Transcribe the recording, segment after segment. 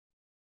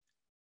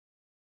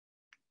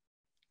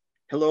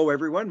Hello,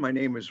 everyone. My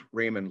name is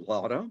Raymond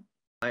Lotta.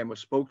 I am a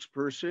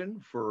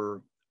spokesperson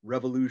for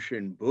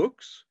Revolution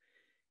Books,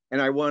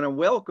 and I want to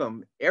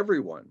welcome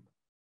everyone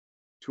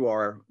to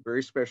our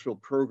very special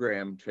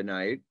program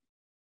tonight,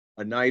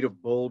 A Night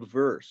of Bold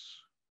Verse.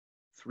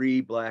 Three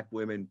Black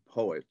women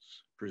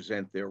poets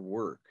present their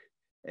work,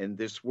 and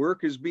this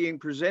work is being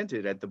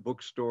presented at the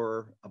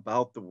bookstore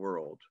About the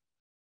World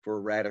for a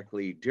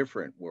radically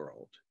different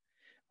world.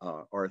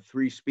 Our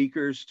three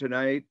speakers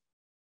tonight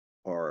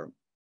are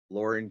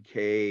Lauren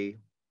K.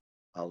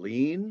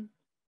 Alleyne,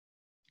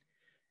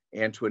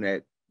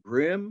 Antoinette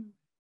Brim,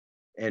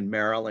 and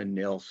Marilyn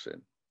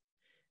Nelson.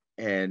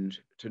 And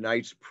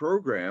tonight's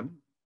program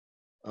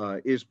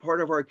is part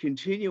of our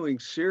continuing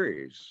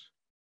series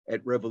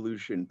at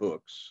Revolution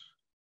Books,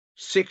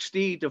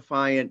 60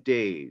 Defiant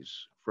Days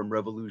from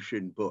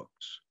Revolution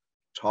Books,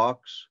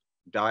 talks,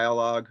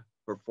 dialogue,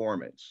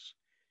 performance.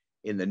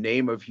 In the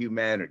name of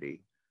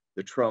humanity,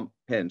 the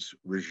Trump-Pence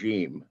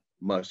regime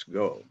must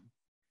go.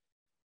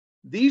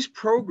 These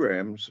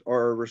programs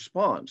are a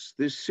response.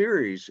 This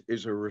series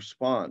is a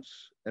response,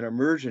 an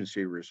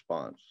emergency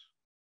response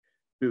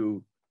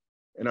to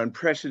an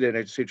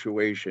unprecedented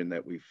situation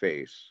that we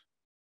face.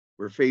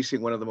 We're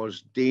facing one of the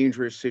most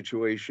dangerous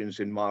situations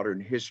in modern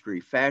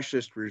history.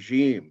 Fascist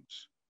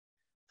regimes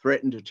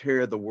threaten to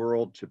tear the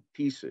world to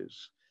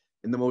pieces.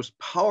 And the most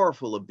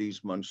powerful of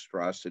these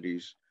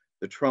monstrosities,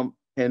 the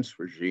Trump-Pence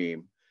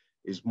regime,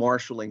 is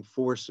marshaling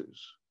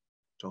forces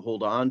to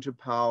hold on to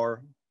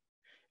power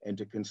and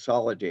to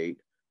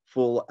consolidate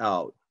full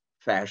out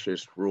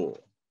fascist rule.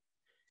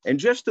 And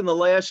just in the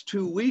last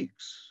 2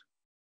 weeks,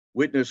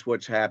 witness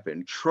what's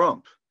happened.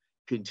 Trump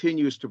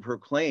continues to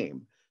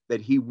proclaim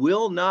that he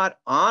will not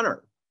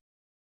honor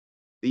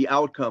the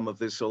outcome of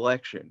this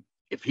election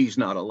if he's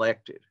not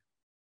elected.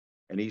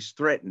 And he's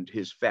threatened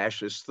his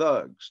fascist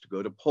thugs to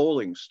go to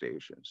polling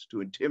stations to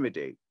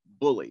intimidate,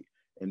 bully,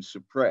 and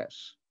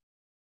suppress.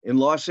 In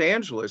Los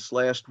Angeles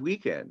last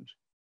weekend,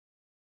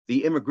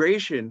 the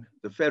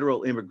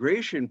federal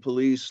immigration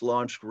police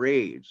launched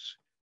raids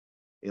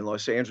in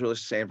Los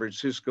Angeles, San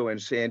Francisco, and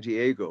San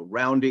Diego,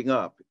 rounding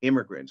up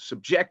immigrants,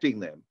 subjecting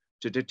them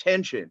to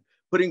detention,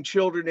 putting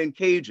children in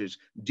cages,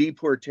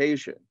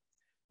 deportation.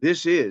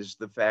 This is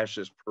the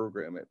fascist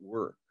program at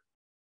work.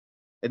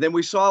 And then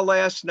we saw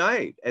last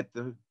night at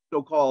the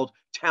so-called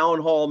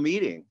town hall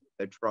meeting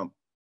that Trump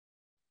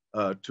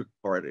took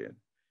part in.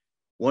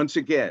 Once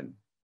again,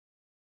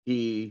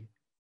 he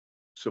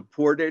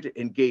supported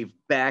and gave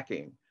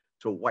backing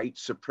to white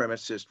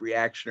supremacist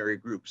reactionary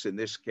groups, in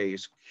this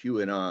case,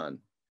 QAnon.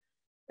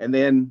 And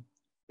then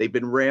they've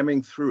been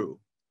ramming through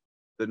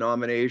the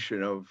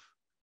nomination of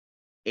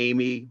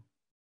Amy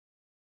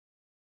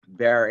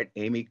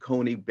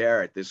Coney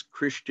Barrett, this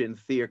Christian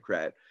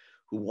theocrat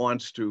who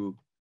wants to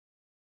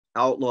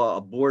outlaw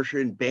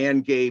abortion, ban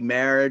gay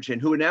marriage,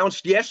 and who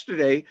announced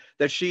yesterday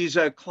that she's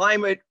a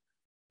climate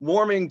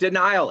warming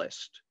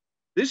denialist.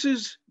 This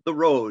is the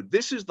road.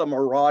 This is the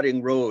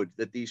marauding road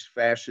that these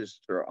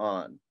fascists are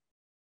on.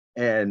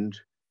 And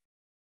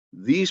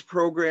these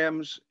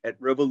programs at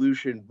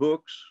Revolution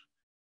Books,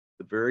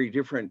 the very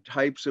different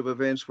types of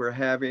events we're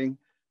having,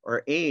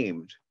 are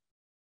aimed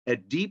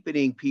at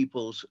deepening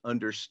people's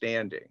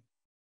understanding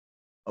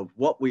of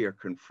what we are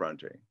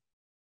confronting,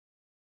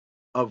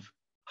 of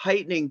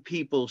heightening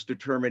people's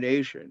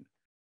determination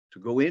to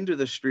go into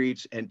the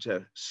streets and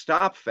to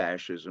stop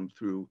fascism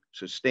through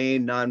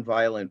sustained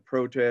nonviolent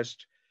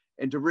protest,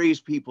 and to raise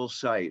people's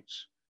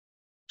sights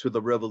to the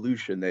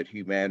revolution that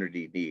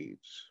humanity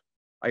needs.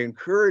 I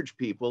encourage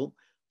people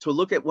to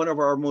look at one of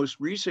our most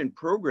recent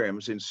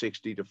programs in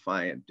 60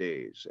 Defiant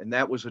Days, and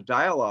that was a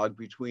dialogue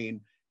between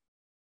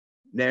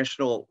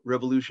National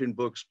Revolution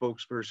Book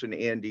spokesperson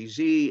Andy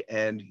Z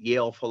and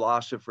Yale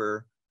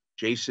philosopher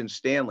Jason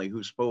Stanley,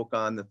 who spoke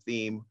on the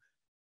theme,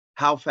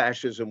 how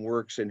fascism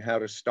works and how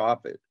to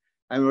stop it.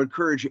 I would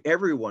encourage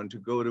everyone to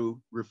go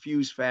to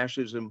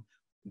refusefascism.org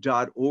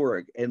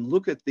and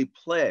look at the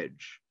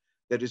pledge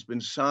that has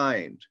been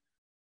signed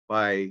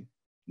by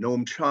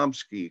Noam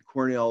Chomsky,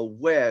 Cornel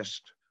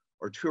West,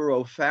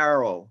 Arturo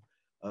Farrell,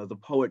 the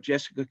poet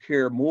Jessica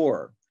Care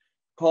Moore,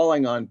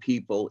 calling on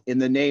people in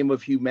the name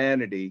of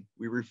humanity.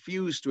 We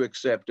refuse to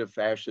accept a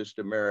fascist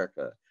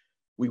America.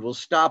 We will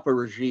stop a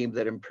regime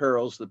that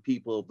imperils the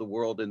people of the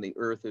world and the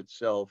earth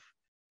itself.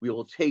 We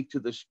will take to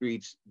the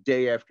streets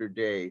day after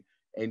day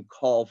and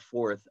call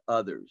forth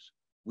others.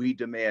 We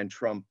demand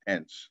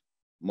Trump-Pence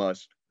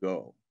must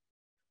go.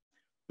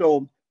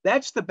 So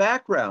that's the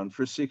background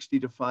for 60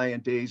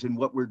 Defiant Days and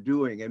what we're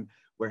doing. And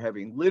we're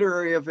having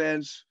literary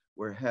events,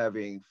 we're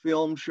having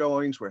film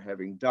showings, we're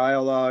having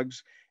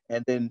dialogues.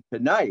 And then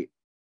tonight,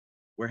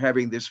 we're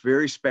having this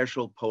very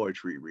special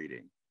poetry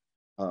reading.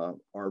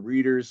 Our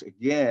readers,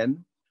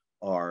 again,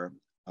 are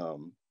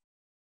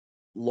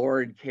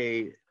Lauren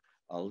K.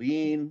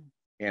 Alleyne,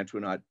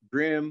 Antoinette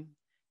Brim,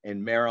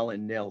 and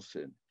Marilyn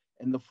Nelson.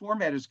 And the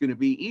format is going to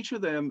be, each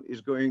of them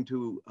is going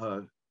to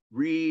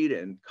read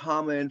and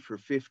comment for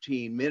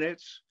 15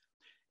 minutes.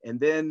 And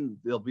then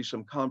there'll be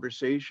some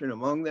conversation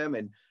among them.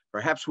 And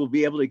Perhaps we'll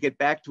be able to get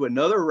back to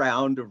another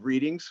round of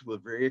readings. We're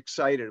very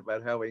excited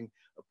about having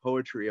a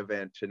poetry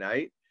event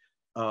tonight.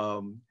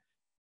 And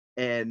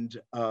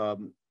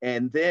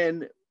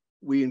then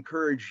we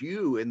encourage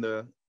you in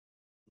the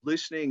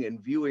listening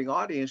and viewing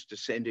audience to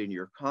send in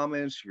your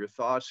comments, your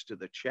thoughts to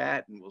the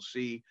chat, and we'll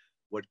see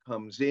what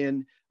comes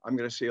in. I'm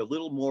going to say a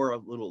little more a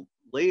little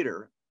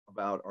later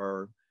about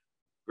our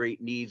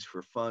great needs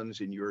for funds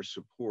and your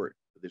support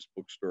for this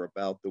bookstore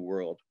about the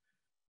world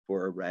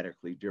for a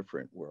radically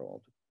different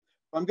world.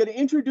 I'm going to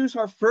introduce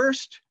our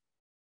first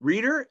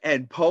reader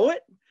and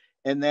poet,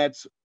 and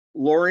that's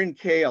Lauren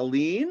K.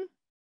 Alleyne.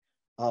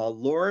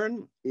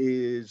 Lauren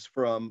is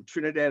from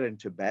Trinidad and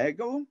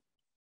Tobago.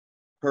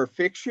 Her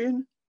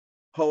fiction,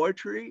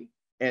 poetry,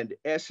 and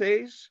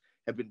essays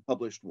have been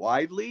published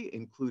widely,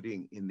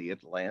 including in The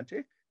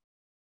Atlantic,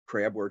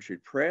 Crab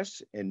Orchard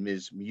Press, and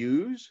Ms.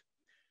 Muse.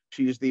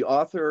 She is the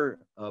author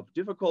of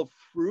Difficult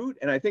Fruit,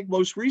 and I think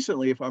most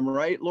recently, if I'm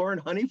right, Lauren,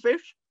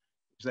 Honeyfish,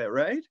 is that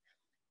right?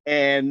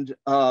 And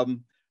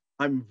I'm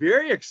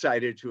very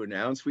excited to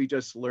announce, we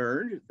just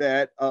learned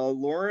that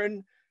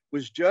Lauren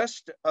was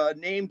just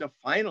named a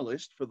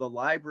finalist for the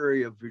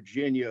Library of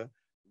Virginia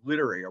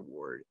Literary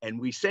Award. And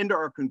we send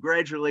our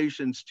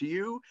congratulations to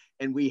you,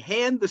 and we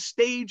hand the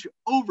stage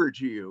over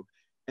to you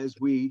as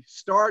we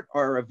start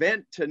our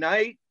event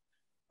tonight,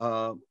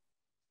 a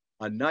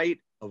night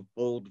of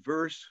bold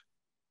verse.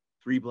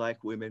 3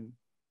 Black women,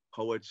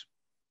 poets,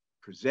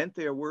 present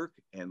their work,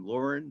 and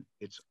Lauren,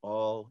 it's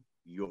all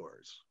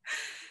yours.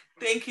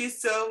 Thank you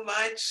so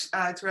much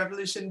to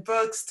Revolution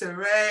Books, to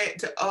Ray,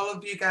 to all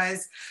of you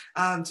guys,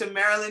 to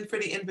Marilyn for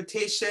the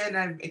invitation.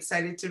 I'm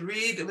excited to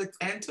read with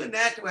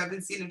Antoinette, who I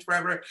haven't seen in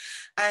forever,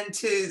 and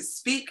to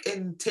speak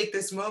and take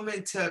this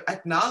moment to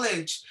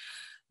acknowledge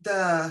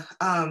the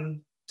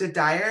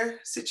dire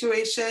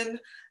situation.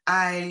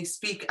 I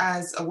speak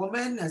as a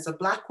woman, as a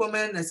Black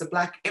woman, as a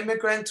Black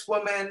immigrant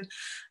woman,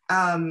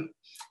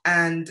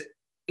 and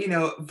you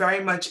know,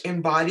 very much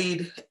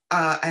embodied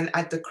and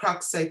at the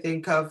crux, I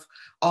think, of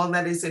all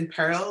that is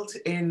imperiled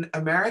in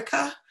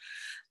America.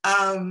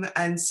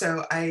 And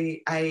so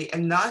I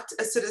am not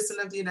a citizen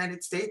of the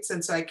United States,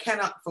 and so I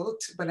cannot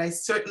vote, but I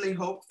certainly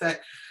hope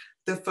that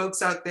the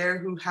folks out there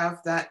who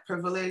have that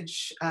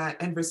privilege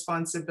and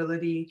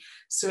responsibility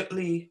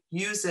certainly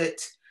use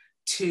it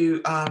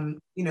to,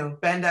 you know,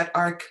 bend that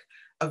arc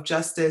of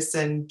justice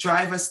and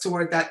drive us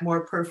toward that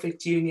more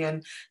perfect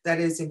union that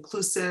is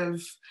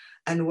inclusive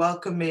and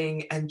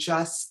welcoming and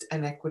just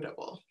and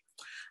equitable.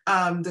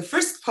 The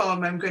first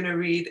poem I'm going to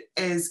read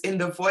is in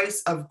the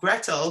voice of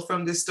Gretel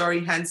from the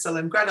story Hansel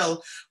and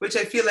Gretel, which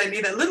I feel I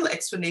need a little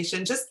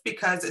explanation just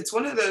because it's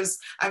one of those,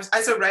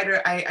 as a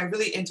writer, I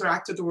really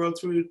interact with the world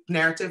through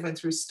narrative and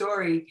through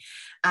story.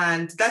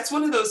 And that's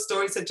one of those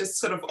stories that just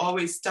sort of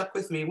always stuck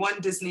with me. One,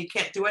 Disney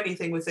can't do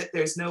anything with it.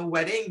 There's no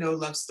wedding, no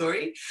love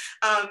story.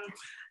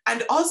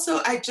 And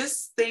also, I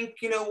just think,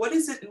 you know, what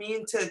does it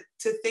mean to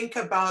think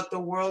about the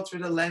world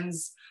through the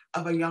lens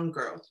of a young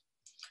girl,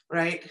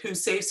 right, who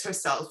saves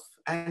herself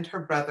and her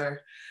brother.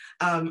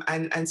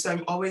 And so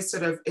I'm always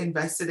sort of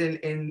invested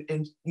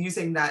in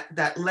using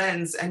that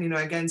lens. And, you know,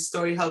 again,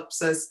 story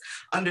helps us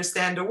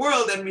understand the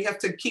world, and we have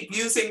to keep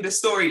using the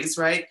stories,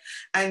 right?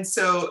 And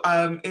so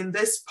in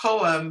this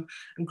poem,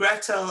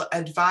 Gretel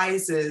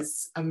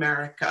advises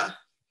America.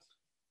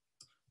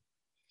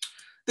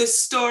 The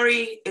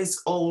story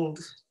is old.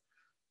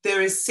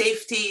 There is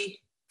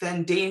safety,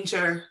 then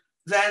danger,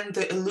 then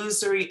the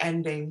illusory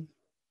ending.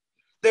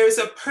 There is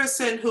a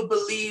person who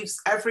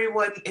believes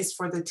everyone is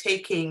for the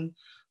taking,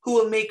 who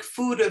will make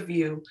food of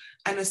you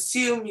and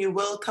assume you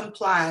will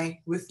comply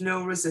with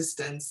no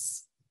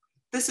resistance.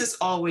 This is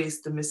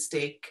always the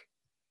mistake.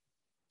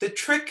 The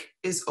trick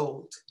is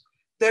old.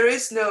 There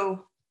is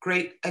no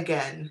great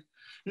again,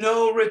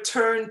 no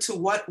return to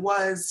what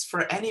was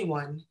for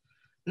anyone,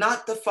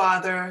 not the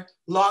father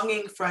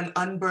longing for an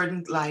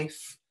unburdened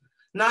life,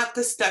 not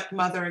the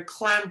stepmother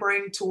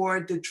clambering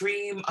toward the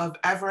dream of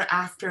ever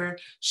after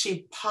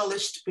she'd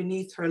polished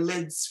beneath her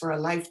lids for a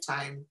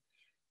lifetime,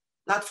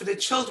 not for the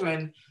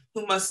children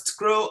who must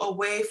grow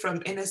away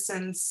from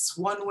innocence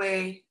one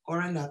way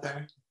or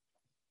another.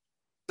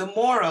 The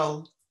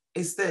moral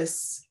is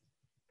this: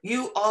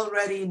 you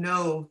already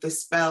know the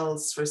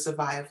spells for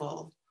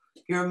survival,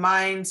 your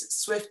mind's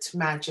swift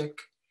magic,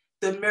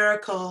 the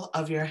miracle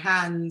of your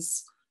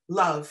hands,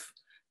 love,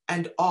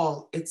 and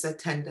all its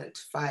attendant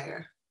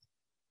fire.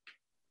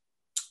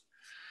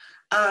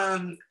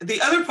 The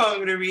other poem I'm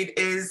going to read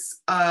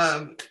is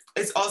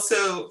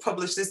also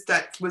published.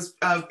 That was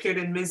appeared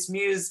in Ms.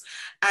 Muse,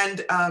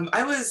 and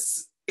I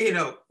was, you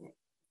know,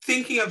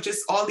 thinking of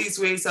just all these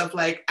ways of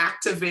like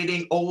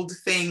activating old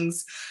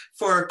things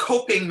for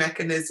coping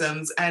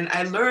mechanisms. And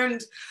I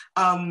learned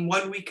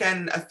one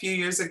weekend a few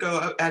years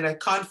ago at a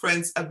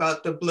conference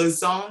about the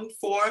Blazon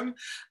form,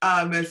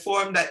 a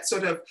form that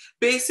sort of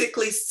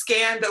basically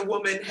scanned a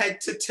woman head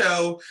to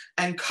toe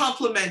and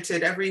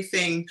complimented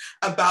everything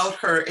about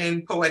her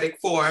in poetic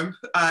form,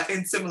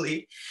 in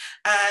simile.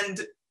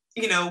 And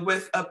you know,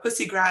 with a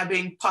pussy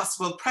grabbing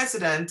possible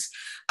president,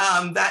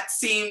 that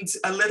seemed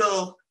a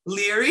little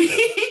leery.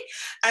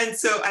 And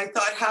so I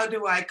thought, how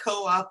do I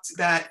co-opt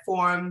that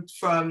form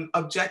from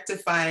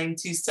objectifying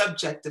to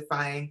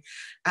subjectifying,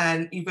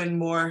 and even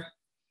more,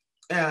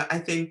 I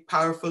think,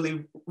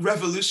 powerfully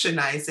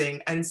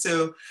revolutionizing. And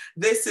so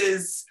this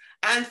is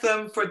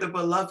Anthem for the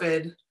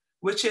Beloved,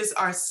 which is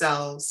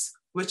ourselves,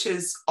 which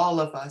is all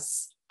of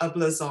us, a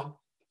blason.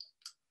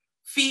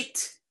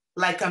 Feet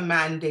like a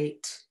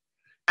mandate,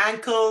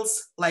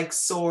 ankles like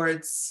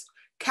swords,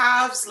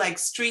 calves like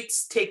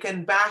streets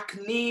taken back,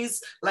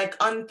 knees like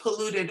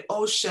unpolluted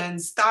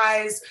oceans,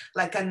 thighs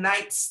like a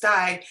night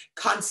sky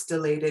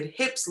constellated,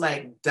 hips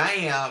like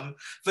damn,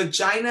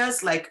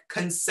 vaginas like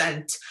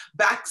consent,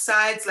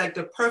 backsides like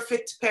the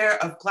perfect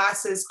pair of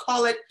glasses,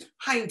 call it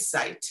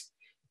hindsight.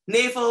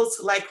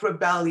 Navels like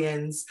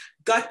rebellions,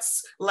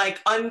 guts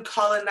like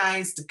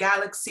uncolonized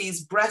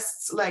galaxies,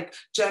 breasts like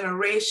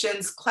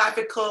generations,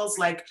 clavicles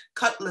like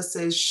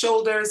cutlasses,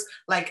 shoulders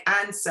like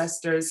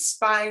ancestors,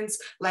 spines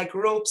like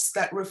ropes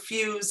that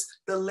refuse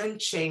the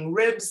lynching,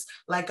 ribs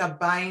like a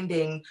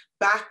binding,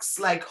 backs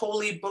like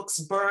holy books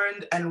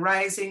burned and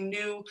rising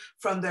new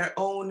from their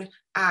own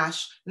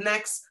ash,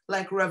 necks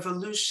like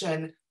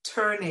revolution,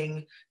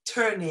 turning,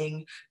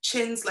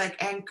 chins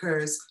like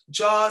anchors,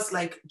 jaws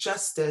like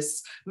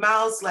justice,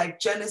 mouths like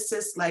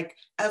Genesis, like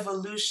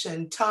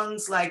evolution,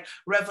 tongues like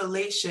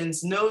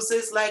revelations,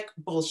 noses like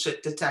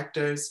bullshit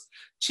detectors,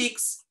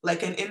 cheeks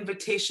like an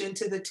invitation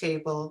to the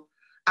table,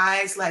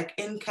 eyes like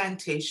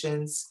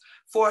incantations,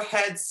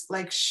 foreheads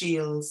like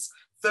shields,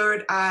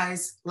 third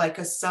eyes like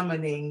a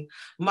summoning,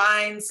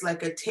 minds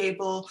like a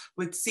table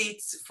with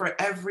seats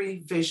for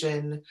every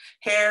vision,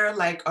 hair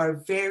like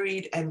our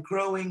varied and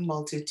growing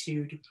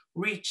multitude,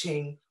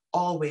 reaching,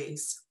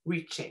 always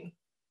reaching.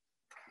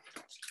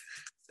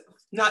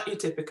 Not your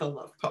typical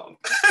love poem.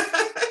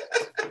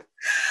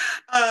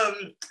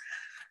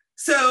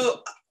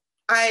 So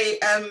I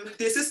am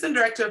the assistant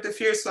director of the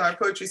Fierce Flower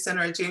Poetry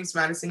Center at James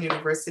Madison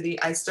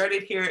University. I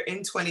started here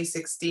in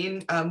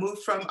 2016,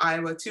 moved from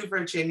Iowa to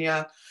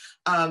Virginia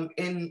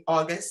in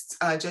August,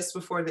 just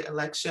before the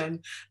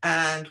election,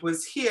 and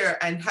was here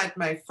and had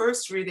my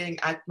first reading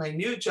at my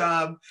new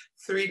job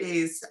 3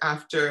 days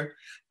after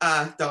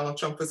Donald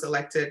Trump was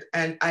elected.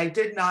 And I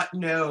did not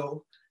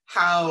know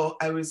how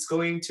I was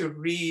going to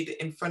read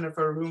in front of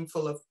a room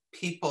full of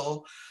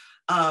people.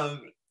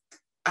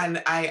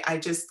 And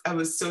I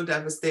was so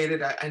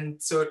devastated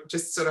and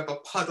just sort of a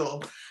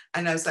puddle.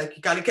 And I was like,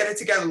 you got to get it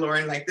together,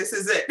 Lauren, like this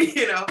is it,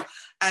 you know?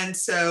 And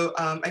so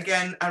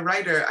again, a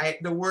writer,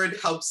 the word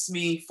helps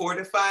me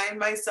fortify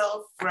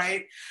myself,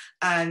 right?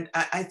 And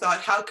I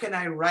thought, how can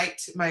I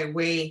write my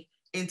way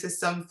into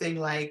something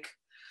like,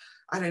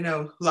 I don't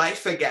know,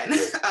 life again.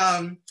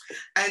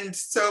 And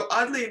so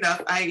oddly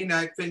enough,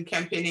 I've been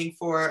campaigning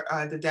for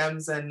the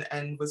Dems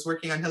and was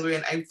working on Hillary.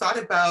 And I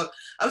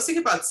was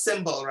thinking about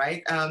symbol,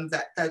 right?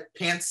 That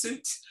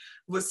pantsuit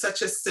was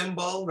such a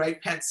symbol,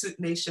 right? Pantsuit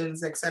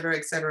nations, et cetera,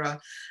 et cetera.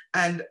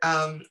 And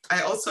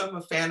I also am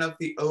a fan of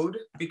the ode,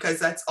 because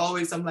that's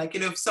always, I'm like,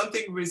 if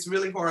something is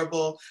really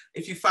horrible,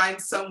 if you find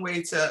some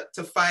way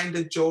to find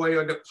the joy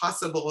or the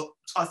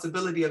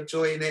possibility of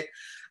joy in it,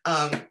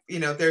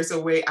 there's a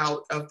way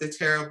out of the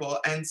terrible.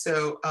 And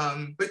so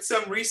with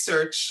some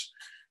research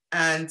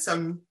and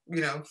some,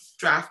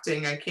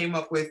 drafting, I came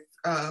up with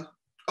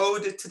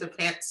Ode to the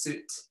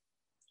Pantsuit.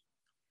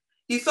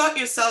 You thought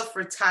yourself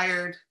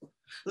retired,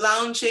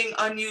 lounging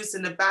unused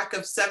in the back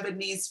of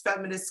 70s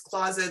feminist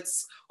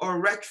closets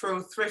or retro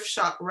thrift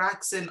shop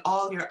racks in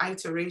all your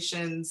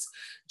iterations,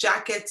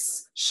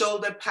 jackets,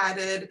 shoulder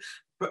padded,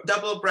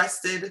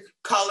 double-breasted,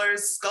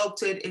 collars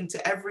sculpted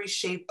into every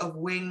shape of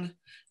wing,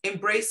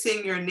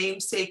 embracing your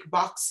namesake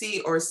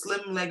boxy or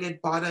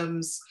slim-legged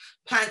bottoms,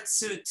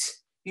 pantsuit.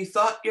 You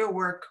thought your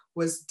work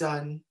was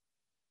done.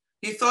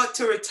 You thought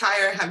to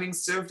retire having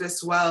served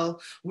us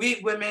well,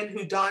 we women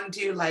who donned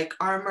you like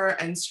armor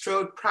and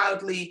strode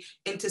proudly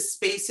into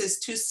spaces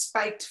too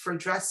spiked for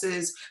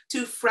dresses,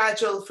 too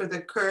fragile for the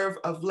curve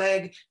of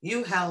leg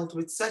you held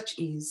with such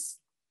ease.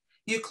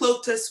 You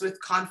cloaked us with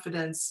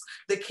confidence,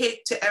 the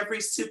cape to every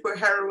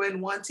superheroine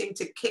wanting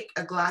to kick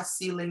a glass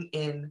ceiling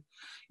in.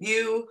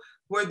 You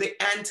were the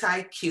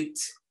anti-cute,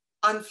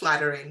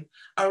 unflattering,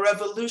 a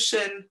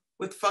revolution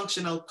with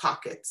functional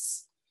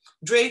pockets.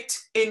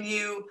 Draped in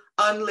you,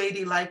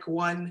 unladylike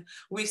one,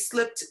 we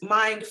slipped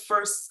mind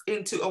first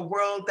into a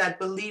world that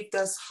believed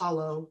us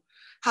hollow.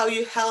 How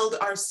you held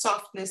our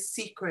softness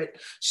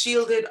secret,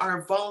 shielded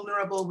our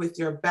vulnerable with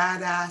your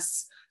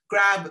badass,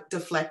 grab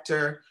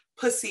deflector,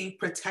 pussy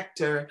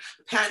protector,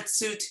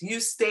 pantsuit,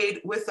 you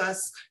stayed with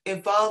us,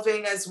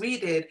 evolving as we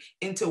did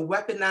into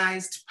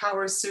weaponized,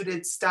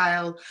 power-suited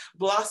style,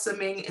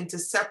 blossoming into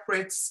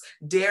separates,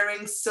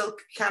 daring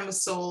silk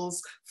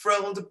camisoles,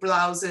 frilled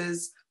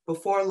blouses,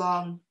 before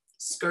long,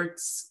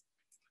 skirts.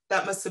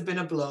 That must have been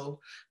a blow.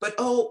 But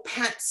oh,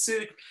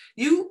 pantsuit,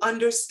 you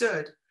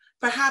understood.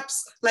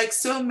 Perhaps, like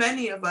so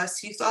many of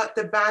us, you thought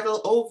the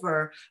battle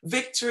over,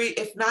 victory,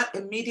 if not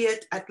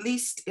immediate, at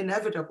least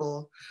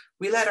inevitable.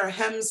 We let our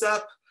hems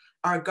up,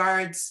 our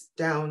guards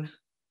down.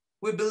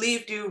 We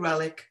believed you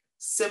relic,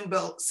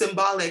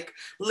 symbolic,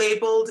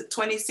 labeled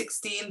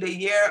 2016 the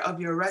year of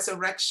your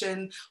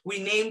resurrection.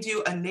 We named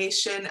you a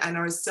nation and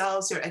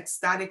ourselves your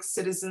ecstatic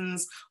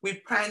citizens. We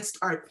pranced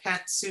our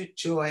pantsuit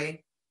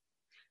joy.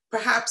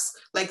 Perhaps,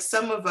 like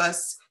some of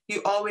us,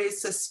 you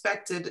always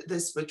suspected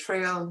this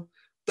betrayal.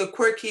 The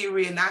quirky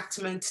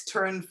reenactment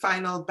turned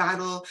final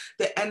battle.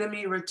 The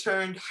enemy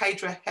returned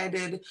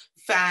hydra-headed,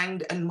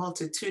 fanged, and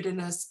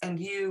multitudinous, and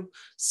you,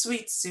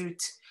 sweet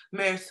suit,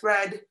 mere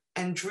thread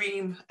and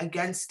dream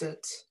against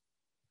it.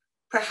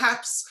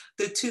 Perhaps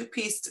the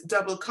two-pieced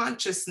double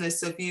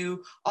consciousness of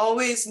you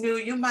always knew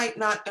you might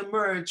not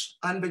emerge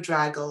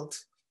unbedraggled.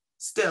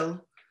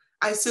 Still,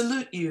 I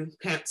salute you,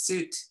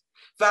 pantsuit.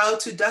 Vow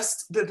to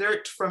dust the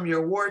dirt from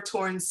your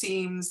war-torn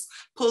seams,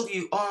 pull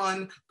you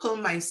on, pull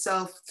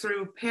myself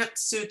through,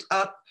 pantsuit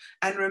up,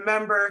 and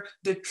remember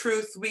the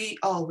truth we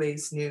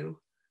always knew.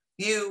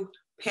 You,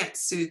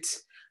 pantsuit,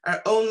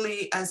 are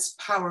only as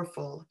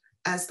powerful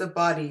as the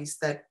bodies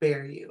that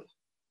bear you.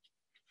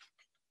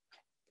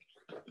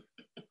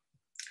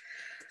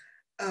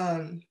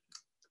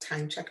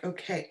 Time check,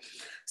 okay.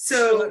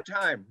 So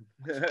time.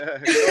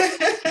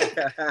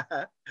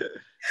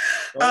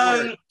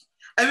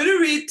 I'm going to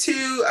read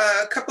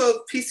a couple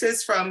of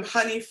pieces from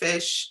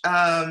Honeyfish.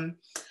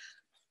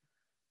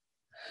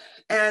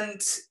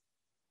 And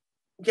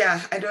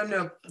yeah, I don't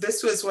know.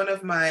 This was one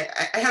of my,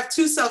 I have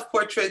two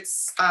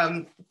self-portraits,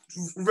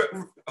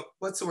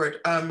 what's the word?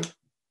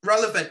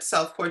 Relevant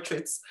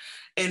self-portraits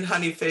in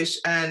Honeyfish.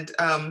 And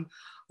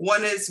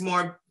one is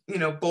more,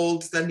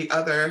 bold than the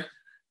other.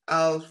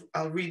 I'll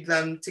read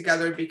them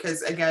together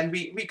because again,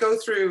 we go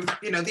through,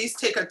 these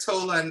take a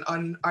toll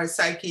on our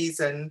psyches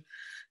and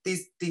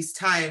these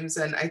times,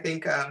 and I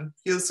think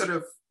you'll sort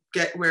of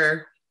get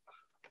where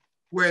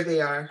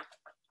they are.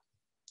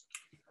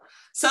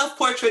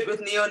 Self-portrait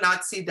with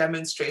neo-Nazi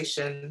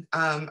demonstration.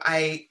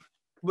 I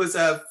was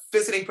a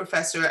visiting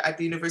professor at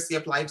the University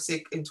of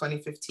Leipzig in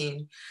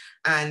 2015,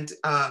 and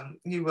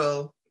you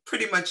will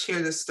pretty much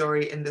hear the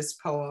story in this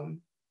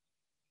poem.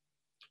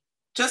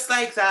 Just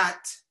like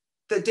that,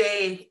 the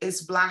day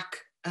is black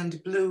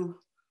and blue,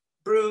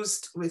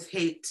 bruised with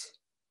hate.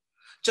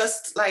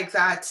 Just like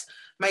that,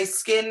 my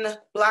skin,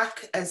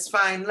 black as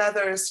fine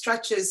leather,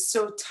 stretches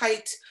so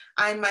tight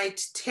I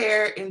might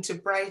tear into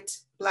bright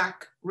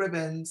black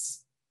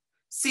ribbons.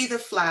 See the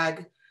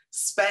flag,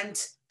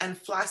 spent and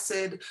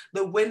flaccid,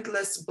 the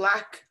windless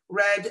black,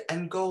 red,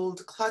 and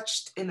gold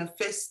clutched in a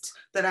fist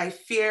that I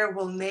fear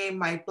will name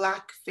my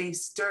black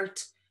face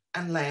dirt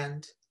and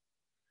land.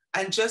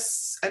 And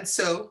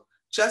so,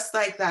 just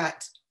like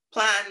that,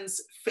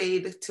 plans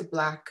fade to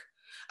black.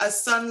 A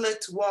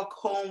sunlit walk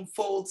home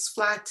folds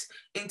flat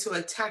into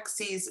a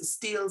taxi's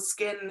steel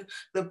skin,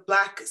 the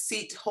black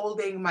seat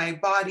holding my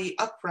body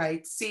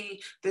upright.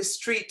 See the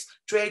street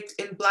draped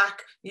in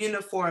black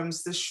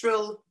uniforms, the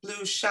shrill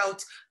blue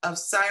shout of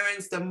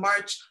sirens, the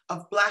march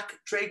of black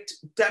draped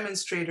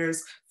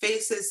demonstrators,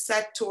 faces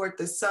set toward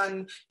the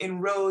sun in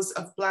rows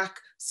of black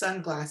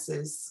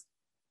sunglasses.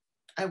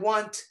 I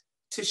want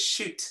to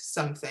shoot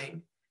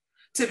something.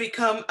 To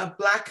become a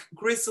black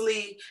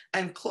grizzly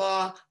and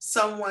claw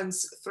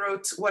someone's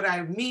throat. What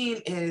I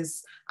mean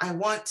is, I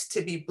want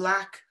to be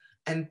black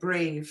and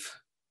brave,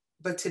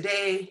 but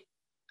today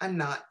I'm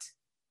not,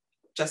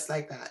 just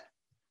like that.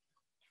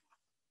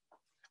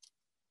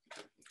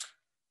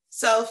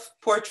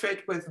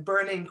 Self-portrait with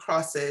burning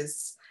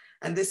crosses,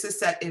 and this is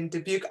set in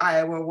Dubuque,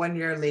 Iowa, 1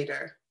 year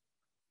later.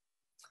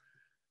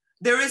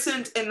 There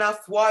isn't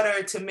enough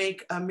water to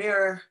make a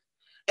mirror,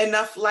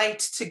 enough light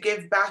to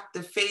give back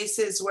the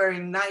faces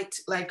wearing night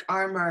like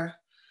armor.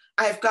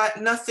 I've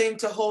got nothing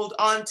to hold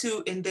on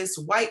to in this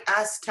white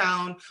ass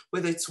town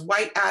with its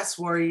white ass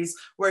worries,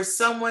 where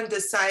someone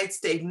decides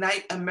to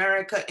ignite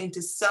America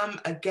into some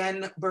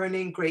again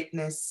burning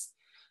greatness.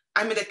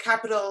 I'm in the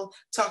Capitol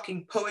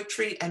talking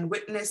poetry and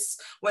witness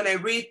when I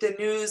read the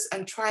news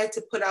and try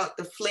to put out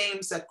the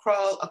flames that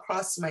crawl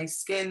across my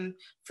skin.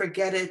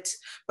 Forget it,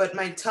 but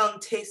my tongue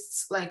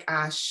tastes like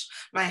ash.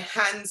 My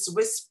hands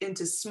wisp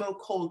into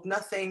smoke, hold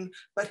nothing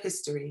but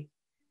history.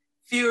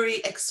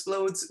 Fury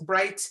explodes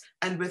bright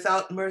and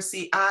without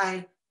mercy.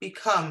 I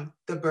become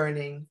the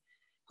burning.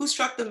 Who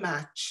struck the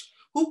match?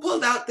 Who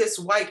pulled out this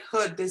white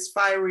hood, this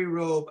fiery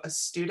robe? A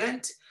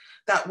student?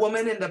 That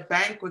woman in the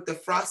bank with the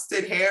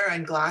frosted hair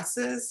and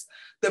glasses?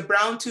 The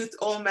brown-toothed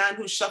old man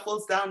who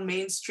shuffles down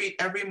Main Street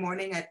every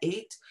morning at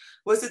 8?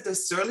 Was it the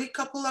surly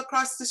couple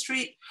across the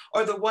street,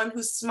 or the one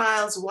who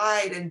smiles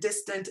wide and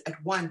distant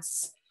at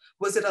once?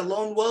 Was it a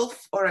lone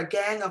wolf or a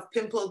gang of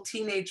pimpled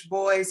teenage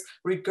boys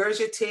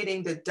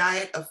regurgitating the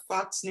diet of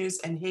Fox News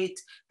and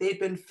hate they'd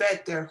been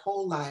fed their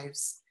whole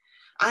lives?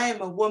 I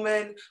am a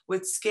woman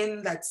with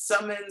skin that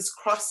summons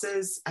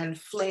crosses and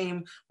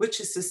flame, which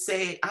is to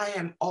say, I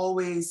am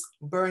always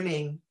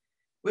burning,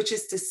 which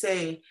is to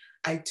say,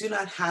 I do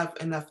not have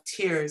enough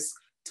tears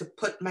to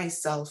put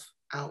myself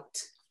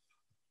out.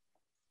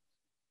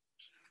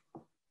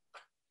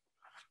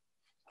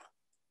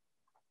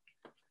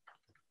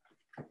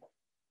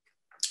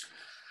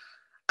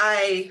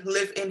 I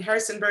live in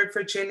Harrisonburg,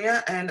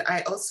 Virginia, and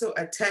I also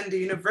attend the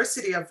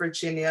University of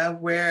Virginia,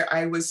 where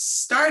I was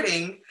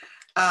starting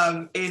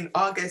in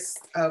August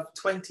of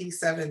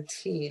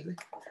 2017.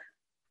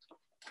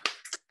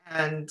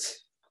 And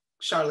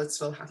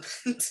Charlottesville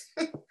happened.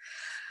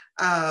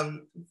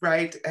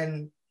 Right,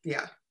 and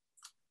yeah.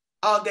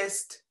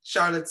 August,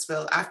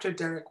 Charlottesville, after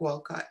Derek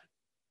Walcott.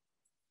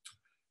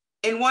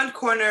 In one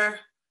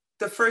corner,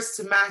 the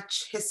first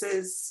match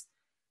hisses,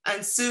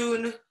 and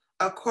soon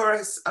a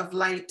chorus of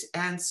light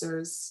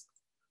answers.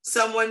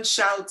 Someone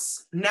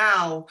shouts,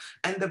 now,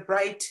 and the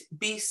bright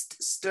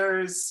beast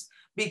stirs,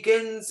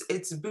 begins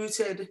its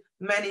booted,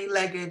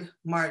 many-legged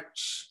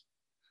march.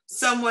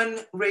 Someone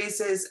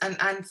raises an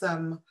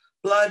anthem,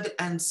 blood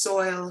and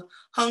soil,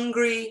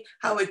 hungry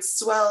how it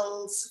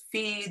swells,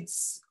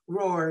 feeds,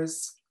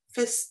 roars.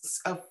 Fists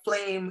of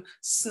flame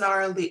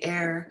snarl the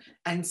air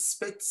and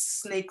spits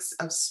snakes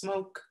of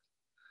smoke.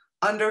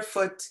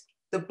 Underfoot,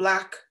 the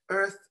black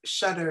earth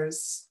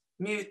shudders,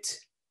 mute,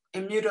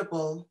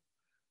 immutable.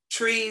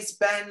 Trees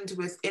bend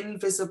with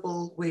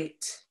invisible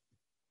weight.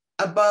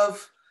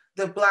 Above,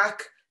 the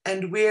black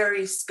and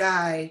weary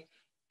sky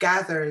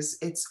gathers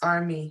its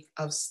army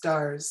of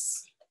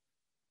stars.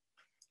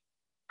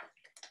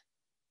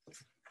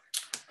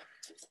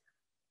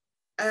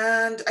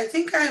 And I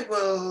think I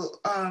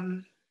will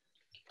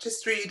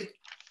just read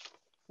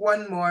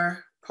one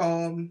more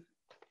poem,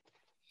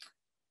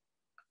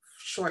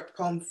 short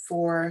poem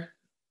 4.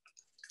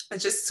 I'm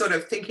just sort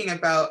of thinking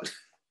about,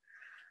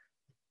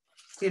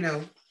 you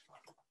know,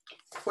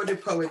 what do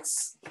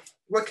poets,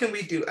 what can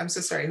we do? I'm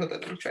so sorry, hold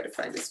on, let me try to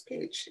find this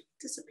page. It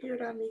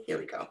disappeared on me, here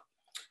we go.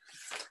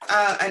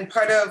 And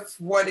part of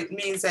what it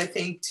means, I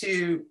think,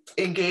 to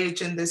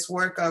engage in this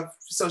work of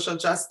social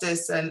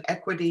justice and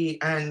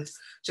equity and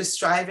just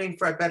striving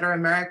for a better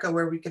America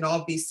where we can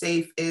all be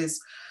safe is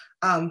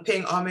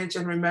paying homage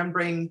and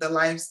remembering the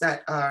lives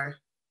that are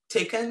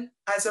taken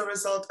as a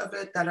result of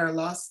it, that are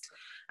lost.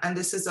 And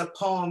this is a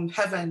poem,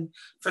 Heaven,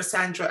 for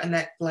Sandra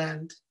Annette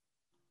Bland.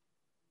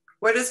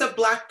 Where does a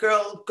Black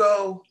girl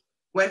go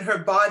when her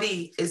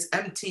body is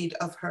emptied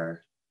of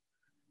her?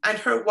 And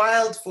her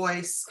wild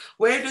voice,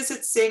 where does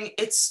it sing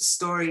its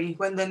story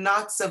when the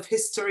knots of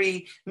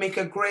history make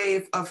a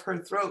grave of her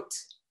throat?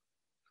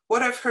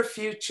 What of her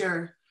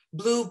future,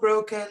 blue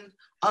broken,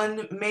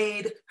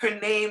 unmade, her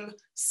name,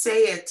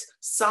 say it,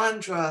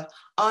 Sandra,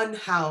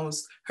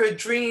 unhoused, her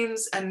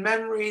dreams and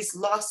memories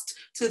lost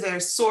to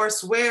their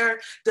source? Where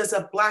does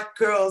a Black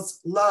girl's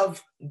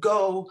love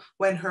go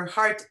when her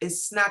heart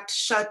is snapped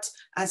shut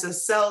as a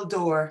cell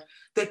door,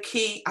 the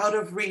key out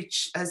of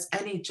reach as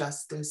any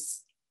justice?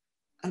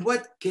 And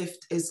what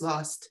gift is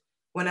lost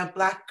when a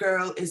Black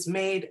girl is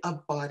made a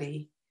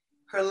body,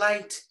 her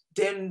light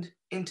dimmed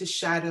into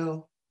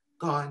shadow,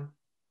 gone?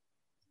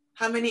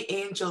 How many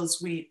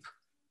angels weep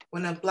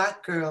when a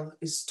Black girl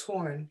is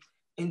torn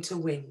into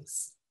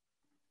wings?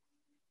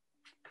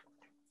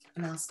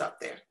 And I'll stop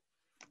there.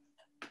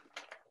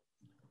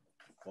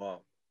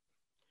 Wow.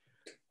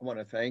 I want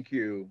to thank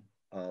you,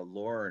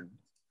 Lauren,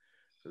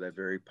 for that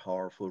very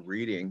powerful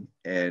reading.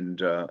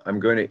 And I'm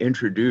going to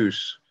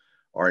introduce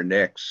our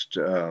next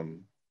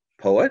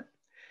poet,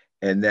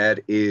 and that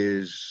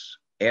is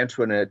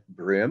Antoinette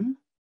Brim.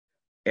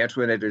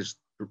 Antoinette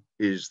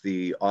is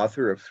the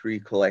author of 3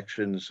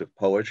 collections of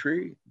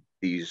poetry,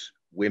 These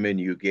Women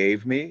You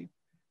Gave Me,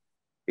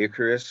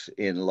 Icarus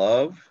in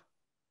Love,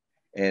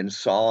 and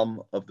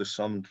Psalm of the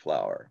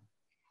Sunflower.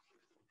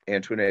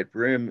 Antoinette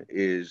Brim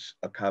is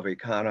a Cave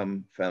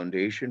Canem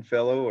Foundation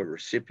Fellow, a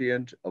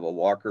recipient of a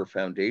Walker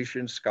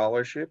Foundation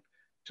Scholarship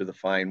to the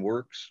Fine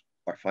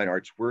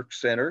Arts Works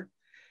Center,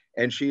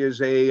 and she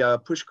is a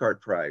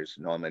Pushcart Prize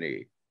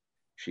nominee.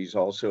 She's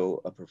also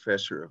a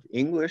professor of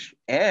English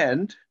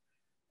and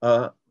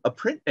a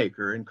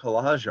printmaker and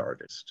collage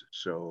artist.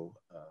 So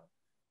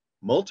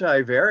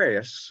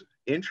multivarious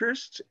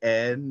interests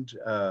and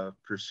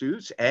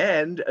pursuits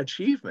and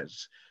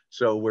achievements.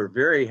 So we're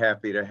very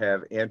happy to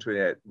have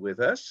Antoinette with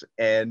us,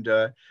 and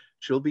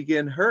she'll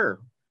begin her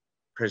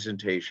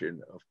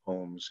presentation of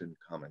poems and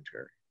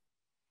commentary.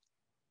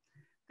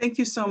 Thank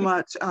you so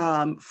much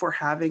for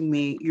having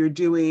me. You're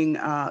doing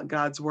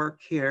God's work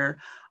here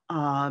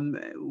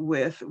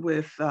with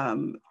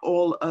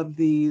all of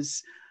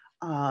these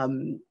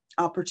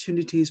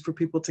opportunities for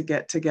people to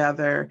get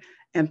together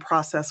and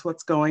process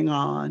what's going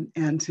on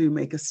and to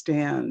make a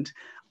stand.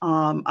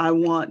 I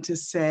want to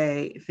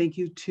say thank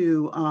you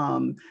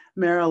to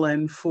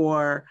Marilyn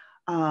for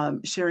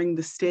sharing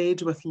the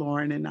stage with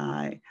Lauren and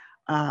I.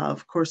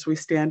 Of course, we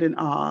stand in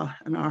awe,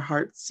 and our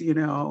hearts, you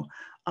know,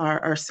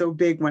 are so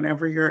big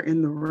whenever you're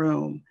in the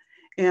room.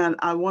 And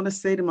I want to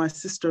say to my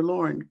sister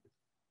Lauren,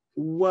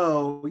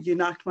 whoa, you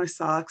knocked my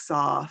socks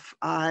off.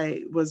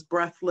 I was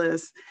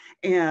breathless,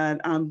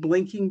 and I'm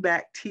blinking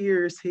back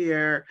tears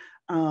here,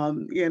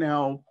 you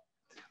know,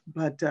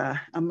 but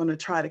I'm going to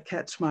try to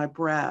catch my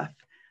breath.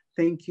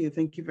 Thank you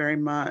very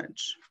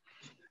much.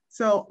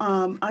 So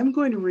I'm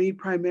going to read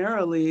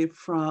primarily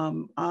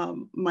from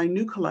my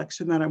new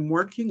collection that I'm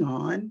working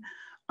on,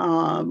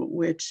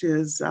 which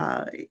is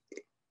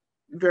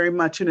very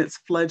much in its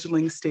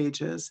fledgling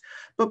stages.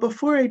 But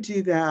before I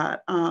do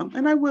that,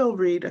 and I will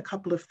read a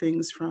couple of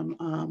things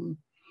from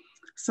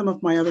some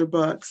of my other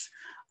books.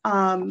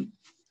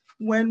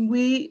 When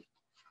we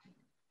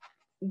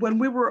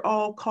were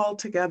all called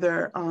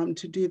together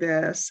to do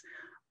this,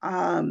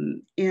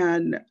 and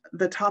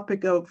the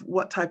topic of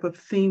what type of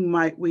theme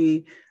might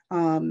we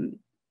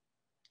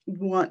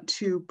want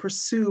to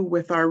pursue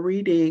with our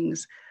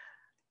readings,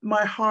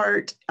 my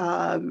heart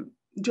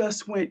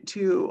just went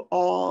to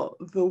all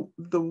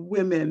the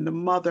women, the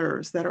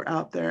mothers that are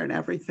out there and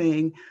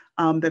everything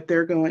that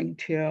they're going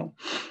to.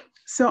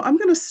 So I'm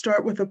going to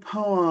start with a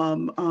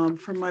poem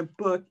from my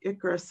book,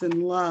 Icarus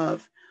in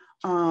Love.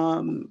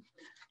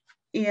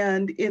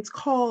 And it's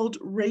called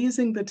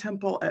Raising the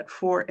Temple at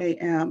 4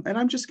 a.m. And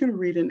I'm just going to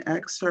read an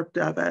excerpt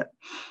of it.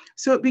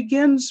 So it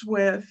begins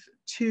with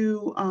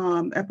two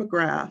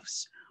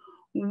epigraphs.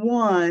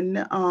 One,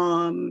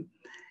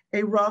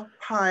 a rock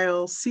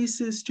pile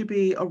ceases to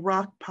be a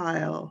rock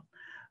pile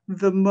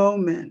the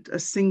moment a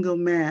single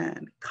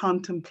man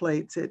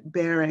contemplates it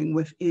bearing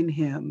within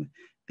him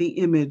the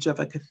image of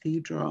a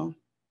cathedral.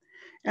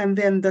 And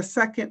then the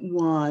second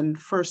one,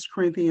 1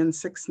 Corinthians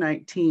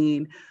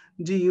 6:19,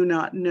 do you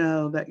not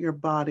know that your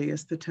body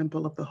is the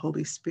temple of the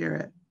Holy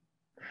Spirit?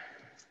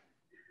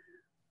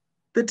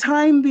 The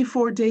time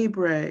before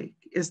daybreak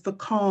is the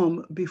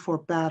calm before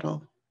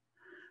battle,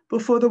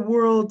 before the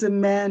world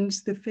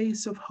demands the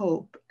face of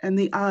hope and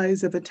the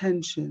eyes of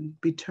attention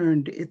be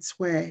turned its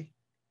way.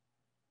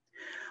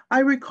 I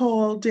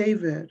recall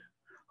David,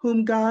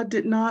 whom God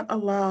did not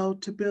allow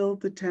to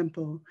build the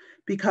temple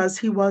because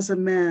he was a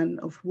man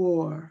of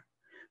war,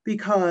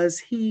 because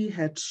he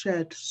had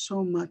shed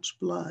so much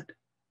blood.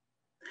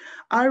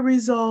 I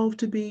resolve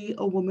to be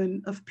a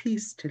woman of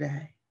peace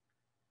today,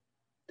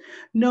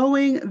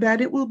 knowing that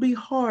it will be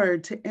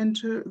hard to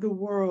enter the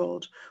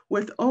world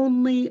with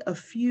only a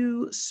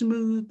few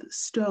smooth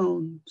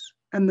stones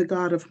and the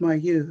God of my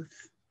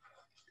youth.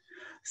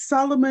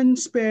 Solomon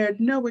spared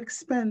no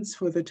expense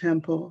for the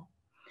temple,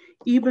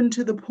 even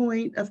to the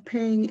point of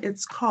paying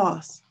its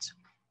cost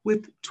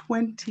with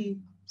 20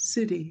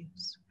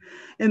 cities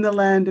in the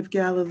land of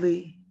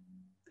Galilee.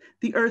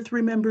 The earth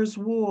remembers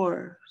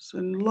wars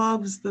and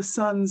loves the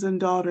sons and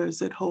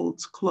daughters it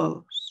holds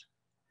close.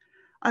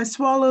 I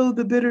swallow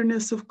the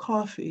bitterness of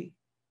coffee,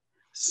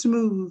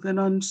 smooth and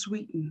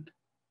unsweetened.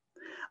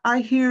 I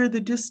hear the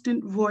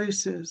distant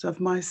voices of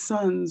my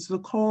sons, the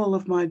call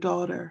of my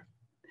daughter.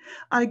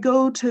 I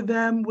go to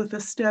them with a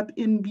step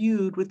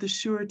imbued with the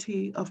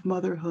surety of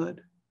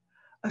motherhood,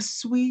 a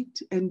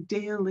sweet and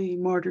daily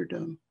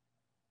martyrdom.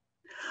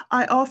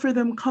 I offer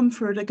them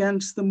comfort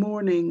against the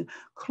morning,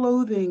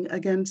 clothing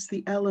against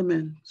the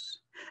elements,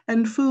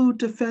 and food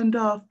to fend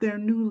off their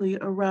newly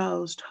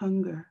aroused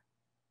hunger.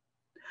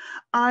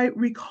 I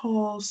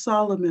recall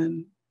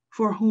Solomon,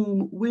 for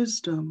whom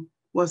wisdom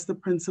was the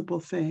principal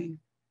thing.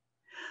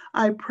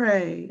 I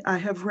pray I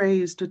have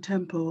raised a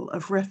temple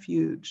of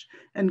refuge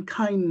and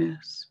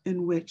kindness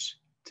in which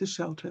to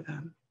shelter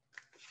them.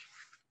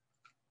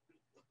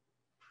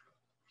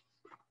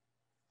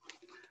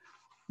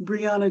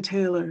 Breonna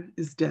Taylor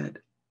is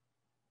dead.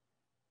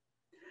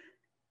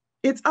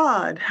 It's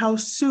odd how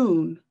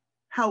soon,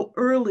 how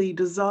early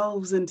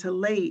dissolves into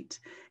late,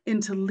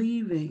 into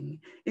leaving,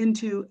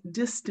 into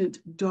distant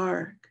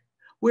dark,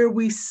 where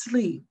we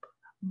sleep,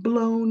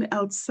 blown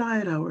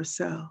outside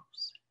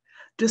ourselves,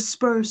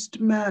 dispersed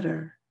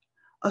matter,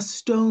 a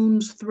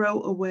stone's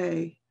throw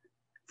away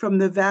from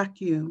the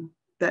vacuum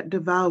that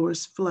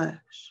devours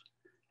flesh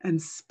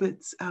and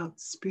spits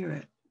out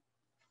spirit.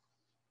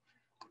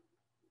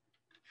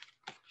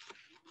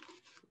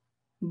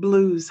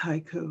 Blues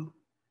haiku.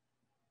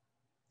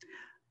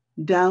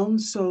 Down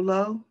so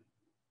low,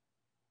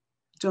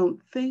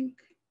 don't think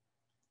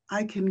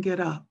I can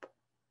get up.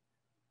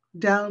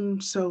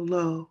 Down so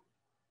low,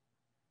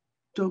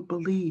 don't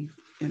believe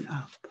in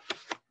up.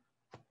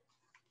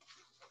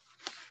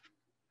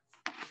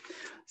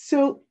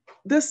 So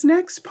this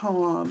next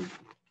poem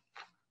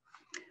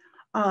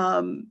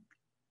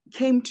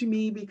came to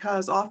me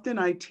because often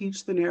I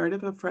teach the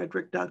narrative of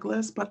Frederick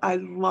Douglass, but I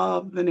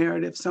love the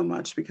narrative so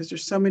much because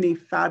there's so many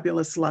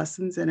fabulous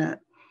lessons in it.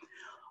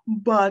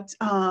 But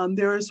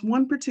there is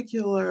one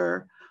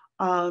particular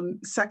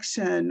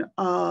section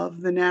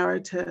of the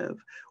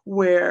narrative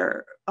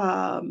where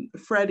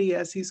Freddie,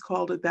 as he's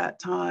called at that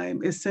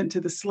time, is sent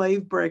to the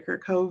slave breaker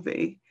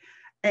Covey.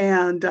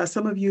 And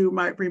some of you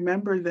might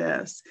remember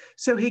this.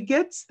 So he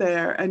gets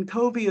there and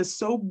Covey is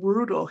so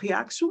brutal, he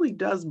actually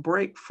does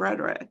break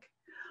Frederick.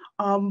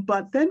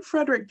 But then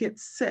Frederick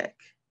gets sick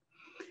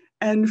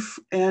and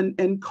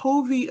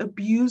Covey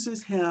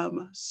abuses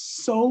him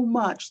so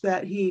much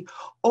that he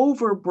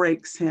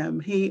overbreaks him,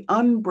 he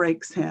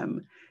unbreaks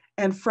him,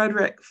 and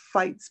Frederick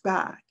fights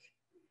back.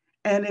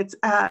 And it's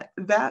at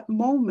that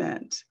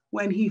moment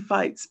when he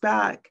fights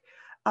back,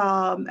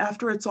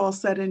 after it's all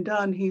said and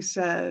done, he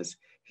says,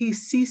 he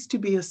ceased to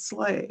be a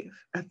slave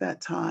at that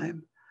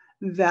time,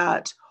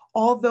 that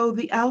although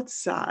the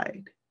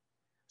outside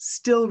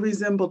still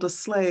resembled a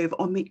slave,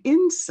 on the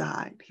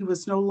inside, he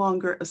was no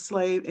longer a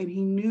slave, and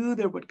he knew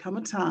there would come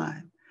a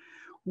time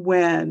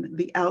when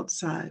the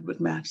outside would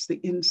match the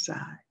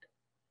inside.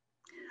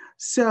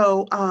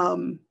 So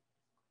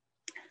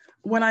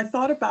when I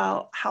thought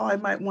about how I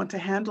might want to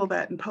handle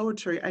that in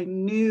poetry, I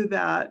knew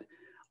that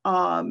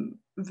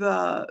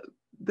the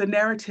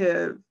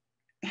narrative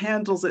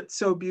handles it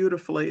so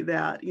beautifully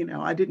that, you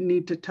know, I didn't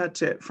need to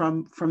touch it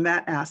from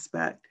that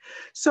aspect.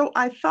 So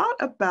I thought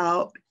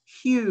about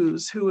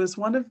Hughes, who is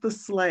one of the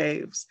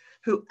slaves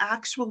who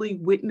actually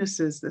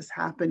witnesses this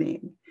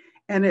happening.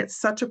 And it's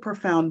such a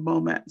profound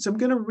moment. So I'm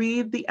going to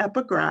read the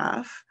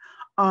epigraph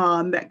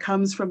that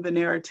comes from the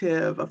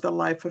narrative of the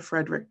life of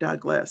Frederick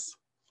Douglass.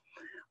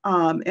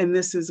 And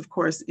this is, of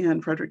course,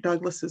 in Frederick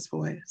Douglass's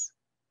voice.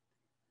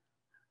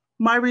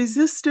 My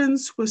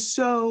resistance was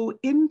so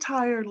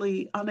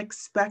entirely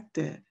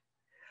unexpected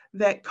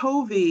that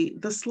Covey,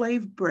 the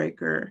slave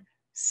breaker,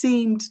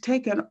 seemed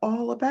taken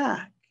all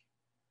aback.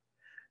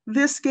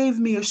 This gave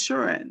me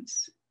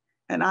assurance,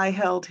 and I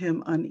held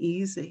him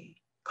uneasy,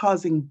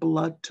 causing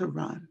blood to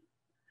run.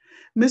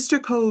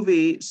 Mr.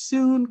 Covey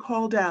soon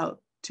called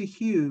out to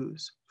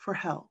Hughes for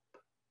help.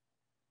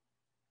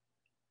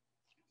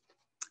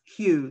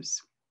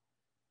 Hughes.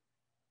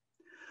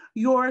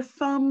 Your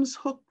thumbs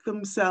hook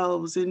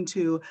themselves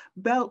into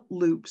belt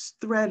loops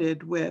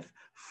threaded with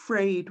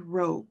frayed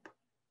rope.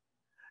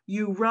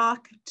 You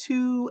rock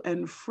to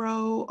and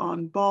fro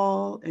on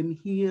ball and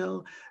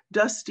heel,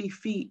 dusty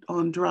feet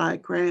on dry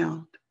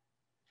ground.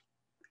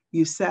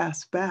 You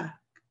sass back.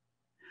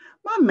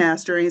 My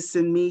master ain't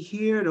sent me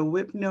here to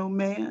whip no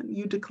man,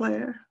 you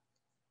declare.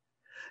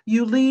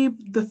 You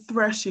leave the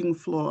threshing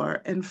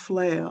floor and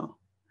flail.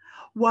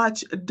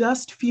 Watch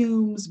dust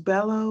fumes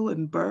bellow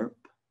and burp.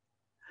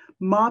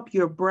 Mop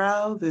your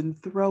brow, then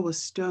throw a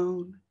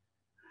stone.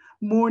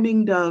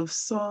 Morning dove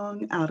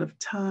song out of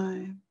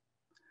time.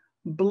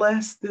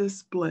 Bless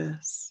this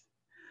bliss.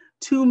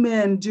 Two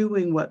men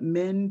doing what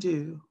men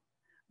do,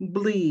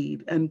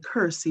 bleed and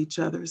curse each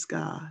other's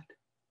God.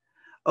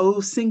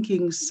 O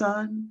sinking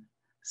sun,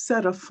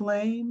 set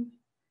aflame,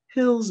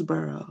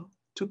 Hillsborough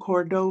to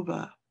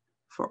Cordova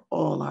for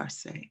all our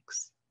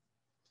sakes.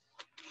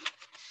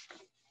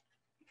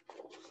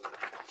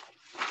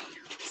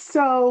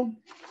 So,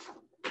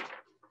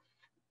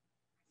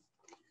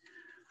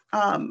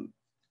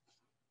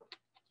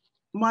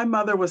 my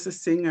mother was a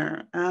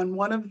singer, and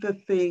one of the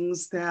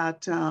things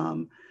that,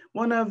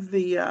 one of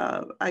the,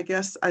 I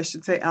guess I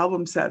should say,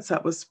 album sets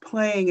that was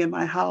playing in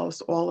my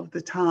house all of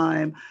the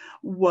time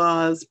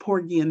was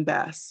Porgy and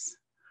Bess.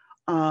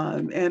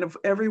 And if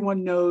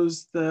everyone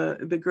knows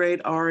the great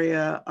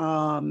aria,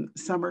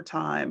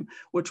 Summertime,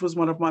 which was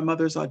one of my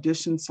mother's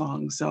audition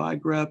songs. So I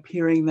grew up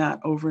hearing that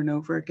over and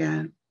over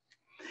again.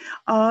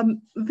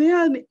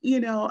 Then,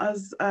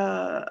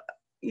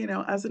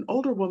 as an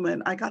older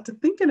woman, I got to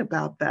thinking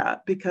about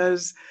that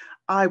because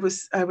I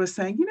was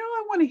saying,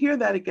 I want to hear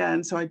that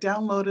again. So I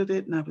downloaded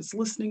it and I was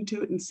listening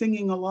to it and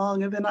singing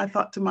along. And then I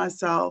thought to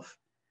myself,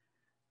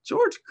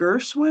 George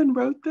Gershwin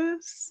wrote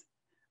this,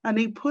 and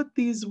he put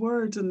these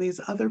words in these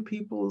other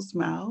people's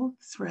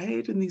mouths,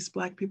 right? In these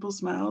Black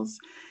people's mouths.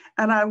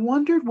 And I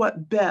wondered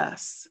what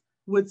Bess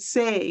would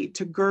say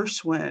to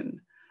Gershwin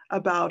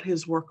about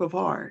his work of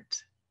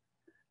art.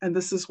 And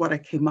this is what I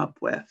came up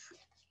with.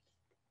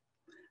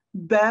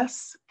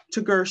 Bess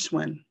to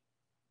Gershwin.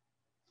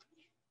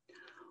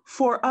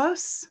 For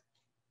us,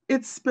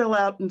 it spill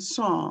out in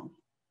song.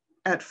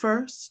 At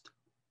first,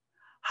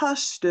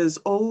 hushed as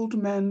old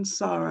men's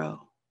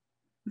sorrow,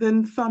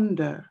 then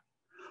thunder,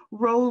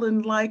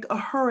 rolling like a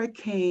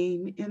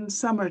hurricane in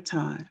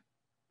summertime.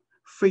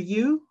 For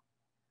you,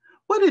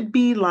 what'd it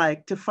be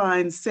like to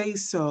find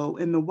say-so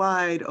in the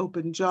wide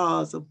open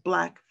jaws of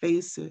Black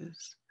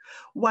faces,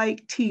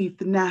 white teeth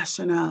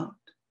gnashing out,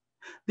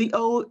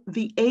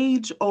 the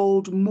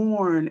age-old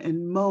mourn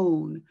and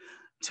moan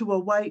to a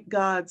white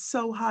God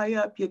so high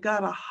up you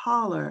gotta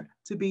holler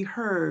to be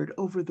heard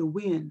over the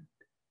wind?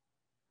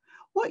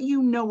 What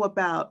you know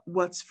about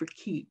what's for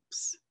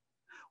keeps,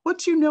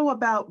 what you know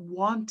about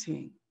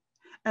wanting,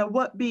 and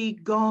what be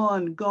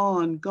gone,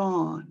 gone,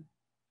 gone,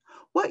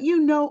 what you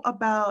know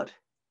about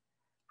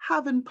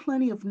having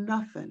plenty of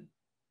nothing.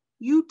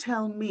 You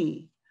tell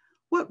me,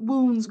 what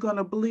wound's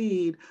gonna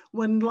bleed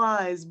when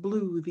lies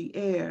blew the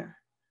air?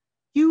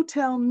 You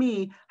tell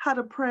me how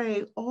to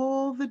pray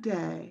all the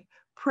day,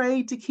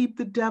 pray to keep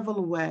the devil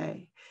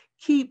away,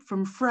 keep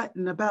from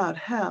fretting about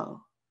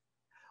hell.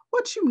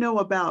 What you know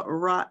about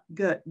rot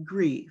gut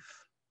grief,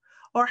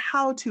 or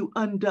how to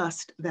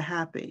undust the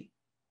happy?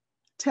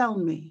 Tell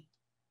me,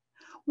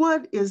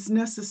 what is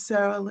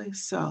necessarily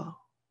so?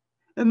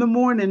 In the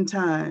morning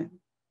time,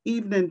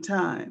 evening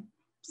time,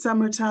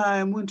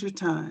 summertime,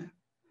 wintertime,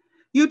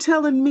 you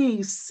telling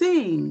me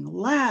sing,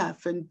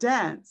 laugh, and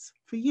dance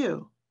for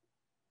you.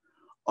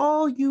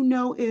 All you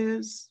know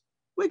is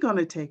we're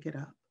gonna take it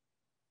up,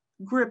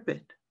 grip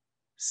it,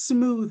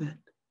 smooth it,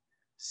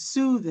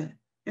 soothe it,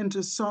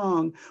 into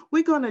song.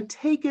 We're going to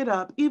take it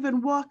up,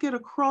 even walk it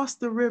across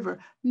the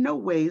river. No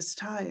ways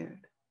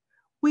tired.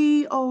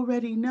 We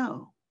already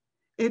know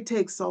it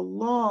takes a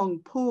long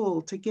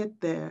pull to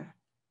get there.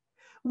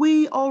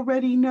 We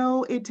already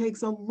know it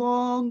takes a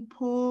long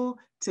pull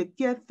to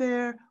get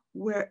there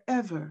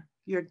wherever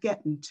you're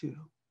getting to.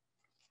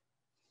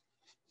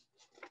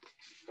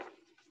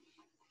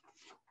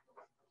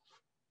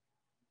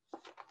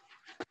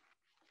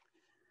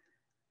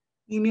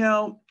 You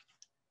know,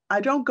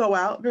 I don't go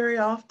out very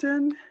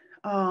often,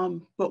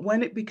 but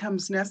when it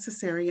becomes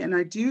necessary, and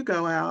I do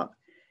go out,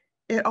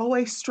 it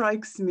always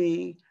strikes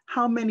me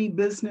how many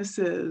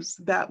businesses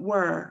that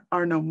were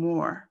are no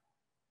more.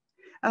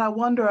 And I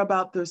wonder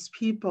about those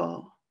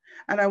people,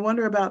 and I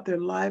wonder about their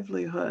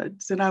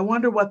livelihoods, and I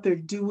wonder what they're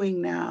doing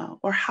now,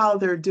 or how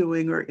they're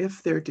doing, or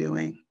if they're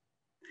doing.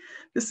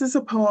 This is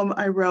a poem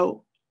I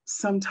wrote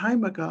some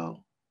time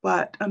ago,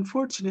 but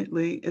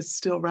unfortunately, it's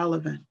still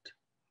relevant.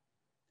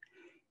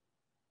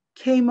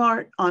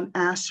 Kmart on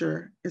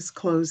Asher is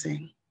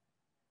closing.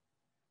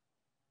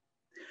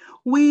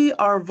 We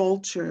are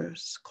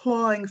vultures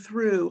clawing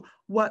through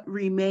what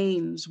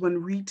remains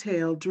when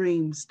retail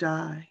dreams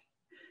die.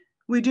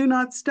 We do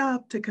not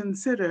stop to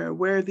consider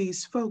where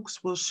these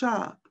folks will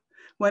shop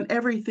when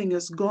everything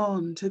is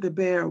gone to the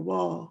bare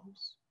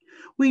walls.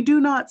 We do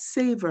not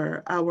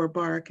savor our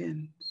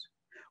bargains.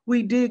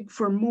 We dig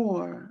for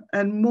more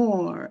and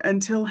more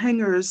until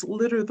hangers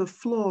litter the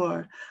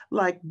floor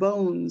like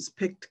bones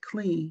picked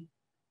clean.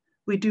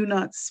 We do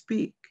not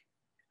speak.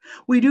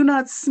 We do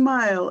not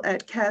smile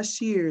at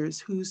cashiers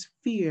whose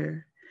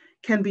fear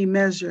can be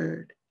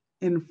measured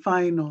in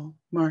final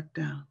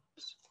markdowns.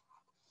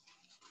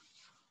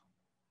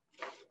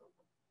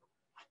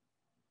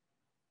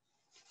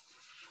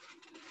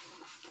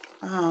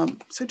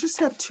 So just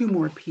have two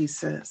more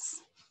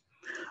pieces.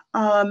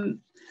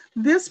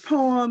 This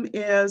poem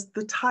is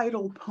the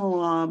title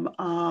poem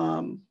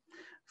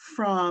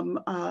from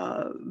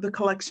the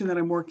collection that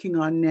I'm working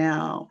on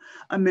now,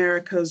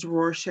 America's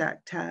Rorschach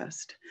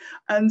Test.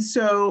 And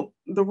so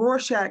the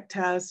Rorschach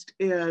test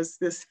is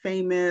this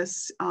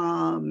famous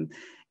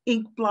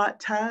ink blot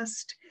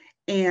test,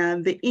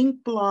 and the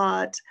ink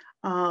blot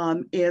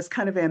is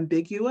kind of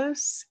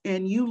ambiguous,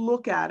 and you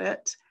look at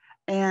it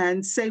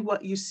and say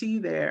what you see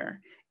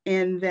there.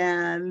 And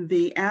then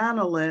the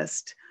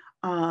analyst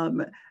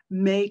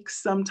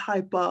makes some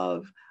type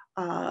of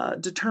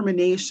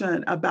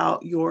determination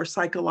about your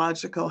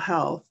psychological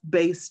health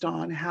based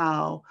on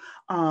how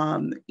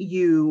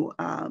you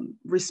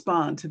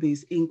respond to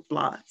these ink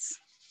blots.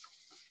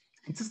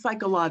 It's a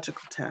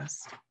psychological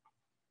test.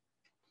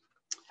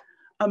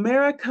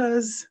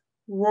 America's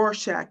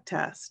Rorschach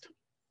test,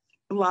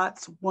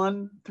 blots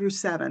 1 through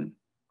 7.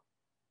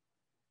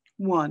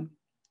 1.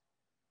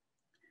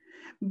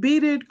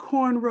 Beaded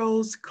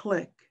cornrows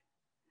click,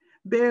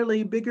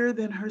 barely bigger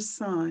than her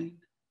sign.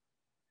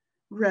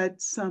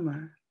 Red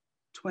Summer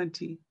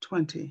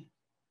 2020.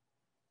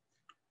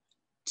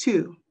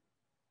 2.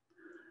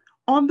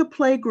 On the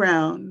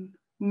playground,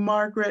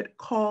 Margaret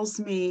calls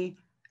me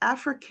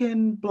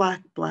African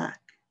Black Black.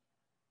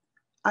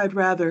 I'd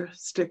rather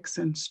sticks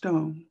and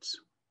stones.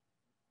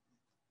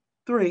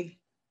 3.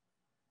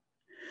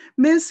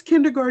 Miss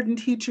Kindergarten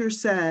teacher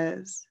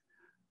says,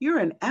 you're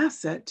an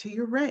asset to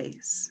your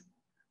race.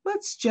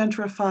 Let's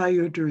gentrify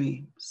your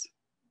dreams.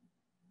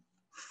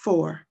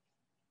 4.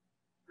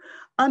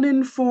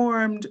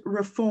 Uninformed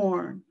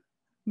reform.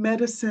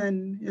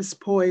 Medicine is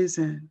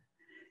poison.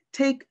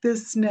 Take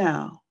this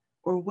now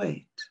or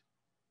wait.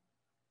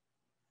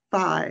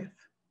 5.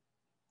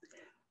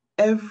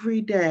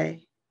 Every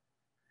day,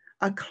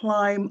 I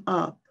climb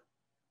up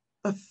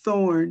a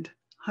thorned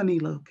honey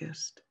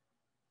locust.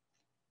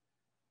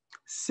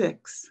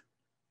 6.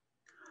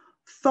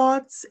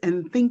 Thoughts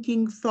and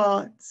thinking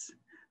thoughts,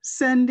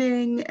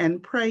 sending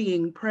and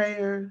praying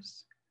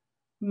prayers,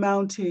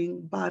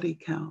 mounting body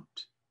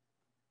count.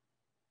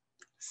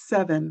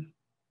 7.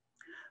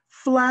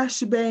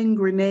 Flashbang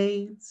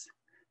grenades,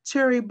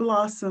 cherry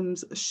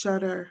blossoms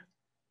shudder,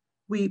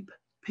 weep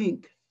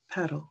pink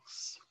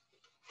petals.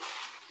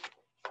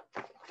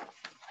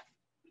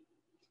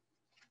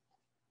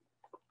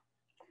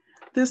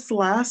 This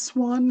last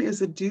one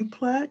is a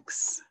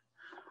duplex.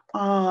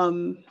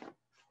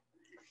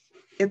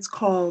 It's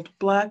called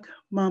Black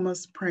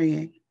Mamas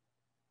Praying.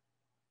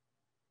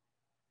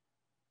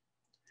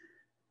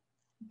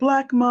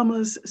 Black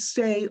mamas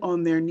stay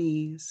on their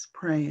knees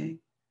praying,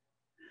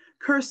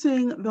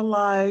 cursing the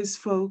lies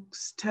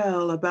folks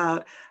tell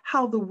about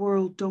how the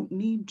world don't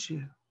need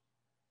you.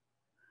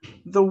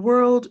 The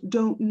world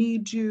don't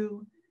need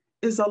you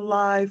is a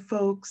lie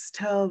folks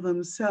tell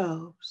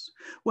themselves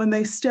when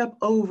they step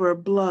over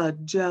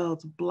blood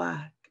gelled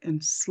black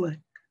and slick.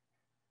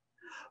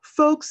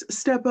 Folks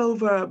step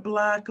over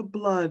black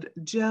blood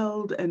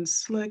gelled and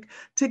slick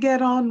to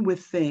get on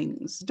with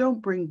things.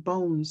 Don't bring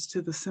bones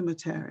to the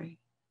cemetery.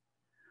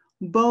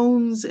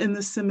 Bones in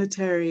the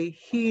cemetery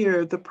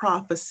hear the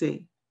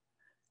prophecy.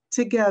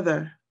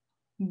 Together,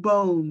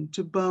 bone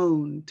to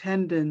bone,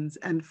 tendons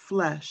and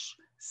flesh,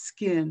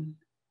 skin.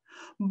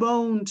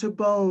 bone to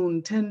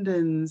bone,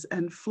 tendons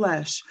and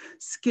flesh,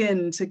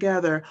 skin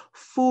together.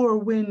 Four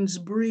winds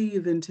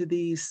breathe into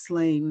these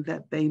slain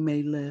that they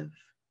may live.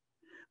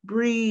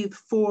 Breathe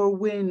four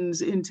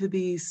winds into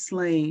these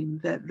slain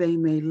that they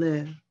may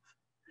live.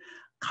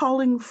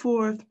 Calling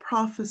forth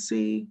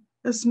prophecy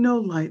is no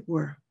light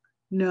work,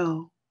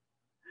 no.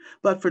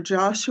 But for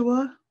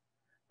Joshua,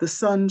 the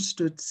sun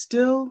stood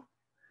still,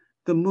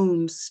 the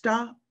moon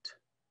stopped.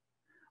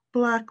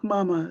 Black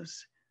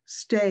mamas,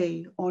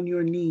 stay on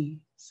your knees,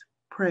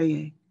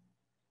 praying,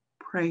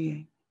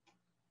 praying.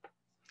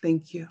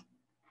 Thank you.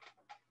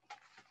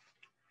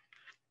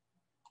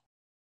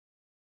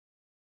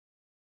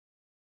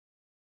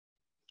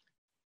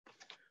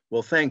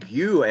 Well, thank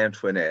you,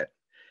 Antoinette.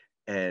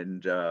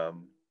 And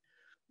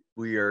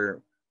we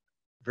are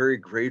very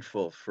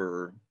grateful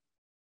for,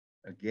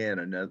 again,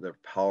 another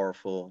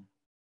powerful,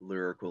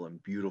 lyrical,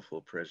 and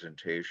beautiful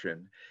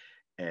presentation.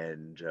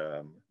 And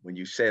when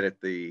you said at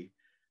the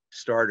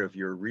start of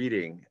your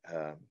reading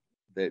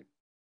that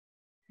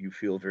you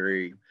feel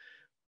very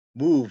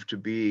moved to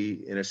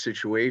be in a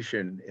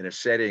situation, in a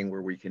setting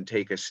where we can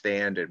take a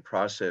stand and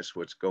process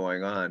what's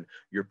going on,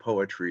 your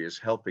poetry is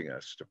helping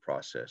us to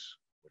process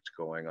what's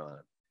going on.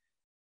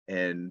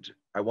 And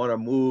I want to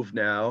move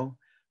now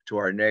to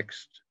our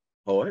next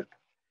poet.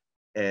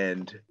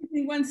 And give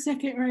me 1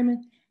 second,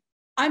 Raymond.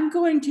 I'm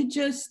going to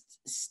just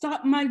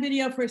stop my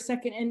video for a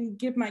second and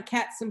give my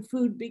cat some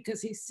food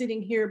because he's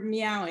sitting here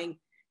meowing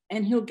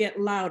and he'll get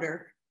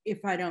louder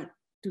if I don't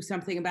do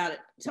something about it.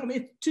 So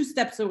it's 2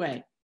 steps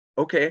away.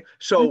 okay,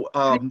 so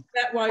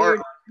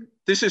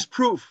this is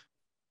proof.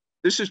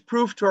 This is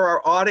proof to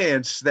our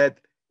audience that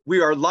we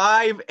are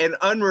live and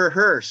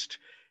unrehearsed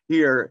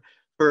here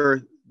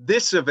for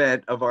this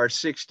event of our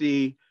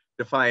 60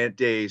 Defiant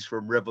Days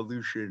from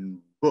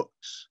Revolution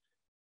Books.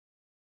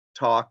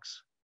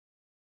 Talks,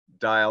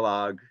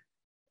 dialogue,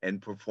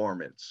 and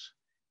performance.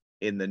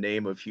 In the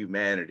name of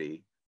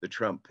humanity, the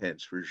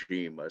Trump-Pence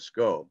regime must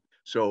go.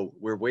 So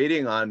we're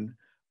waiting on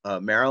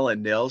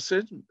Marilyn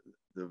Nelson,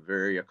 the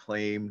very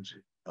acclaimed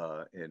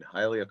and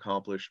highly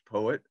accomplished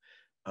poet,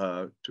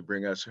 to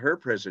bring us her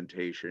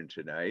presentation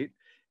tonight.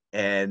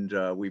 And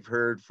we've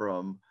heard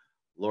from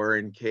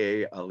Lauren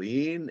K.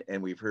 Alleyne,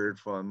 and we've heard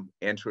from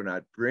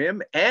Antoinette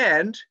Brim,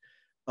 and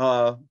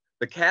the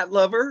cat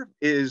lover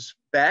is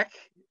back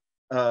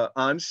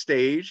on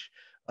stage.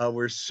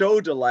 We're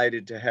so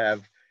delighted to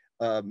have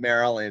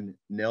Marilyn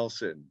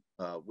Nelson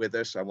with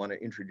us. I want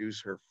to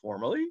introduce her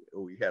formally.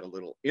 We had a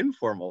little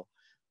informal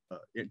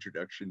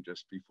introduction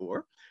just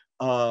before.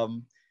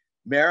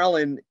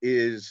 Marilyn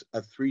is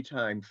a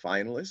 3-time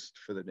finalist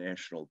for the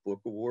National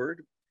Book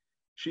Award.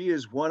 She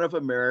is one of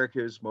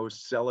America's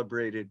most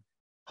celebrated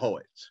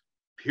poets,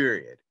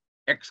 period,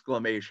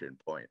 exclamation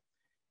point.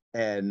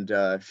 And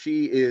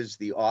she is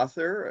the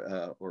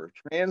author or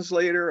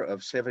translator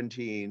of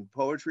 17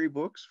 poetry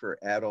books for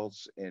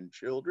adults and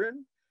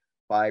children,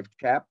 5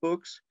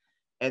 chapbooks.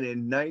 And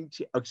in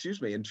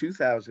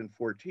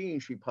 2014,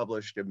 she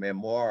published a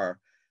memoir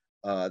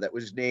that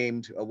was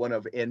named one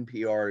of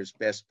NPR's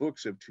best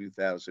books of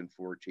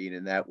 2014,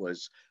 and that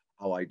was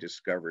How I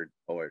Discovered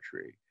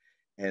Poetry.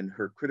 And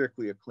her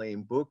critically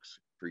acclaimed books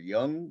for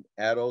young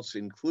adults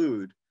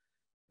include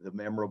the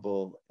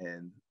memorable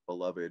and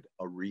beloved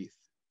A Wreath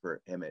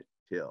for Emmett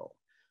Till.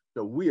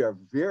 So we are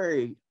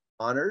very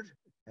honored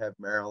to have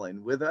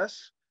Marilyn with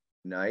us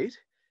tonight.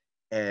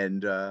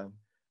 And I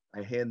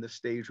hand the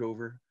stage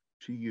over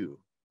to you,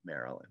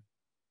 Marilyn.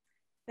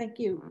 Thank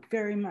you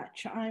very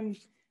much. I'm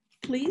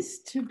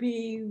pleased to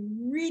be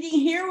reading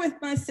here with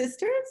my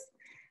sisters.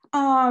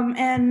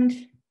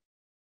 And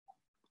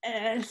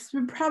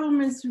the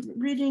problem is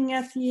reading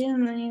at the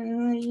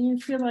end, you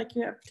feel like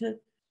you have to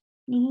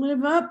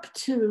live up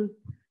to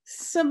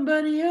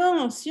somebody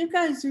else. You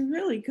guys are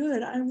really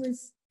good. I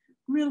was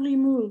really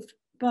moved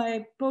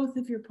by both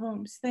of your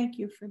poems. Thank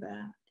you for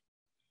that.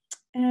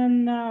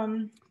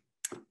 And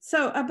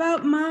so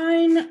about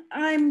mine,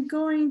 I'm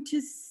going to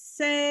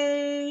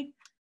say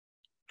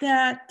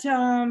that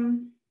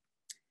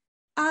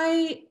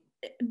I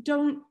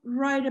don't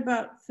write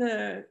about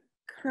the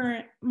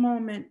current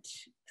moment.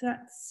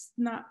 That's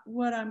not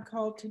what I'm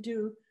called to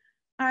do.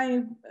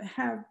 I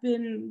have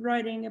been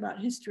writing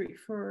about history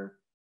for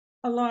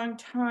a long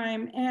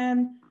time,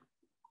 and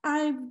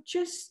I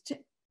just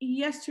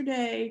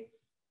yesterday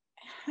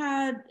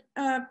had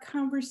a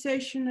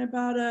conversation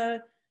about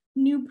a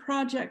new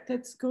project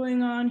that's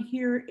going on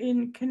here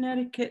in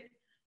Connecticut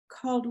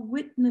called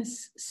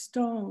Witness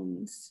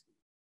Stones,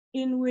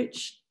 in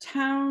which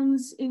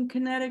towns in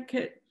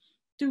Connecticut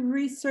do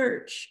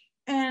research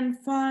and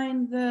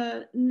find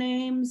the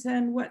names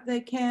and what they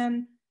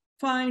can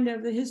find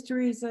of the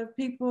histories of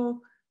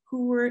people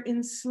who were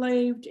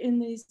enslaved in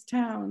these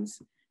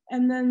towns.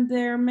 And then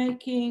they're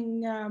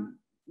making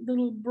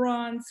little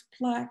bronze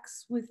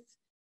plaques with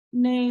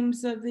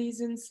names of these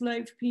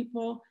enslaved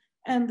people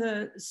and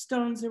the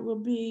stones that will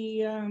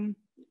be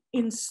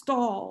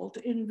installed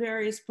in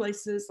various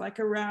places, like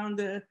around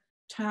the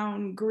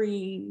town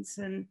greens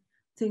and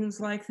things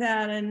like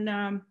that.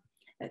 And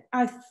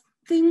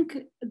think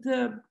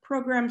the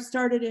program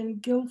started in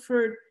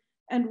Guilford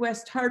and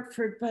West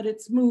Hartford, but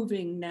it's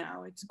moving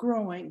now, it's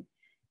growing.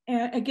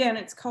 And again,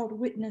 it's called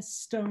Witness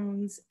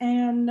Stones.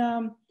 And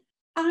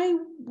I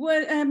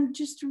am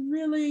just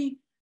really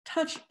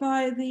touched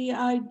by the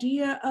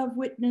idea of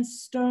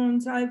witness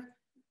stones.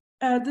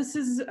 This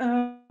is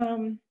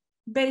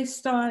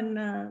based on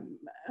a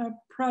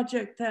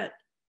project that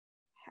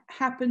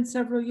happened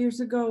several years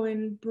ago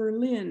in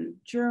Berlin,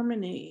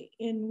 Germany,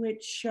 in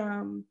which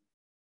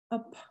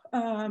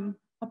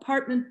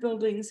apartment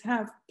buildings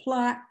have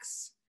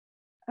plaques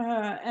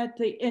at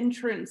the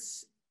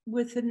entrance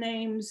with the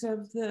names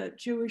of the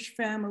Jewish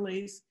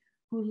families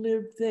who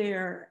lived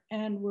there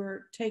and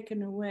were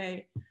taken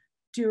away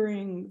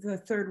during the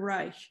Third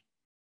Reich.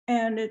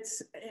 And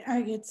it's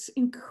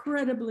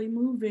incredibly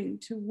moving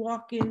to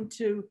walk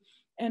into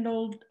an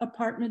old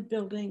apartment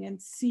building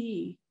and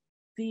see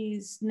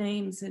these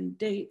names and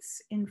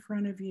dates in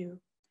front of you.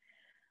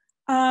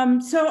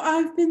 So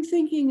I've been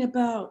thinking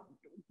about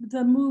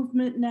the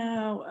movement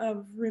now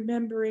of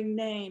remembering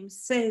names,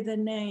 say the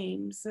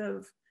names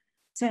of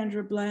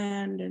Sandra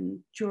Bland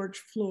and George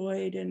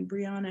Floyd and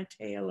Breonna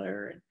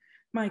Taylor and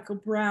Michael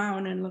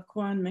Brown and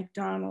Laquan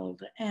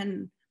McDonald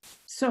and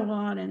so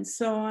on and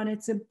so on.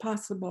 It's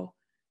impossible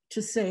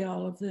to say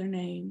all of their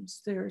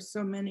names. There are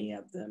so many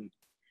of them.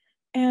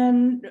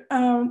 And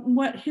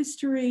what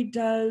history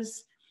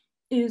does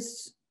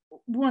is,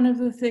 one of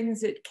the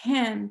things it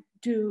can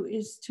do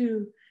is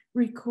to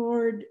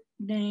record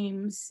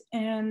names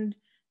and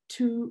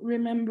to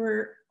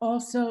remember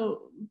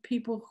also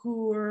people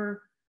who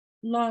were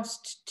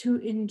lost to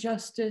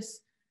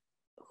injustice,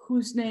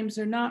 whose names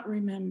are not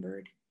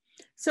remembered.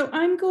 So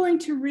I'm going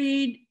to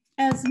read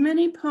as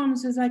many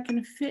poems as I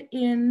can fit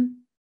in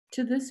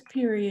to this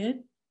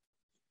period.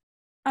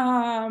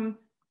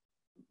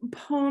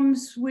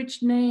 Poems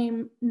which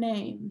name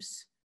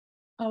names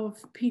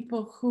of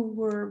people who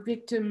were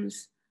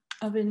victims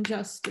of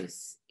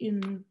injustice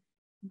in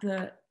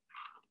the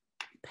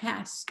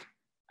past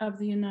of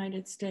the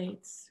United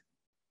States.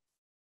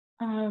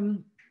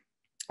 And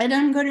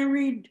I'm going to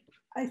read,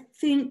 I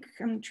think,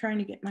 I'm trying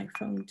to get my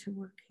phone to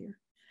work here,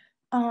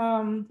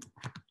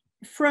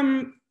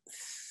 from,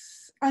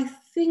 I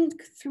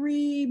think,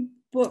 3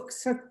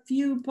 books, a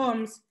few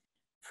poems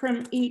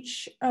from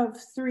each of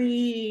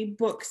 3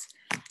 books.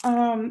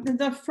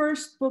 The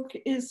first book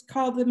is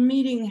called The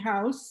Meeting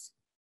House.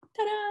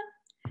 Ta-da!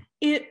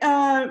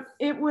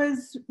 It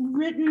was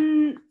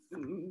written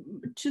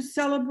to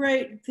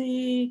celebrate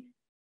the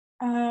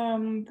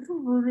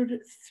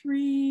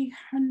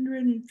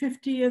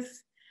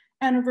 350th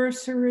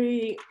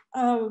anniversary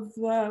of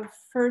the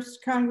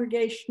First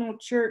Congregational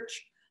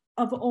Church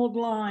of Old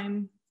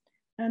Lyme.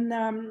 And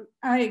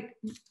I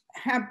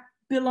have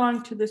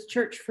belonged to this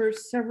church for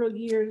several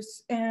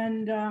years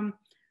and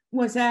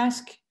was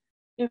asked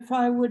if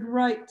I would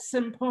write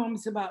some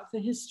poems about the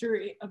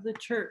history of the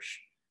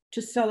church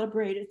to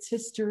celebrate its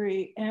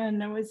history.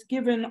 And I was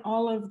given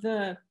all of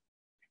the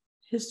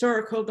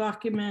historical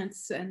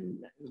documents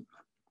and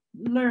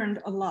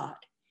learned a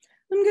lot.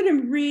 I'm going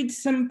to read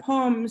some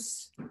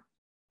poems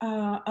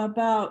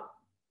about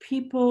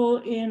people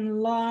in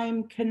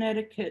Lyme,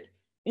 Connecticut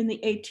in the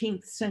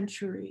 18th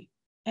century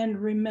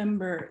and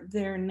remember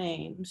their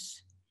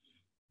names.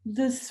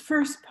 This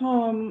first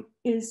poem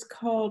is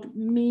called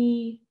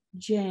Me,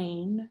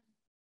 Jane.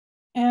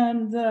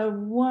 And the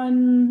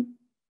one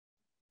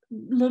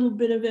little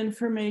bit of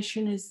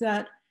information is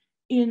that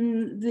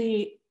in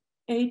the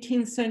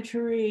 18th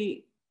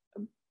century,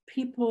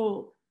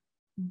 people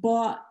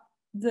bought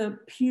the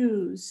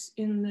pews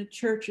in the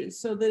churches,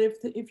 so that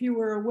if you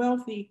were a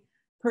wealthy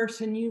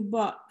person, you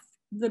bought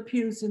the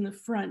pews in the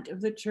front of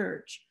the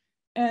church,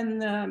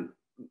 and the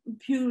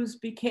pews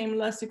became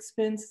less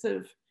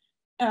expensive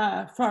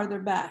farther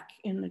back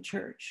in the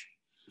church.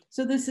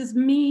 So this is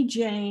Me,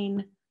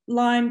 Jane,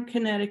 Lyme,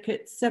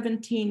 Connecticut,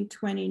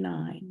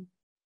 1729.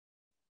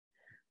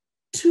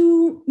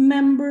 2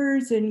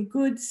 members in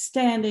good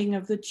standing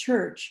of the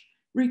church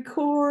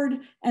record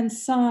and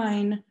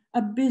sign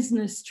a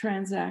business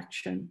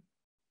transaction.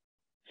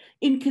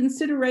 In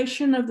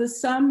consideration of the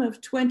sum of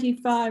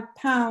 25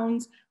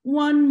 pounds,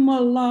 one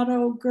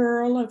mulatto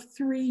girl of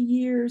 3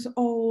 years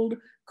old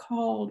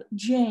called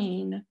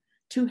Jane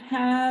to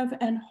have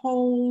and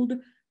hold,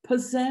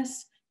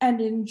 possess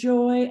and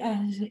enjoy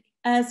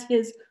as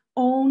his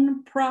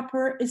own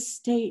proper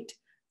estate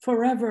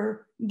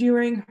forever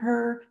during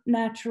her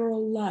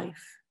natural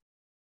life.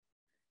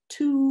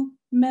 2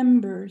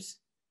 members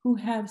who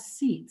have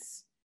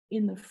seats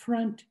in the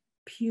front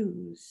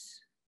pews.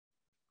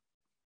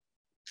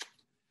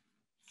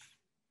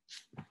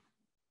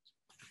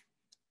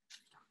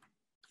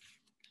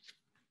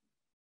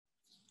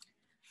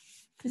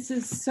 This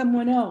is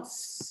someone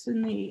else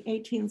in the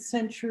 18th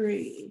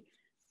century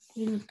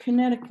in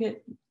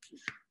Connecticut.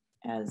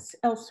 As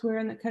elsewhere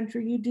in the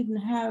country, you didn't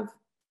have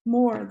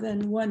more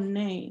than one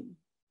name.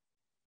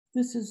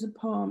 This is a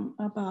poem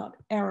about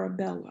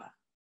Arabella,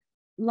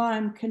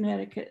 Lyme,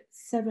 Connecticut,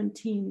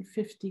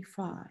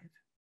 1755.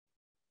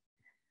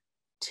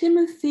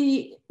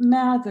 Timothy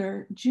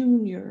Mather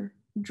Jr.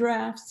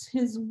 drafts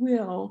his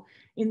will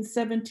in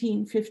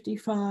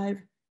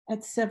 1755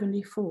 at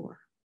 74.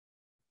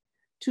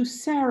 To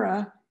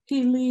Sarah,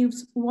 he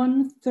leaves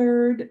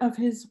 1/3 of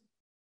his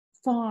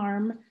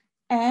farm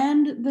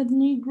and the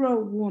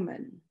Negro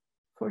woman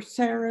for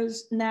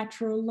Sarah's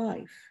natural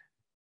life.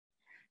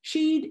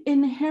 She'd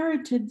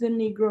inherited the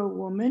Negro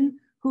woman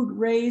who'd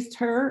raised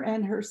her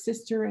and her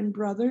sister and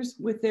brothers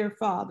with their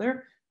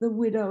father, the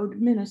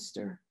widowed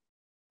minister.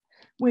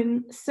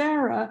 When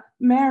Sarah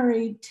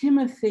married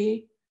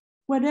Timothy,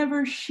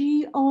 whatever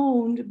she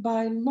owned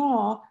by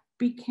law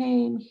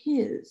became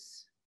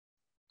his.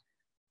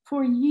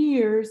 For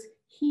years,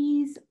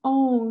 he's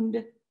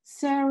owned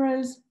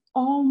Sarah's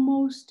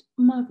almost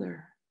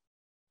mother.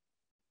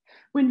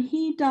 When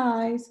he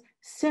dies,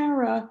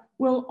 Sarah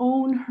will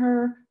own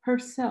her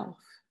herself.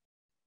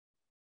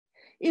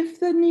 If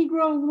the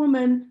Negro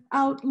woman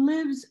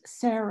outlives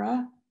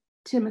Sarah,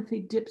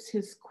 Timothy dips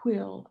his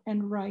quill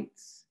and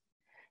writes,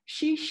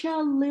 she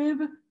shall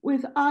live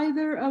with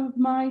either of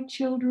my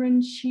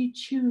children she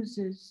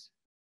chooses.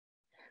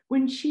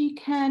 When she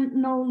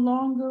can no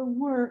longer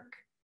work,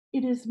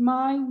 it is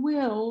my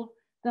will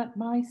that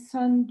my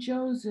son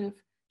Joseph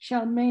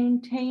shall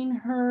maintain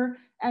her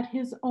at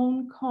his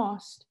own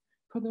cost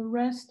for the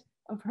rest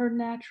of her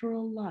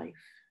natural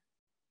life.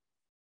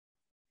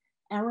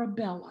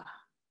 Arabella.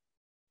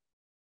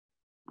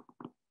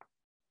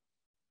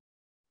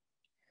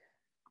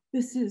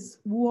 This is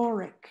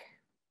Warwick.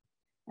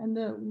 And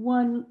the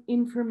one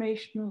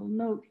informational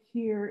note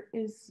here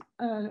is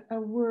a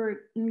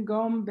word,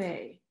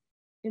 ngombe,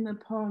 in the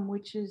poem,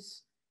 which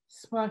is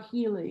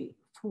Swahili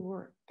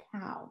for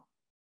cow.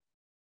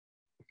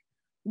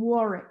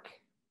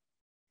 Warwick.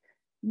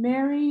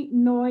 Mary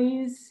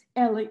Noyes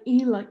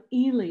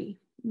Ely,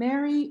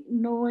 Mary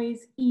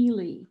Noyes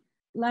Ely,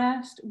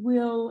 Last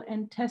Will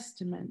and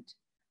Testament,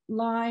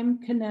 Lyme,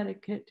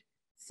 Connecticut,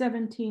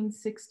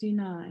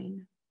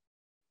 1769.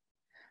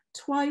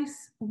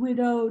 Twice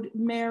widowed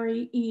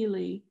Mary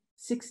Ely,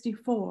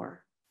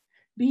 64,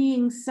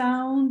 being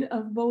sound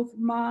of both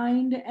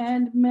mind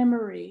and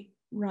memory,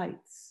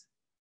 writes,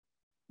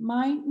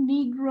 my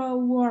Negro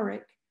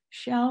Warwick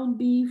shall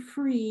be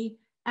free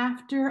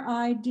after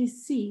I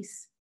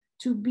decease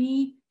to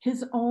be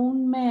his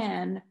own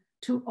man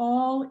to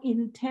all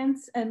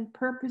intents and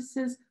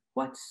purposes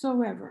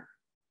whatsoever.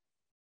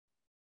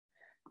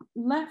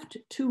 Left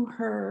to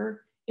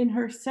her in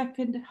her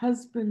second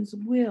husband's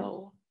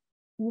will,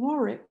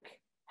 Warwick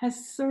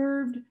has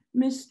served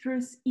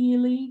Mistress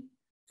Ely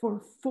for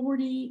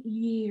 40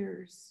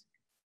 years,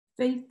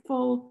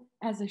 faithful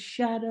as a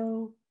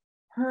shadow,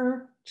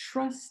 her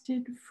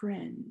trusted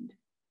friend.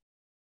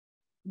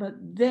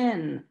 But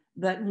then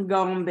the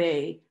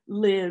Ngombe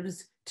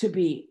lives to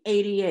be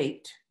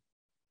 88.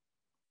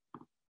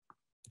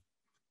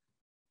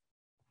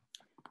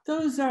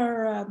 Those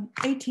are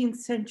 18th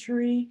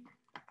century.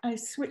 I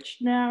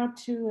switched now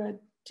to a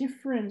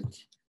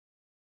different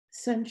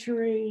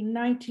century,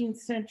 19th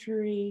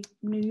century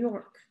New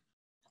York.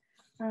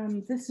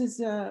 This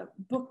is a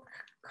book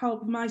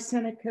called My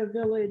Seneca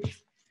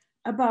Village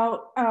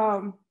about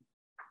a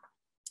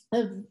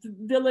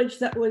village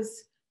that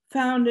was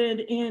founded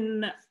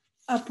in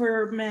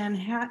Upper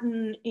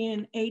Manhattan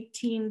in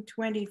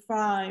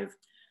 1825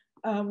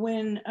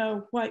 when a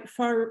white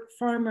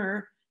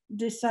farmer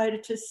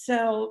decided to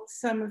sell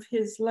some of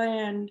his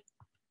land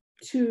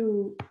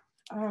to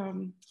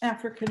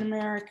African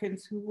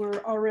Americans who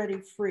were already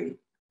free.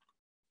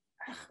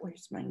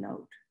 Where's my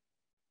note?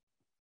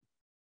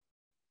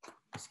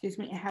 Excuse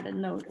me, I had a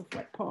note of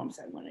what poems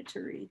I wanted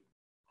to read.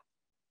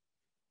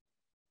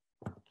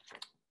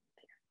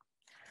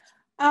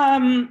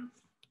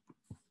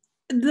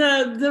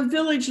 The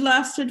village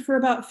lasted for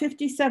about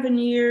 57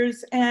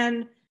 years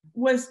and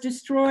was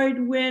destroyed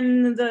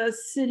when the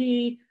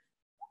city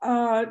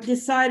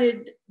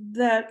decided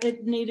that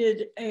it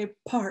needed a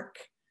park.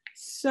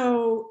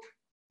 So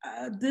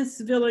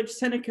this village,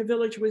 Seneca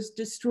Village, was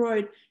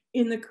destroyed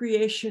in the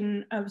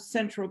creation of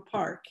Central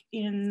Park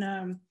in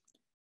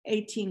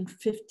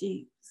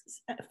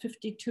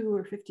 1852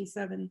 or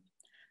 57.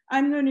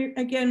 I'm going to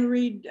again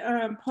read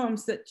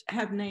poems that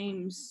have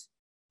names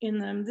in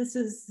them. This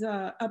is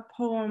a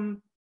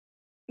poem.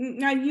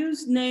 I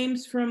used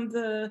names from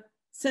the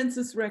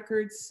census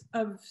records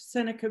of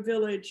Seneca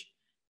Village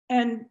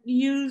and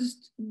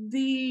used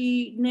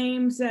the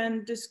names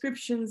and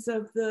descriptions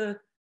of the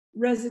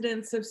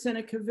residents of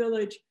Seneca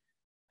Village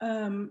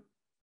to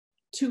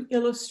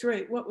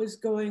illustrate what was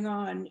going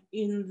on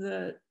in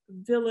the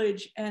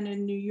village and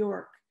in New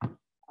York.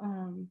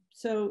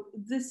 So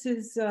this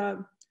is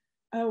a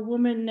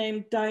woman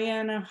named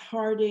Diana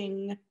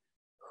Harding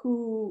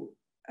who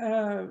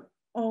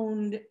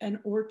owned an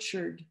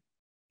orchard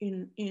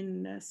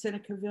in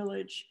Seneca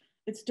Village.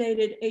 It's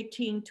dated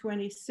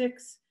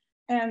 1826,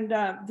 and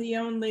the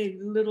only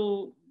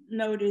little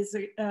note is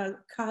a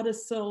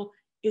codicil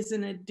is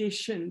an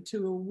addition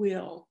to a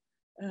will.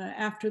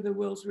 After the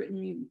will's written,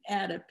 you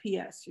add a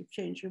PS, you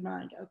change your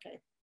mind,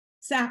 okay.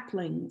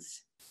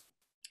 Saplings.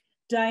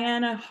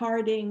 Diana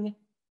Harding,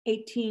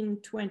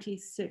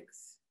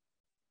 1826.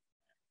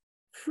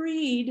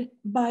 Freed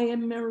by a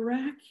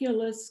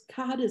miraculous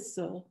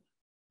codicil,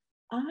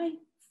 I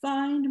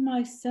find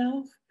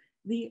myself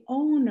the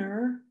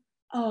owner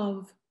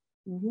of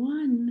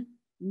one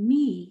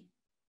me.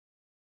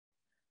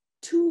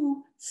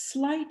 Two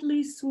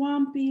slightly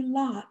swampy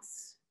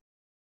lots,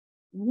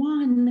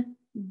 one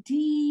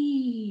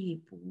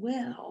deep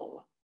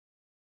well,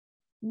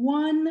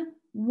 one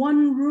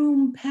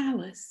one-room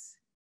palace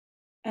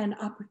and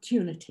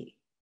opportunity.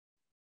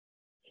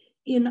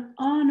 In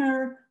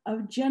honor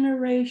of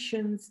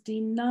generations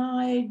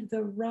denied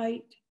the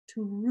right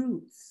to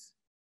roots,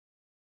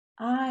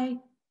 I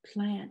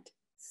plant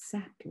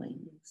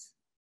saplings.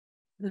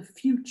 The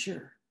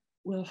future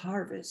will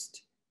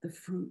harvest the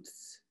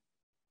fruits.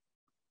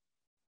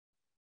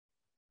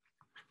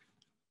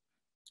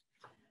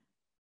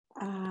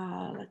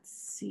 Let's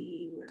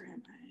see, where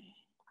am I?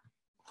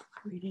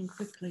 Reading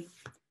quickly.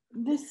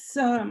 This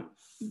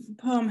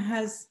poem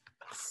has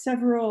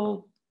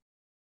several,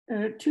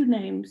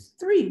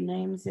 three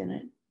names in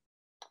it.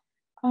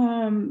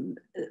 One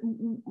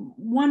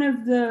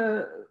of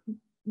the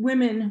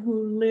women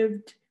who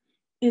lived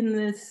in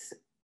this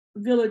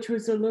village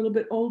was a little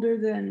bit older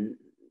than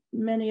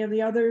many of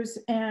the others,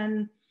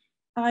 and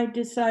I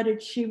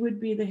decided she would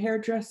be the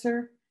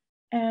hairdresser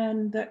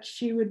and that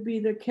she would be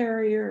the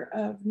carrier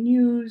of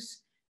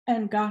news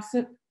and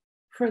gossip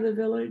for the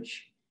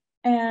village.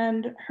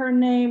 And her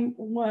name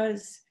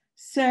was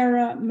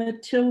Sarah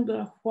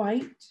Matilda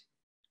White.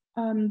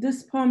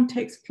 This poem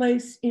takes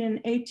place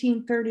in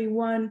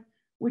 1831,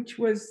 which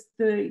was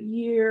the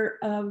year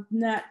of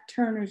Nat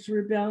Turner's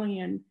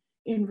rebellion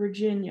in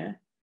Virginia.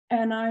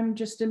 And I'm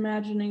just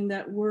imagining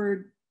that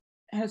word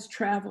has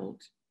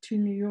traveled to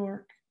New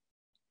York.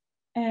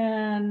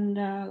 And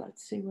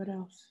let's see what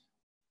else.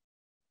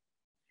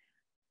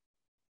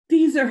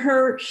 These are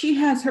her, she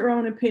has her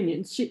own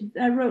opinions.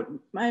 I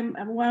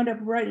wound up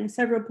writing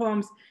several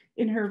poems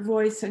in her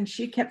voice, and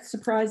she kept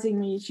surprising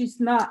me. She's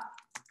not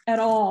at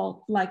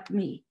all like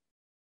me.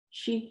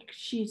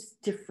 She's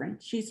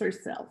different, she's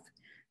herself.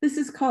 This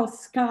is called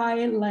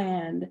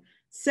Skyland,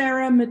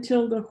 Sarah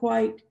Matilda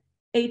White,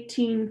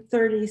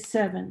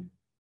 1837.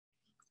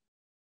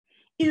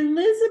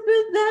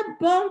 Elizabeth, that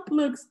bump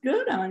looks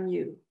good on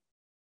you.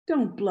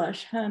 Don't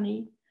blush,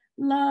 honey.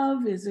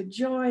 Love is a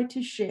joy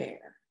to share.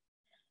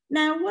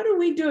 Now, what are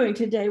we doing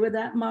today with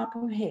that mop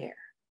of hair?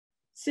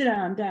 Sit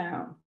on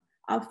down.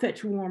 I'll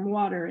fetch warm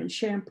water and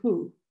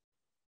shampoo.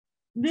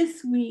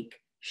 This week,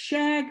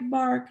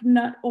 shagbark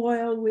nut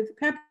oil with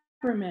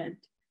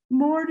peppermint.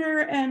 Mortar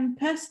and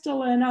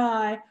pestle and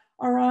I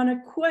are on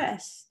a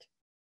quest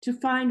to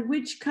find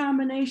which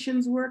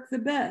combinations work the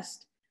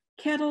best,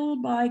 kettle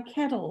by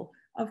kettle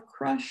of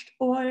crushed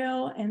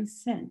oil and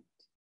scent.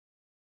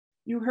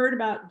 You heard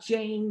about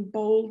Jane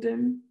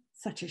Bolden?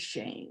 Such a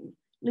shame.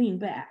 Lean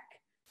back.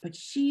 But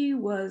she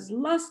was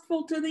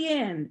lustful to the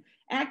end,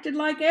 acted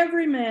like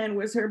every man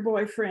was her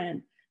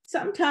boyfriend.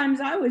 Sometimes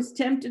I was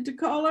tempted to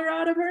call her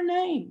out of her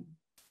name.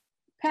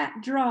 Pat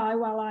dry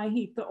while I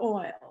heat the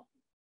oil.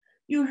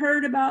 You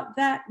heard about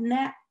that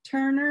Nat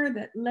Turner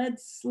that led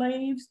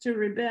slaves to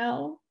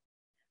rebel?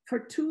 For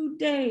 2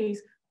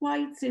 days,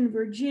 whites in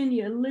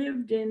Virginia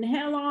lived in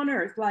hell on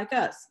earth like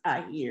us,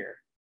 I hear.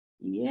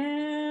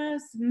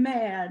 Yes,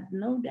 mad,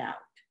 no doubt.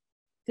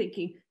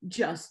 Thinking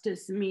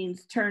justice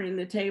means turning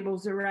the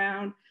tables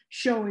around,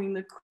 showing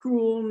the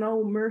cruel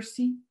no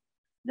mercy.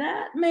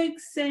 That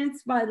makes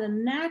sense by the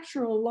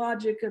natural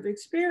logic of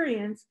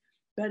experience,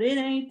 but it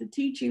ain't the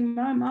teaching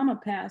my mama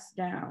passed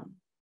down.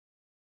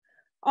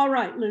 All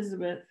right,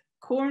 Elizabeth,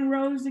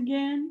 cornrows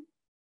again?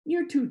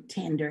 You're too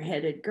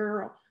tender-headed,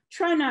 girl.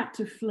 Try not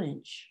to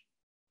flinch.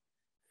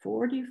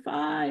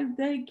 45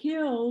 they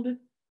killed,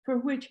 for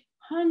which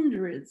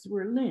hundreds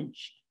were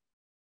lynched.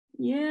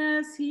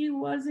 Yes, he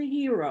was a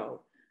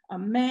hero, a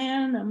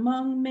man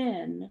among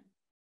men.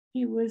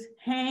 He was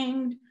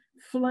hanged,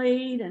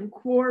 flayed, and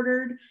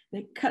quartered.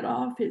 They cut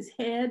off his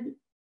head.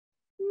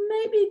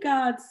 Maybe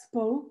God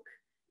spoke.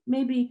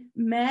 Maybe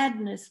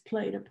madness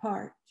played a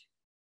part.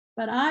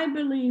 But I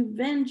believe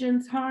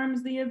vengeance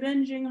harms the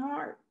avenging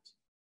heart.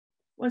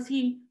 Was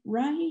he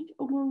right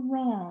or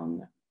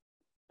wrong?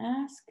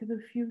 Ask the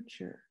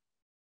future.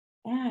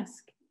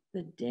 Ask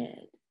the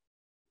dead.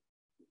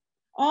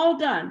 All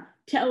done.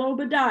 Tell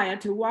Obadiah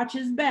to watch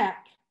his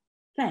back.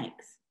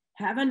 Thanks.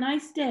 Have a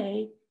nice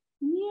day.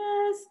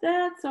 Yes,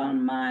 that's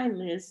on my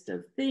list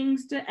of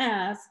things to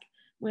ask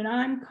when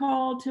I'm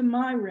called to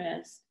my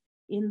rest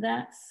in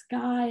that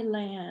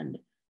skyland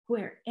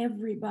where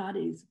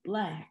everybody's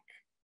black.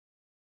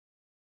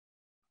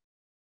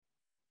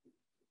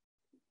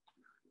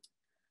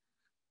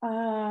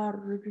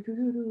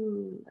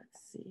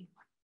 Let's see.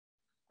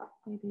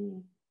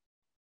 Maybe.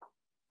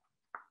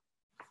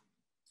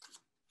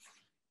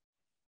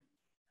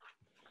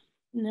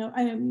 No,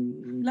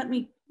 let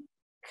me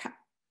cut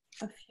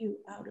a few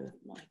out of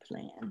my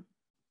plan.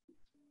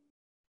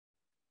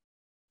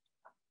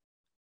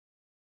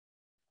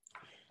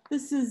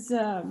 This is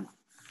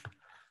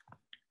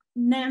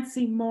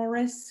Nancy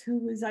Morris, who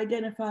was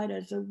identified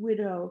as a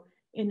widow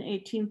in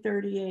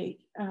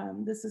 1838.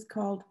 This is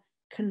called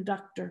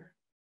Conductor.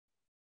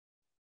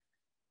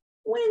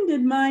 When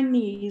did my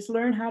knees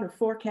learn how to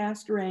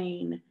forecast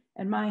rain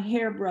and my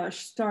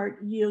hairbrush start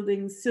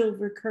yielding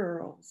silver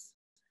curls?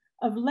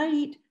 Of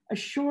late, a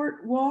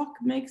short walk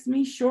makes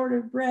me short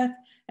of breath,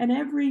 and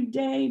every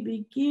day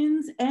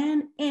begins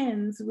and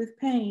ends with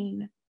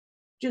pain.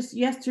 Just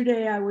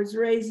yesterday, I was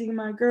raising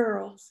my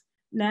girls.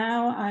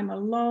 Now I'm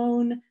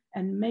alone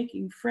and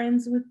making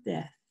friends with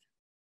death.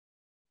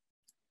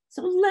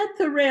 So let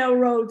the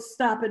railroad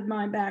stop at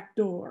my back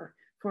door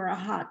for a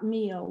hot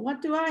meal.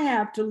 What do I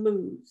have to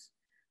lose?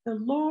 The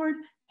Lord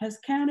has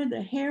counted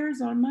the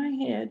hairs on my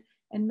head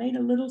and made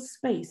a little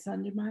space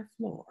under my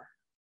floor.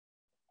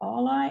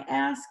 All I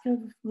ask of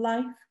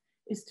life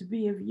is to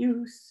be of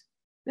use.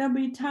 There'll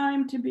be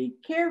time to be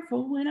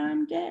careful when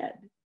I'm dead.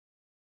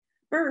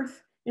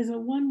 Birth is a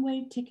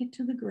one-way ticket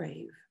to the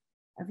grave.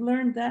 I've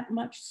learned that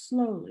much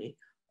slowly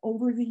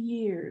over the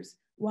years,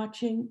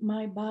 watching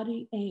my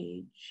body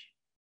age.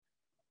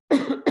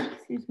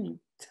 Excuse me.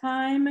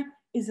 Time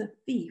is a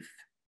thief,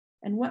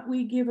 and what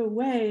we give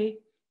away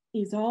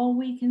is all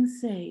we can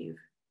save.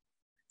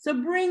 So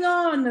bring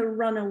on the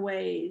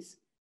runaways.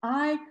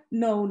 I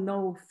know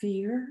no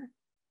fear.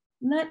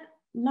 Let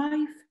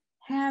life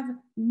have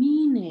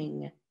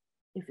meaning,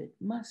 if it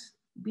must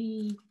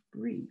be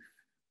brief.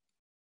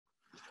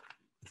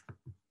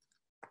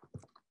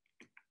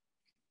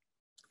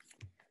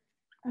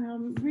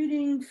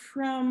 Reading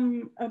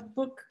from a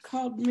book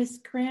called Miss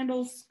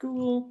Crandall's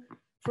School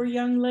for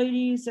Young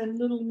Ladies and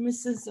Little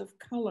Misses of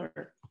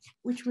Color,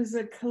 which was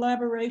a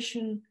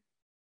collaboration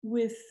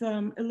with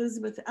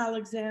Elizabeth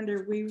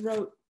Alexander. We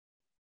wrote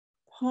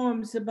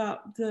poems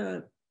about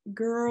the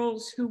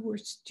girls who were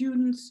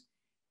students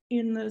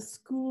in the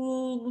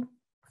school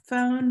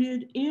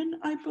founded in,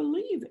 I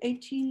believe,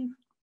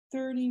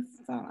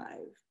 1835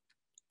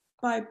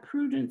 by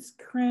Prudence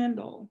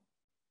Crandall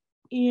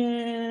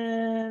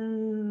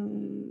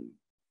in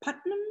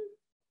Putnam,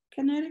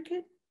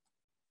 Connecticut,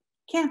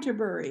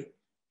 Canterbury,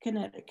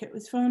 Connecticut. It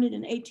was founded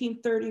in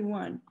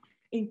 1831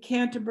 in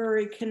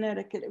Canterbury,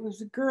 Connecticut. It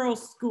was a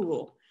girls'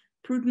 school.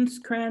 Prudence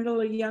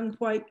Crandall, a young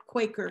white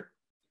Quaker,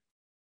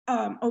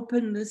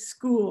 opened the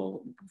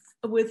school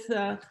with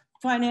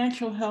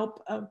financial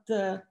help of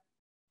the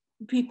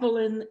people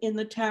in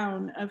the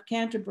town of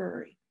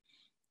Canterbury.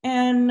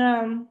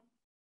 And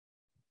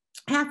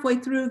halfway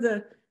through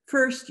the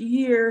first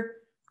year,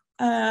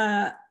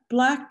 a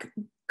Black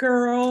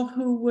girl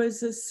who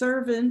was a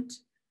servant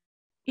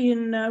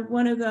in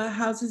one of the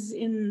houses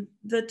in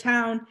the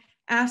town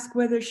asked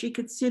whether she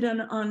could sit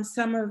on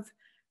some of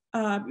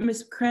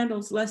Miss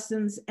Crandall's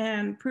lessons,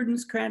 and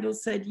Prudence Crandall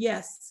said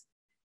yes.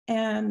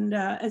 And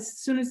as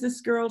soon as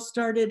this girl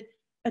started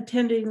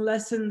attending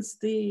lessons,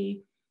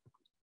 the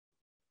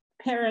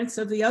parents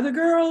of the other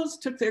girls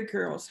took their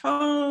girls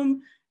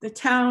home. The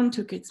town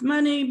took its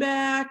money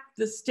back.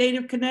 The state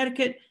of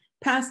Connecticut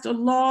passed a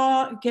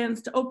law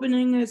against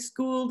opening a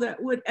school that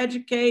would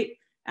educate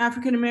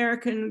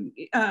African-American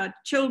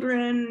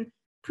children.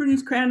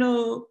 Prudence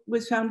Crandall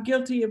was found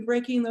guilty of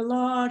breaking the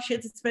law. She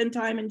had to spend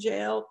time in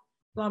jail,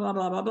 blah, blah,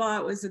 blah, blah, blah.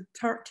 It was a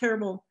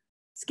terrible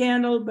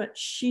scandal, but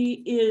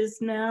she is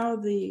now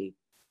the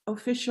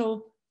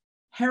official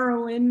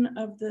heroine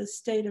of the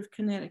state of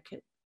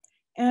Connecticut.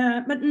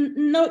 But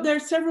no, there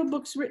are several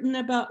books written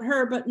about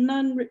her, but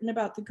none written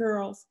about the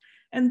girls.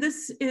 And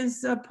this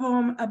is a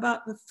poem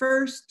about the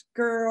first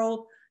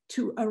girl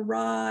to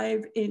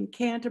arrive in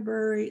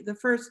Canterbury. The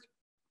first,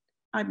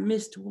 I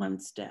missed one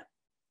step.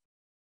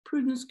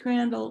 Prudence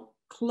Crandall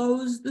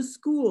closed the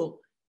school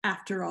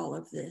after all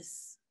of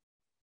this.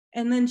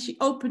 And then she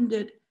opened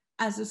it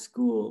as a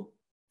school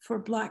for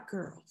Black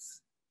girls.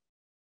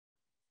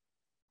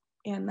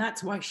 And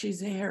that's why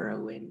she's a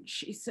heroine.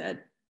 She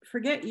said,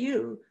 forget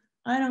you.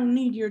 I don't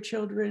need your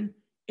children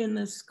in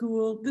this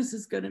school. This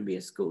is going to be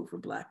a school for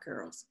Black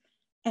girls.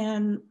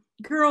 And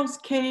girls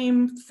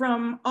came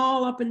from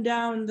all up and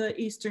down the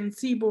Eastern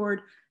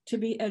Seaboard to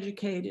be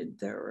educated.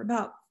 There were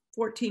about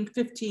 14,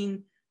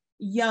 15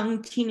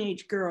 young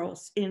teenage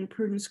girls in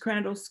Prudence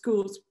Crandall's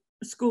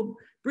school.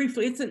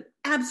 Briefly, it's an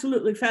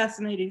absolutely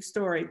fascinating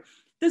story.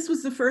 This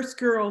was the first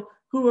girl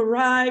who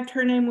arrived.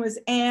 Her name was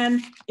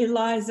Anne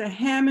Eliza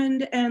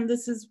Hammond, and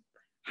this is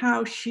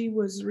how she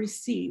was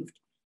received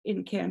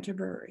in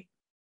Canterbury.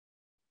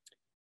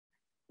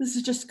 This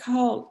is just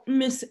called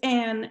Miss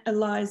Anne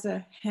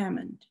Eliza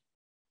Hammond.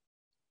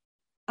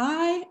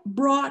 I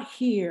brought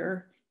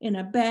here in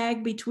a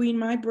bag between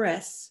my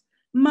breasts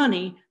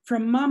money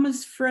from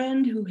Mama's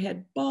friend who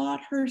had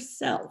bought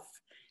herself,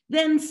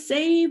 then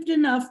saved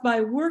enough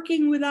by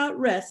working without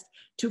rest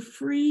to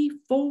free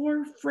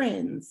 4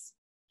 friends.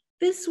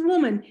 This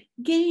woman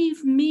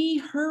gave me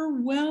her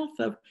wealth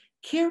of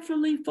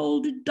carefully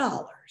folded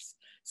dollars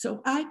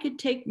so I could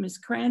take Miss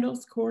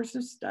Crandall's course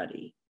of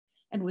study.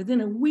 And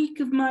within a week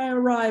of my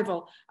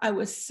arrival, I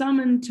was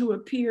summoned to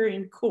appear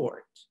in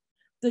court.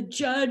 The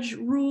judge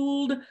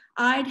ruled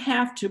I'd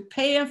have to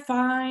pay a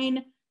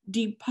fine,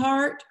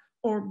 depart,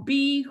 or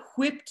be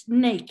whipped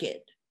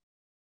naked.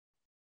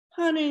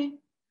 Honey,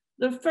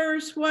 the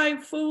first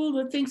white fool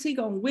that thinks he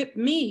gonna whip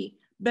me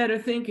better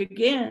think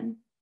again.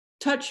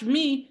 Touch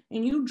me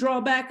and you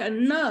draw back a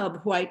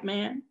nub, white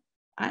man.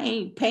 I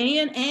ain't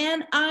paying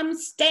and I'm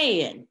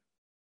staying.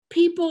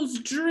 People's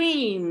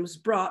dreams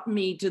brought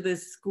me to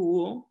this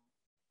school.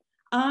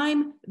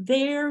 I'm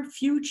their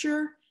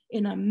future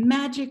in a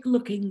magic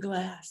looking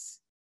glass.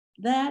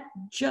 That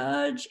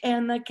judge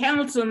and the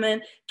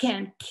councilman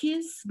can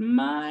kiss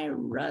my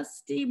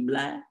rusty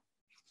black.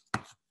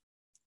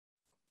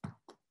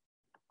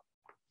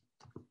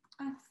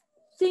 I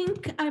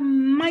think I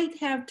might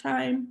have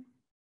time.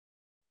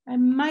 I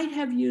might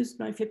have used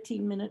my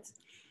 15 minutes,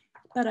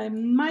 but I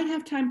might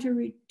have time to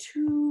read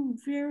 2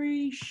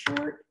 very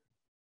short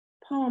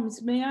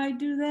poems. May I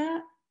do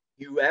that?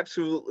 You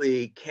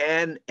absolutely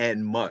can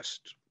and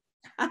must.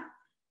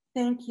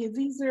 Thank you.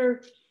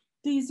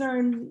 These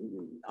are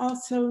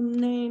also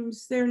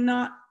names. They're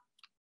not,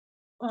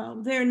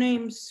 they're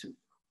names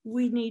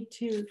we need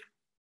to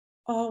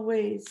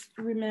always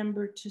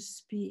remember to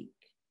speak.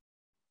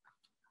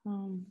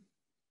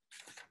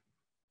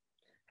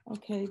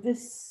 Okay,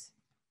 this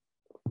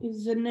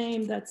is a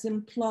name that's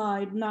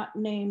implied, not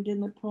named in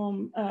the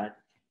poem,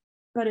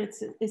 but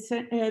this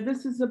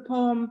is a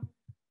poem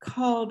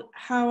called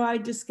How I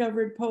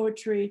Discovered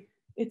Poetry.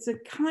 It's a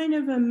kind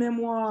of a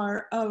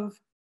memoir of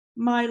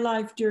my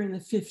life during the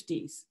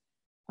 50s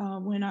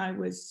when I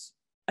was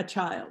a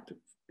child,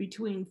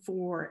 between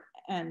 4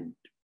 and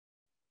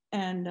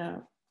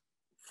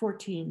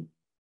 14.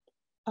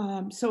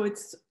 So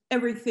it's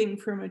everything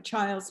from a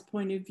child's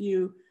point of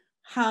view,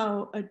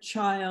 how a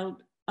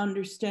child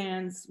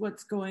understands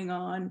what's going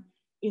on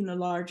in the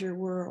larger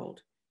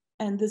world.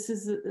 And this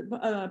is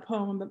a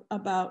poem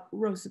about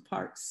Rosa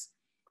Parks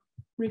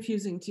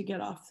refusing to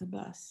get off the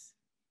bus.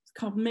 It's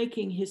called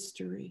Making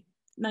History,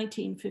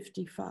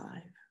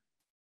 1955.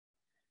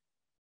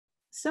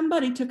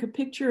 Somebody took a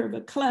picture of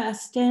a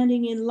class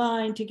standing in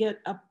line to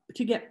get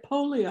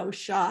polio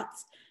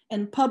shots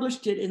and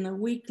published it in the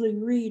Weekly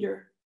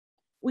Reader.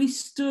 We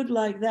stood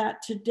like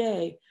that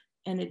today,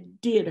 and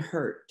it did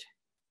hurt.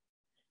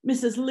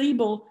 Mrs.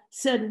 Liebel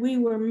said we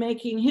were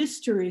making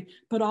history,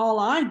 but all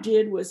I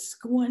did was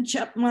squinch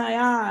up my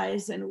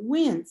eyes and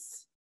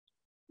wince.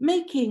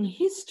 Making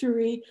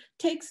history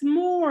takes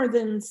more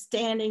than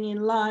standing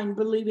in line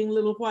believing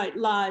little white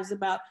lies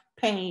about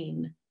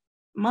pain.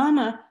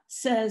 Mama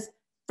says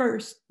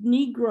first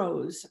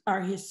Negroes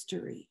are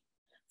history.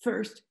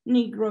 First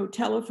Negro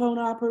telephone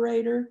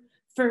operator,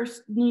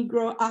 first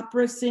Negro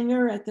opera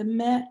singer at the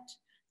Met,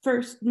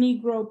 first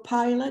Negro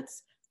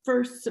pilots,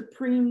 first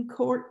Supreme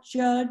Court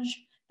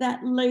judge.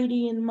 That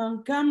lady in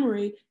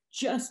Montgomery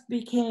just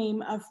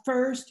became a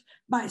first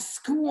by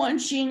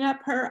squinching up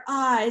her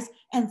eyes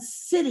and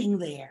sitting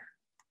there.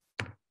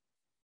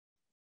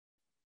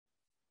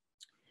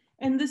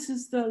 And this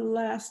is the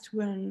last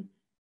one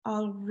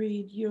I'll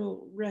read.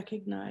 You'll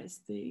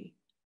recognize the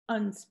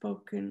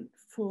unspoken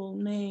full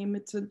name.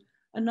 It's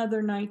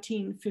another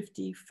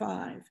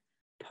 1955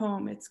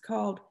 poem. It's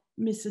called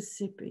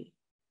Mississippi.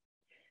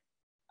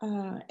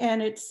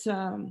 And it's,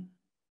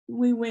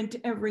 we went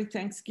every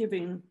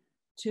Thanksgiving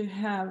to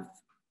have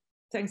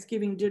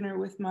Thanksgiving dinner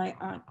with my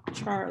Aunt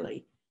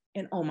Charlie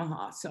in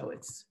Omaha. So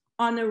it's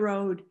on the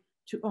road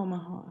to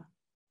Omaha.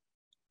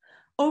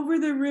 Over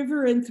the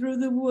river and through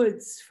the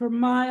woods for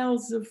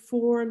miles of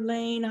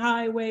 4-lane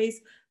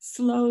highways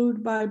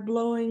slowed by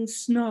blowing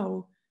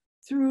snow,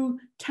 through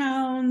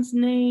towns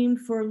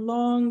named for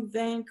long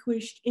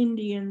vanquished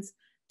Indians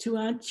to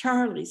Aunt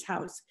Charlie's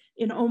house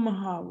in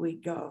Omaha we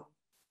go.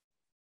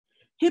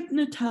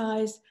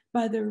 Hypnotized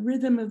by the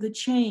rhythm of the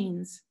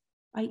chains,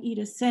 I eat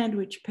a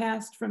sandwich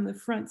passed from the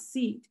front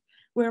seat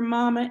where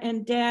Mama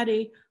and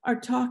Daddy are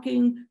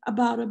talking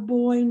about a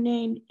boy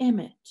named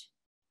Emmett.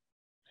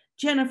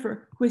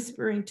 Jennifer,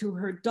 whispering to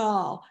her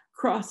doll,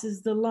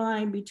 crosses the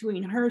line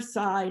between her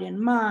side and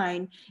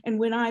mine, and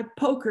when I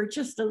poke her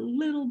just a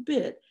little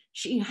bit,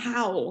 she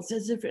howls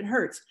as if it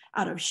hurts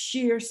out of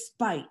sheer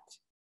spite.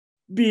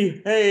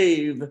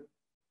 Behave.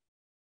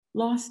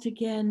 Lost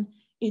again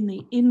in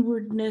the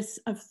inwardness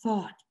of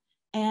thought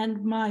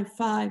and my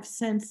 5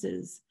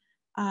 senses,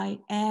 I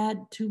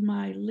add to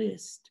my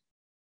list,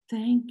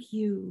 thank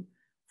you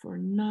for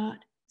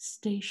not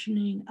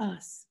stationing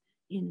us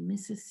in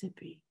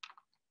Mississippi.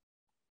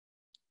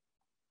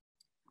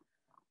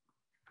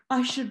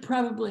 I should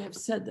probably have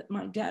said that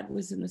my dad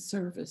was in the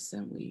service,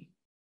 and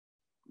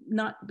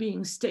not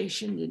being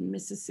stationed in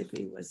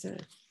Mississippi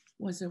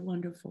was a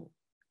wonderful,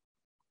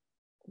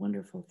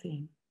 wonderful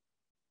thing.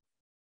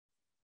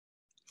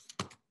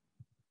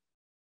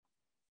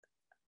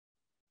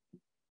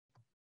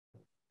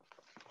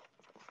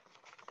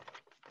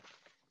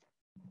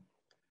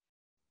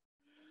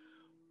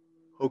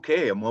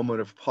 Okay, a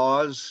moment of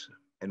pause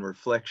and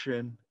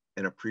reflection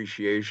and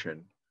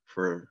appreciation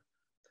for,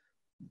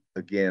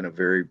 again, a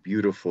very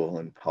beautiful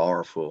and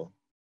powerful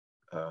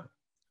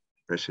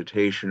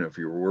recitation of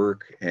your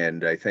work.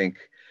 And I think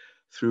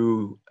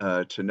through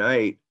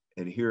tonight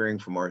and hearing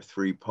from our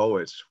 3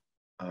 poets,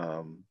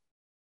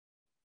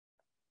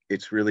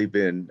 It's really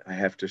been, I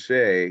have to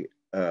say,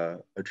 a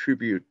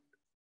tribute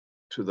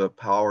to the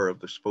power of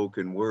the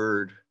spoken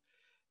word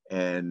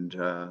and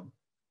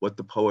what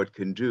the poet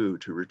can do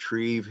to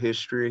retrieve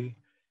history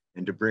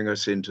and to bring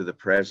us into the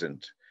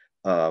present.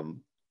 I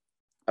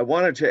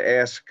wanted to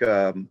ask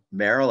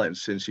Marilyn,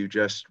 since you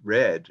just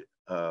read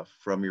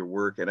from your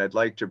work, and I'd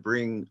like to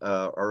bring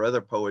our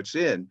other poets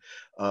in,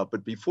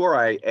 but before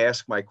I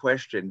ask my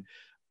question,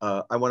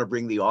 I want to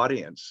bring the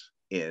audience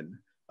in.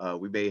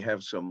 We may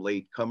have some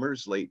late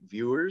comers, late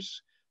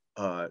viewers.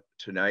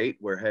 Tonight,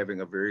 we're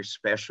having a very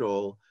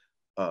special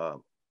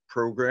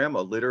program,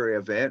 a literary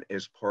event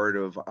as part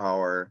of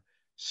our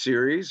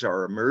series,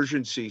 our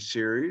emergency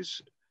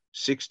series,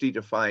 60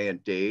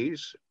 Defiant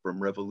Days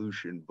from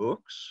Revolution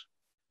Books,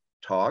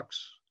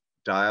 talks,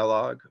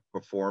 dialogue,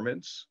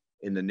 performance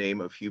in the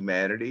name of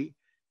humanity.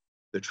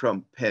 The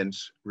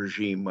Trump-Pence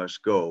regime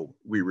must go.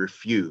 We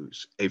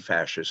refuse a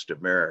fascist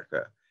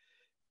America.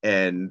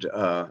 And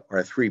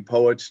our three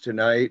poets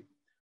tonight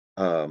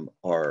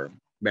are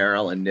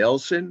Marilyn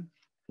Nelson,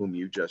 whom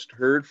you just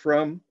heard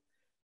from,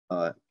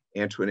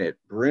 Antoinette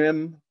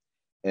Brim,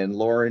 and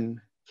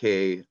Lauren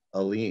K.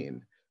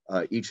 Alleyne.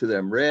 Each of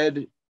them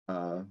read,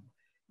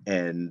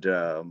 and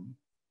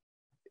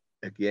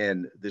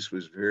again, this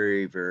was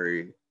very,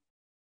 very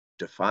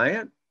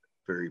defiant,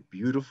 very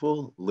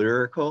beautiful,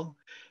 lyrical,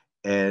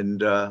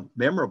 and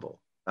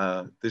memorable.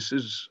 This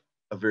is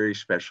a very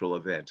special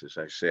event, as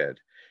I said.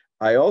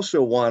 I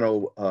also want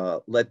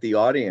to let the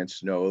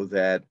audience know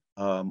that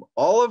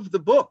all of the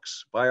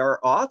books by our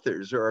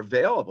authors are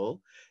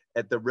available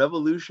at the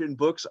Revolution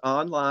Books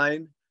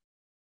online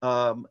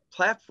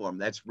platform.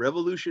 That's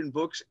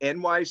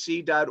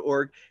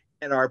revolutionbooksnyc.org.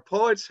 And our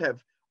poets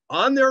have,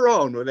 on their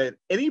own, without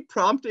any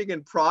prompting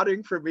and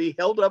prodding from me,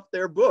 held up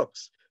their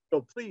books.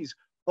 So please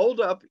hold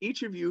up,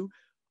 each of you,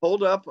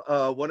 hold up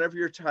one of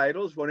your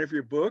titles, one of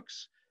your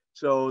books,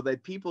 so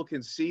that people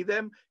can see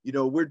them. You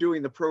know, we're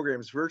doing the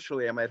programs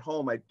virtually. I'm at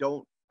home. I'm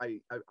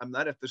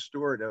not at the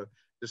store to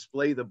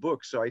display the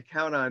books. So I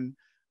count on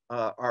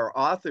our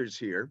authors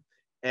here.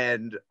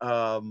 And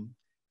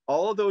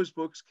all of those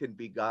books can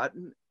be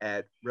gotten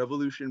at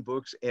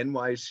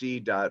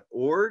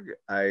revolutionbooksnyc.org.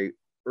 I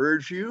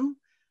urge you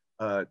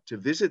to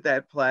visit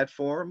that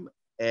platform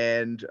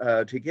and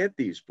to get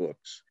these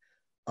books.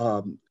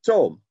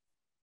 So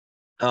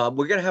we're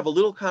going to have a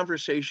little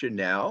conversation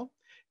now,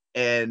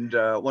 and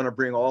want to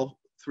bring all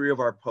three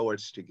of our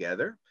poets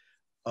together.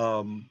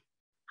 Sorry.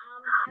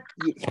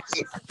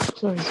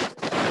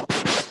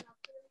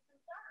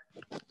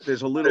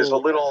 There's a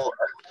little.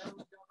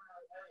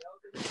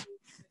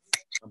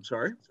 I'm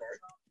sorry.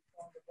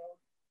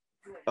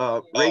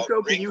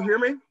 Reiko, can you hear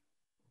me?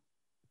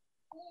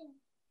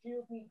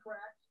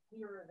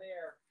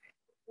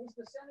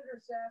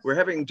 We're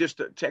having just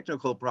a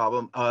technical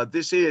problem.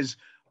 This is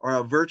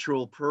our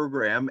virtual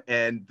program,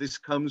 and this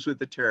comes with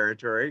the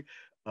territory.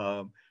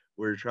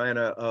 We're trying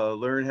to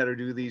learn how to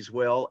do these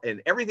well,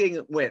 and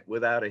everything went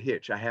without a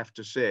hitch, I have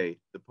to say,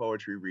 the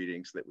poetry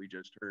readings that we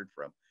just heard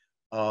from.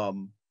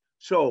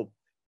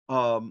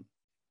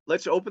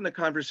 Let's open the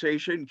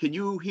conversation. Can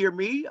you hear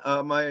me,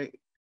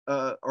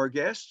 our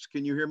guests?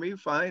 Can you hear me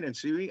fine and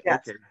see me?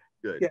 Yes. Okay,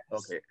 good. Yes.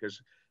 Okay,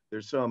 because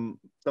there's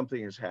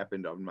something has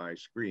happened on my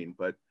screen,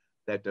 but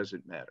that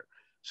doesn't matter.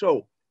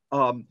 So,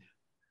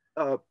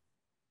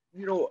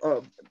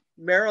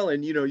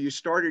 Marilyn, you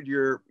started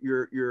your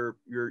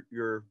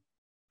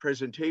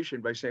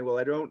presentation by saying, well,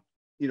 I'm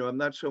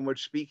not so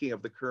much speaking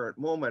of the current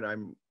moment,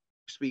 I'm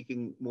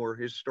speaking more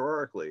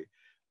historically.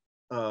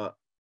 On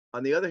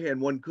the other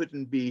hand, one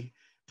couldn't be,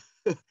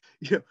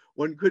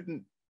 one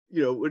couldn't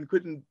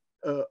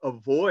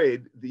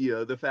avoid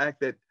the fact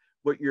that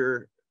what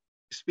you're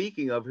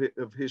speaking of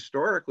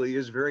historically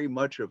is very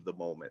much of the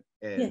moment.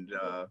 And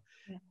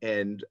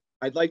and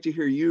I'd like to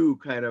hear you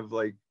kind of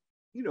like,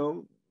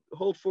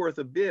 hold forth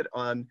a bit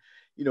on,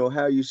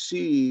 how you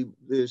see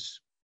this,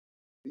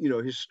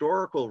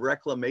 historical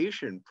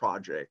reclamation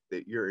project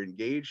that you're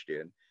engaged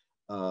in.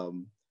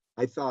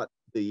 I thought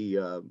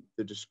the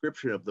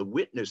description of the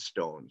witness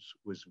stones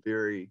was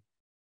very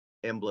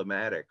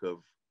emblematic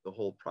of the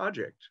whole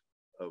project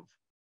of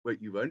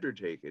what you've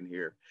undertaken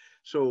here.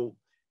 So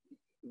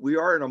we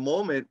are in a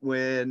moment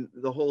when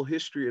the whole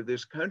history of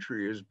this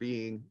country is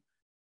being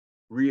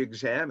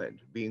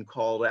re-examined, being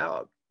called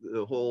out.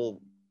 The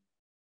whole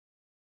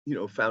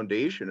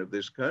foundation of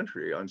this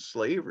country on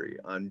slavery,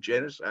 on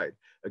genocide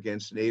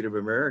against Native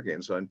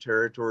Americans, on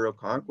territorial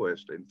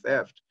conquest and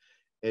theft.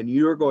 And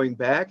you're going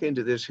back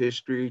into this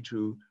history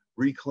to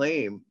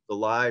reclaim the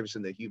lives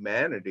and the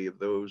humanity of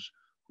those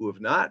who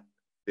have not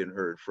been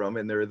heard from,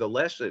 and there are the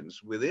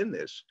lessons within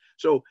this.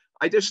 So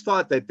I just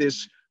thought that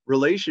this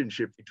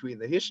relationship between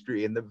the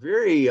history and the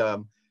very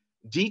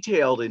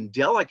detailed and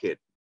delicate,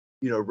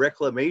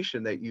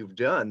 reclamation that you've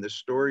done, the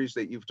stories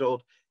that you've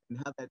told, and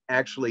how that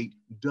actually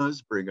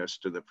does bring us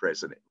to the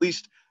present. At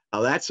least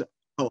that's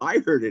how I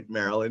heard it,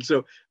 Marilyn.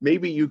 So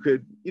maybe you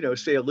could,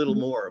 say a little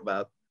more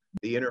about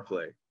the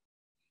interplay.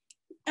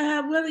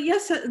 Well,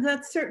 yes,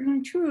 that's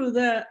certainly true.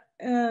 The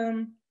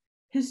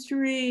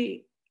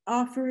history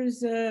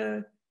offers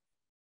a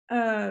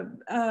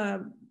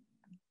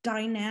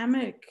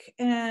dynamic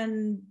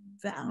and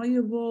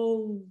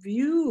valuable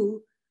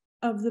view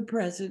of the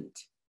present.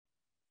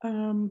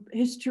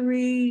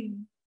 History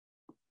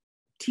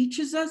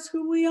teaches us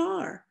who we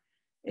are.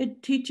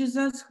 It teaches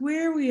us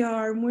where we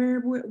are and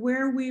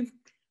where we've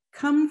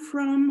come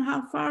from,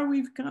 how far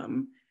we've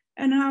come,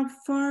 and how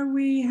far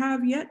we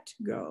have yet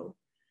to go.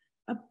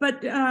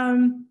 But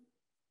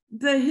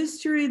the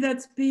history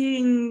that's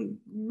being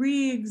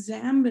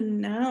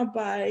re-examined now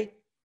by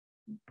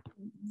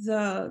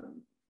the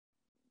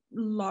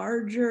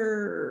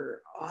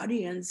larger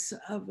audience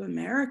of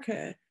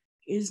America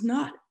is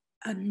not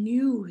a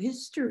new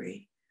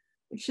history.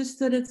 It's just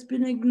that it's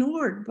been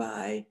ignored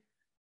by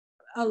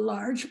a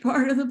large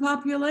part of the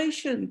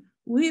population.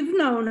 We've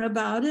known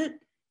about it.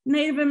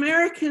 Native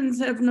Americans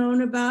have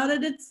known about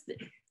it.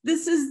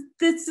 This is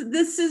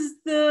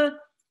the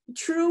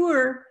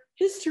truer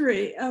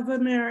history of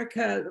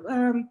America.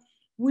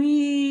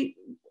 We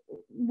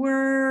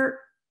were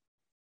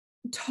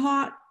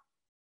taught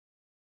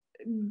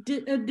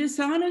a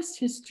dishonest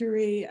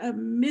history, a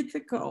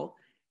mythical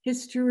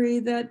history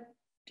that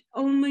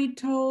only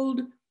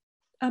told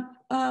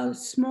a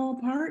small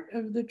part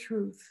of the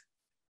truth.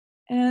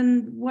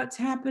 And what's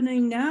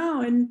happening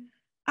now, and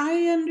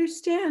I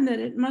understand that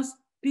it must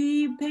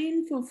be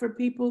painful for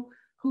people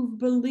who've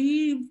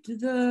believed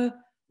the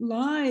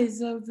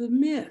lies of the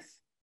myth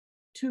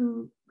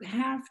to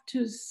have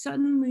to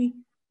suddenly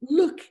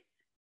look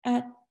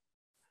at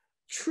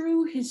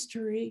true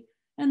history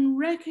and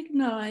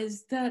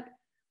recognize that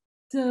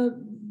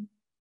the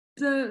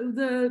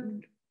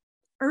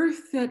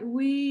earth that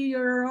we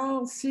are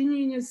all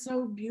singing is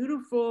so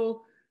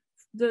beautiful,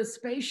 the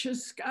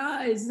spacious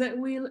skies that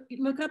we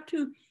look up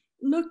to,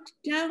 looked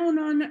down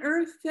on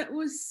earth that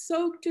was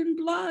soaked in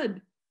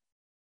blood.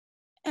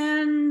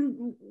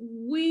 And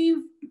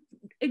we've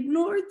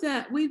ignored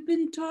that. We've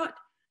been taught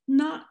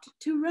not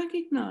to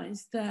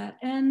recognize that.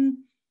 And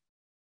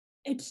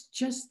it's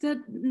just that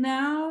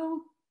now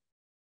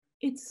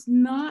it's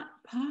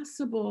not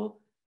possible,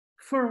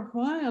 for a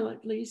while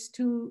at least,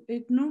 to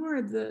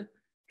ignore the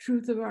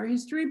truth of our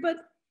history. But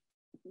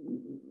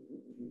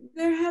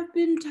there have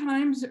been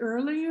times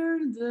earlier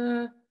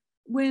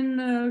when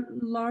a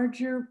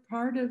larger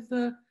part of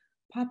the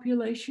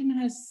population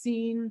has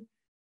seen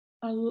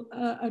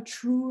a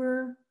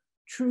truer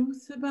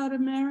truth about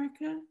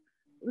America.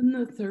 In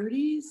the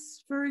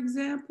 30s, for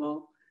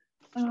example,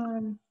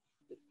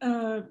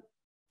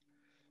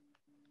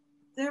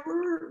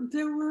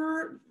 there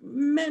were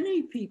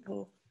many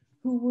people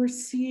who were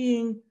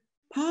seeing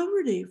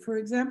poverty, for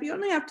example. You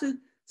only have to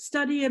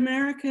study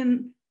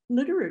American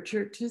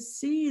literature to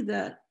see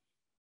that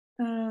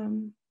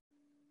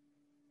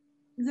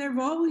there have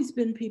always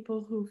been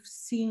people who've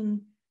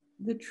seen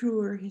the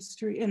truer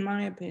history, in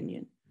my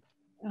opinion.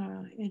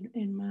 And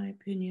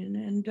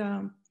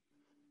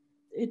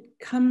it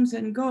comes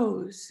and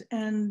goes,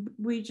 and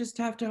we just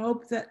have to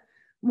hope that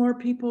more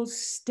people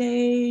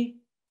stay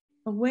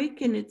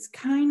awake. And it's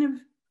kind of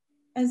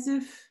as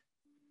if,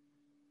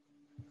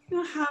 you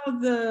know how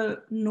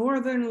the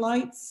northern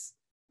lights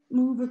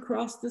move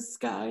across the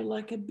sky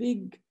like a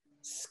big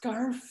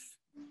scarf,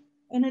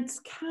 and it's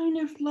kind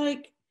of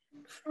like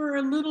for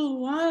a little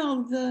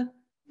while the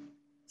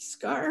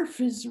scarf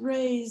is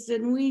raised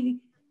and we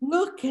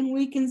look and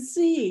we can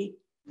see,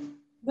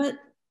 but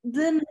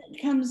then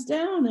it comes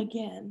down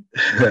again.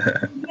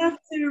 We have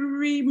to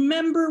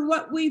remember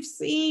what we've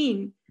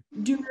seen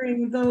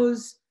during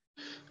those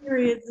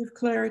periods of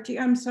clarity.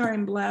 I'm sorry,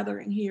 I'm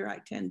blathering here. I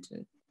tend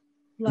to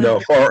blather. No,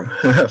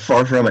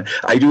 far from it.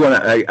 I do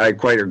want to, I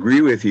quite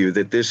agree with you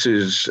that this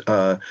is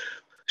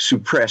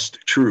suppressed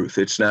truth.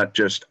 It's not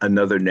just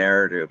another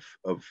narrative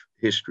of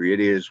history. It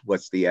is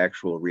what's the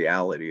actual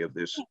reality of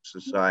this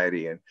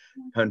society and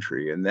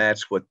country. And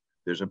that's what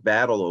there's a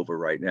battle over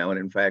right now. And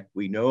in fact,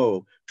 we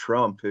know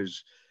Trump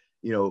is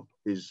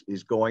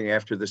going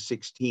after the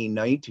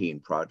 1619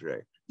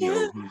 project.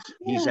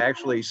 He's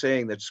actually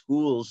saying that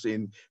schools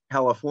in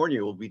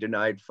California will be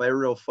denied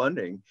federal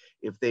funding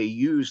if they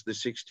use the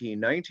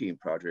 1619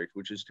 project,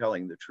 which is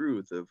telling the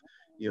truth of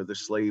the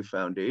slave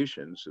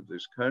foundations of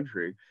this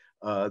country.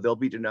 They'll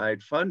be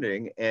denied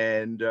funding,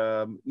 and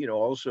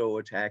also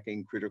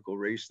attacking critical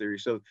race theory.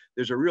 So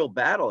there's a real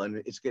battle,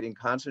 and it's getting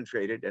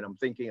concentrated. And I'm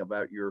thinking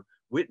about your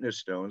witness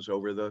stones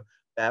over the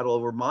battle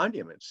over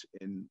monuments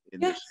in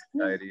this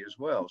society as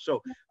well.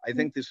 So I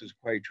think this is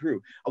quite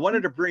true. I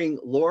wanted to bring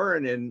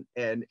Lauren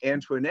and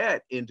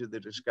Antoinette into the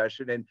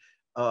discussion. And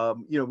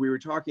we were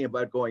talking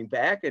about going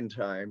back in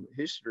time,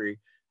 history.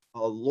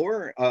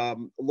 Lauren,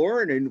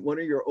 in one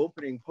of your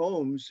opening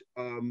poems,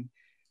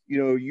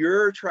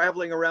 you're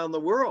traveling around the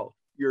world.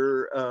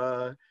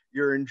 You're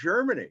in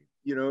Germany.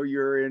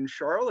 You're in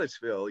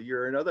Charlottesville.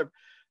 You're in other.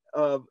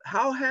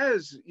 How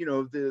has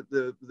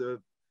the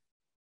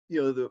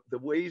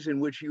ways in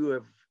which you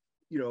have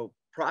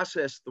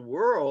processed the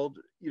world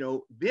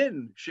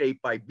been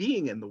shaped by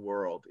being in the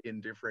world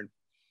in different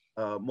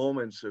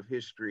moments of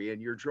history?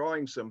 And you're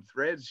drawing some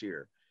threads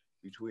here.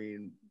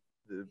 between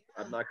the,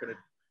 I'm not going to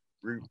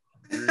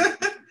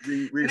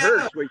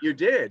rehearse what you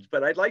did,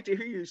 but I'd like to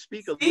hear you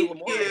speak a little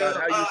more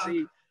about how you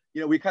see,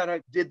 you know, we kind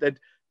of did that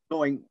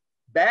going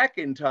back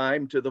in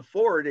time to the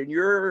forward, and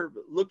you're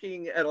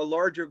looking at a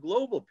larger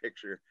global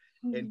picture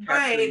and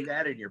capturing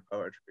that in your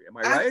poetry. Am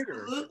I right?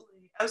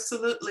 Absolutely,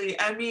 absolutely.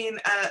 I mean,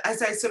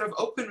 as I sort of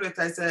opened with,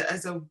 as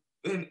an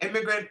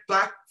immigrant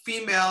Black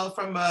female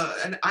from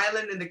an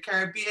island in the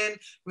Caribbean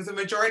with a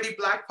majority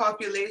Black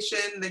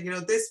population, that, you know,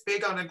 this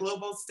big on a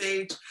global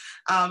stage,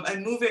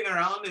 and moving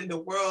around in the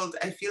world,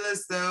 I feel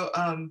as though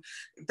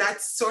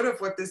that's sort of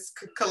what this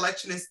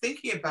collection is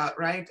thinking about,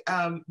 right?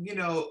 You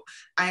know,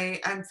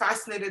 I'm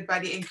fascinated by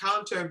the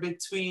encounter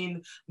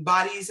between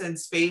bodies and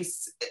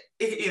space,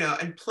 you know,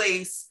 and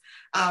place,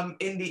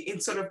 in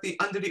sort of the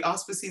under the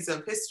auspices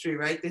of history,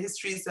 right? The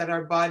histories that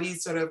our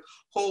bodies sort of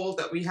hold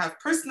that we have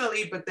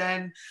personally, but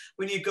then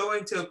when you go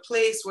into a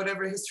place,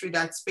 whatever history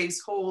that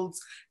space holds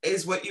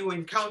is what you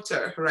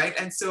encounter, right?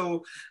 And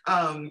so,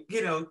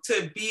 you know,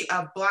 to be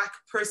a Black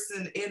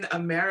person in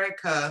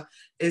America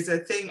is a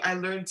thing I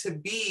learned to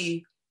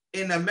be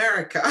in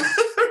America,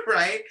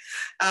 right?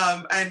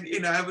 And,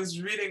 you know, I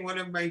was reading one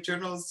of my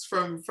journals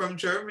from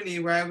Germany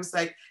where I was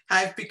like,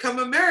 I've become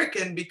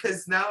American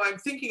because now I'm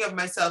thinking of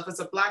myself as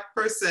a Black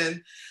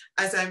person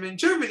as I'm in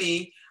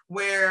Germany,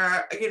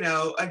 where, you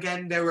know,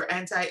 again, there were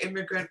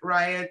anti-immigrant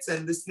riots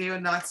and this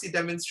neo-Nazi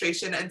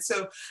demonstration. And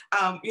so,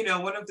 you know,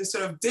 one of the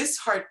sort of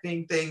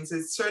disheartening things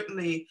is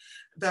certainly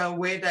the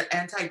way that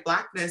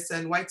anti-Blackness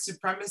and white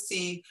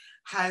supremacy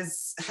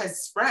has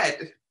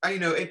spread. You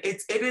know,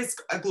 it is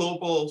a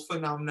global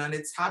phenomenon.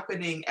 It's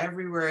happening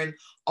everywhere in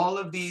all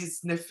of these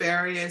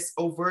nefarious,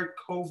 overt,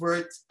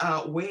 covert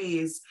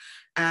ways.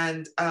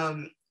 And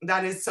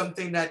that is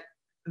something that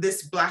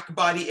this Black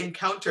body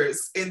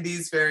encounters in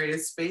these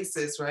various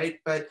spaces, right?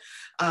 But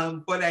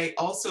what I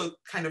also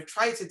kind of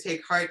try to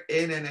take heart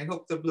in, and I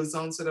hope the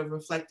Blouson sort of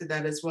reflected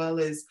that as well,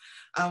 is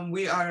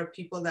we are a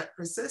people that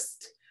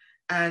persist.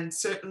 And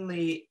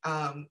certainly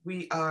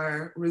we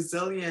are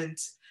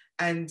resilient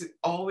and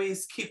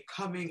always keep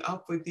coming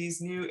up with these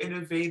new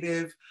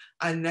innovative,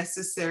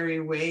 unnecessary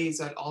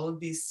ways on all of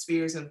these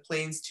spheres and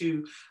planes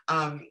to,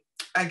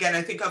 again,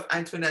 I think of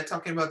Antoinette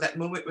talking about that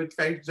moment with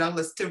very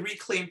journalists, to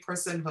reclaim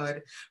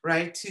personhood,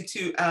 right?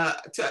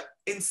 To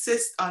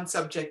insist on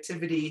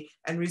subjectivity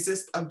and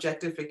resist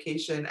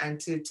objectification and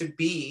to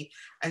be.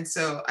 And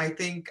so I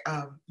think,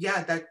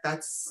 yeah,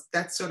 that's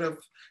sort of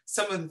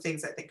some of the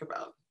things I think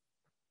about.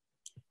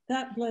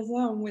 That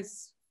Blouson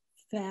was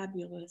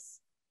fabulous.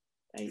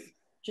 I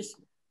just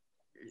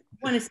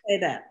want to say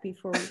that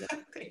before we go.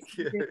 Thank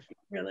you.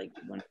 Really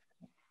wonderful.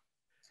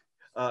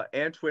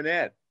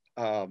 Antoinette,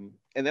 and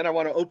then I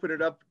want to open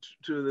it up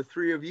to the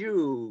three of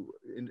you,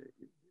 in,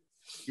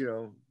 you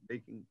know,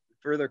 making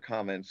further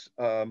comments.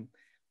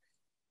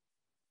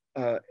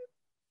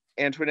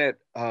 Antoinette,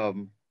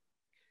 the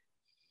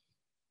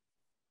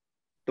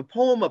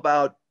poem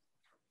about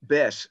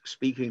Bess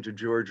speaking to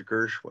George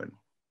Gershwin.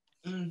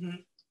 Mm-hmm.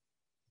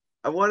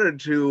 I wanted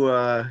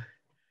to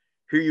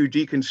hear you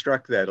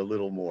deconstruct that a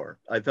little more.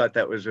 I thought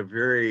that was a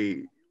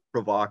very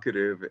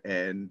provocative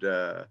and,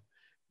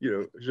 you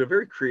know, it was a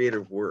very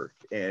creative work.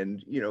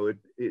 And, you know,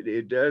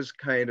 it does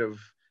kind of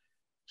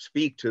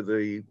speak to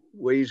the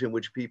ways in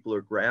which people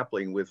are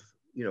grappling with,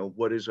 you know,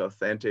 what is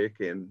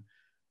authentic and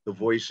the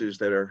voices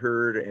that are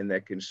heard and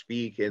that can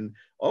speak. And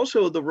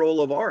also the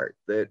role of art,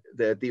 that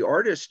the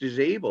artist is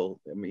able,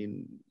 I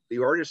mean, the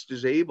artist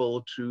is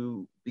able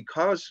to,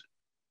 because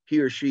he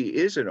or she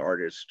is an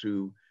artist,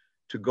 to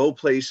go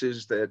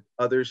places that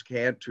others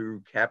can't,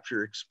 to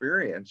capture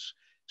experience.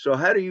 So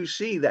how do you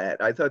see that?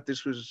 I thought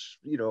this was,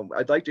 you know,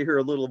 I'd like to hear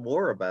a little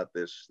more about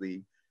this.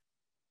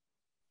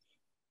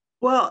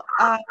 Well,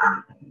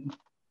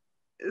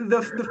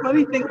 the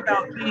funny thing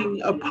about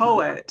being a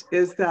poet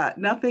is that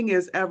nothing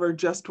is ever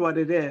just what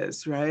it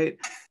is, right?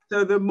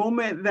 So the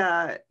moment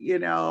that, you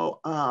know,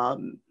 I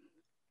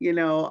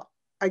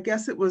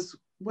guess it was,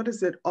 what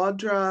is it,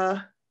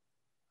 Audra,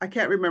 I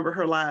can't remember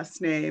her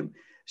last name.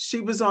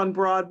 She was on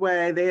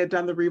Broadway. They had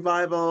done the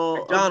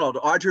revival.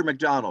 Audra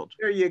McDonald.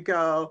 There you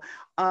go.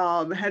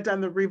 Had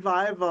done the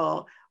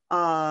revival.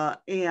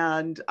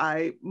 And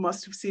I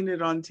must have seen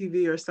it on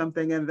TV or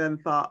something and then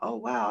thought, oh,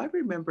 wow, I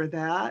remember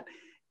that.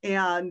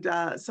 And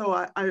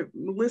so I'm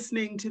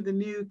listening to the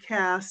new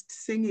cast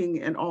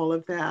singing and all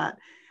of that.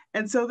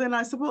 And so then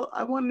I said, well,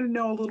 I want to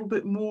know a little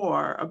bit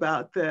more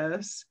about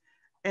this.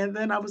 And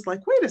then I was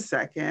like, wait a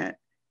second,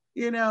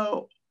 you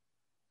know,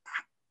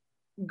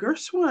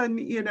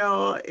 Gershwin, you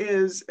know,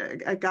 is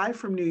a guy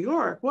from New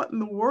York. What in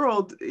the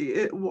world,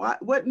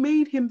 what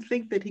made him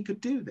think that he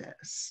could do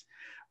this,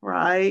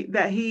 right?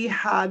 That he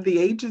had the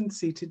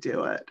agency to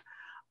do it,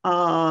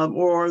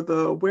 or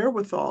the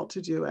wherewithal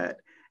to do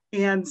it.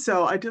 And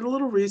so I did a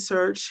little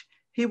research.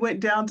 He went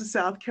down to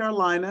South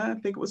Carolina, I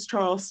think it was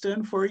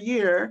Charleston, for a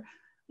year,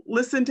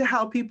 listened to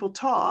how people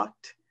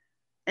talked,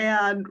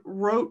 and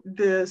wrote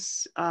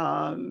this,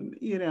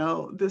 you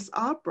know, this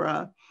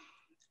opera.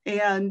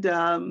 And,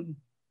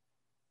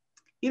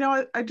 you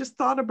know, I just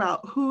thought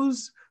about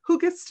who's who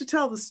gets to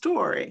tell the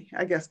story?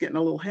 I guess getting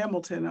a little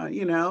Hamilton,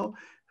 you know,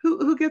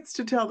 who gets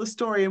to tell the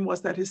story, and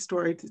was that his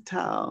story to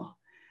tell?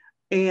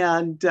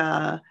 And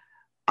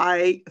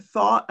I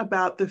thought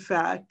about the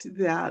fact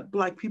that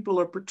Black people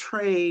are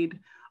portrayed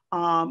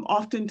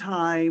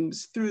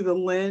oftentimes through the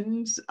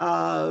lens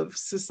of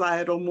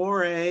societal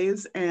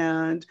mores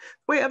and the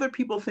way other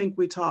people think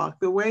we talk,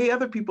 the way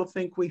other people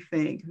think we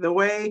think, the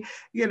way,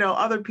 you know,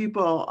 other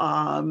people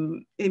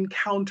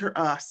encounter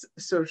us,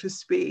 so to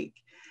speak.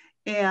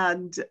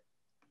 And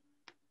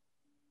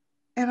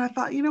I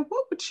thought, you know,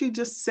 what would she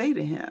just say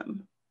to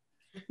him?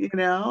 You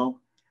know,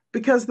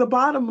 because the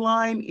bottom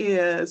line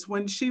is,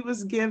 when she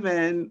was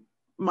given,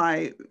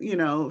 my, you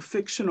know,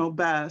 fictional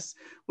Bess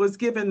was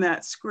given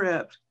that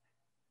script,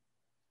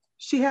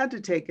 she had to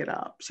take it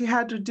up. She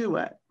had to do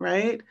it,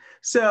 right?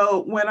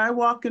 So when I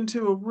walk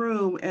into a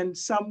room and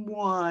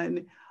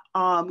someone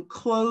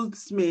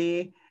clothes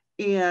me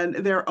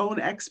in their own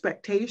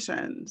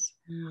expectations,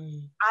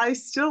 I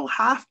still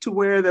have to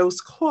wear those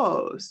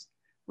clothes,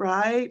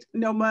 right?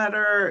 No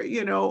matter,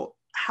 you know,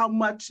 how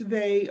much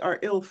they are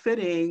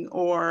ill-fitting,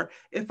 or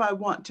if I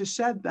want to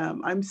shed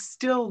them, I'm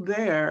still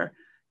there,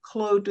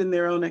 clothed in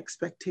their own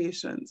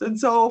expectations. And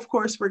so, of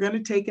course, we're going to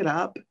take it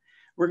up.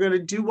 We're going to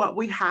do what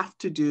we have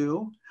to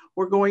do.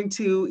 We're going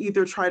to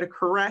either try to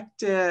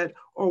correct it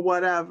or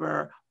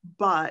whatever,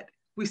 but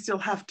we still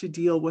have to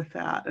deal with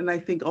that. And I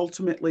think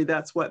ultimately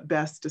that's what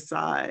Bess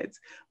decides.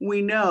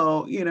 We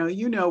know, you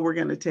know, we're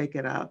going to take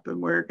it up,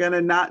 and we're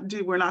not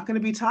going to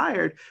be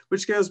tired,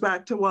 which goes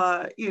back to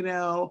what, you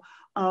know,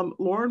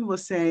 Lauren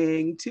was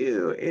saying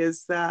too,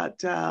 is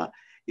that,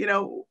 you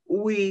know,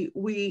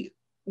 we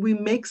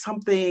make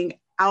something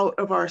out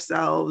of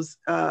ourselves,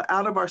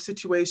 out of our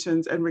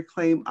situations, and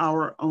reclaim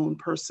our own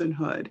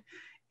personhood.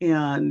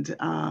 And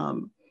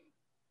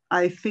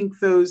I think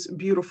those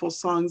beautiful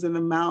songs in the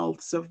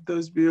mouths of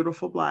those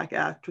beautiful Black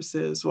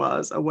actresses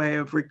was a way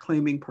of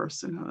reclaiming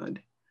personhood.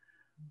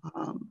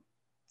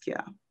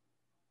 Yeah.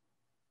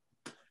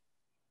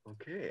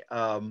 Okay.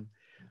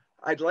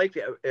 I'd like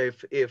to,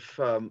 if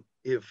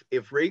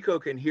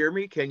Reiko can hear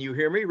me, can you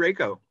hear me,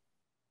 Reiko?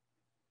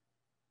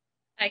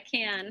 I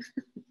can.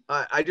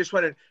 I just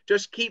want to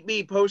just keep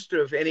me posted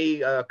if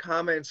any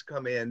comments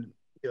come in,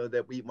 you know,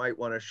 that we might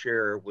want to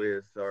share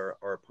with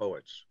our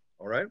poets.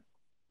 All right.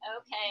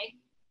 Okay.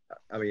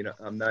 I mean,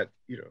 I'm not,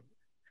 you know,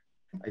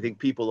 I think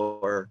people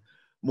are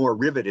more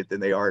riveted than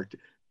they are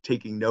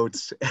taking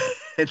notes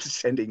and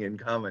sending in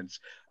comments.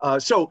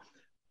 So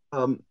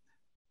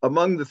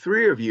among the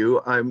three of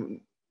you,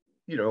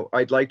 you know,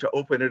 I'd like to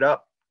open it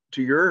up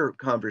to your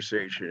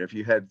conversation. If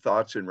you had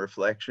thoughts and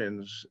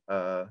reflections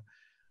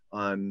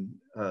on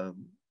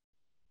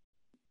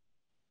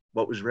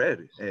what was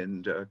read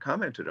and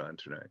commented on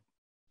tonight.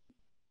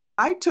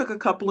 I took a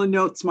couple of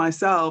notes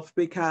myself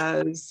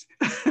because,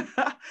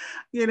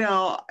 you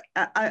know,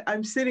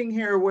 I'm sitting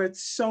here with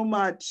so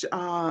much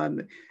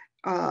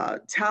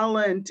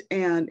talent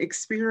and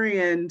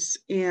experience,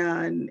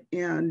 and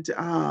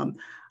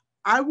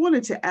I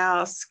wanted to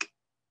ask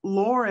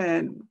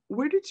Lauren,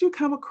 where did you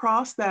come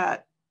across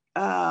that?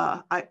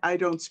 I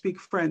don't speak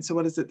French, so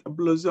what is it, a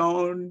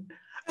blouson?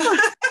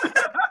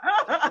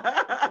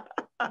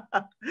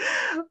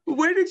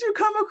 Where did you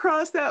come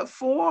across that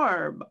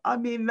form? I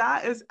mean,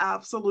 that is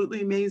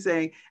absolutely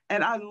amazing.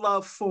 And I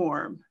love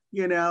form,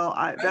 you know,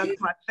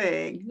 that's my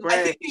thing, right?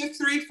 I think you have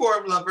three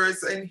form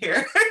lovers in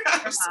here.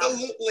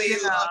 Absolutely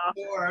love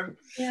form.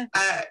 Yeah.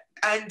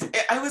 And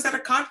I was at a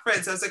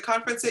conference. I was at a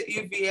conference at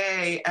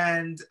UVA,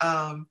 and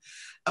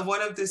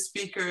one of the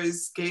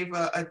speakers gave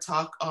a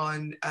talk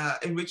on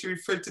in which he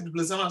referred to the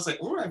blouson. I was like,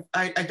 oh,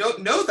 I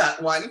don't know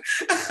that one,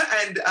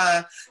 and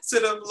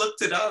sort of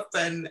looked it up.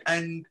 And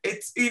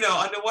it's, you know,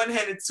 on the one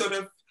hand, it's sort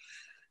of,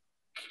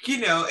 you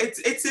know, it's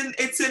in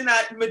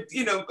that,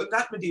 you know,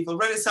 not medieval,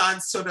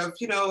 Renaissance sort of,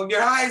 you know,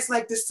 your eyes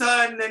like the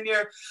sun, and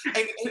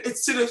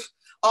it's sort of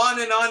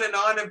on and on and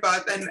on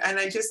about, and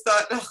I just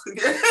thought, oh.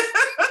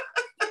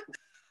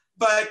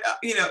 But,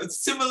 you know,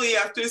 simile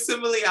after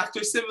simile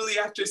after simile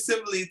after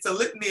simile, it's a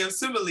litany of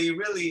simile,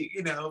 really,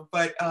 you know,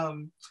 but,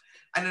 and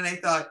then I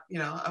thought, you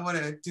know, I want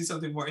to do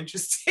something more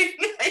interesting,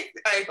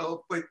 I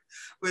hope,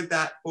 with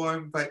that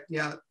form. But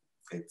yeah,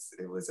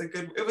 it was a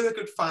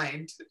good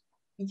find.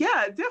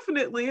 Yeah, it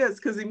definitely is,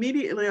 because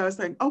immediately I was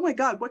like, oh my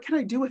God, what can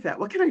I do with that?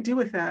 What can I do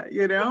with that,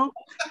 you know?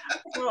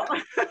 Well,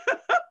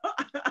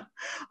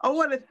 I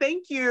want to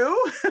thank you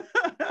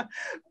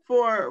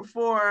for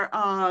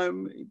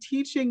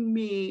teaching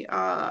me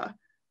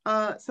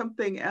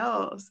something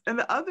else. And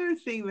the other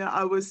thing that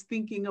I was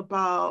thinking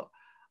about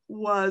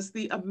was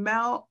the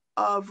amount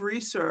of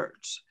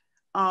research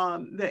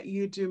that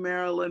you do,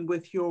 Marilyn,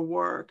 with your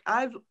work.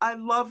 I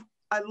love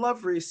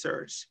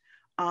research.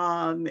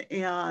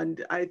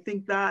 And I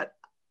think that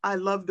I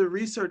love the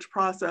research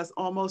process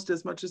almost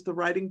as much as the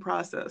writing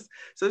process.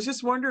 So I was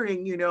just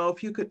wondering, you know,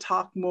 if you could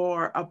talk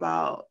more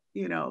about,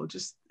 you know,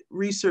 just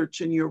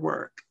research in your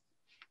work.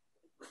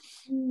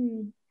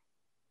 Well,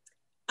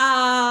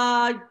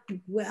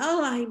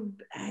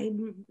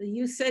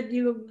 you said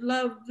you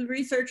love the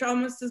research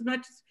almost as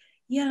much as,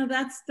 Yeah,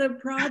 that's the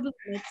problem.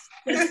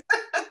 It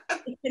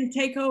can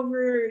take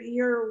over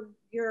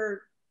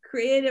your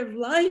creative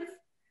life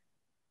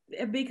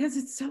because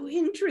it's so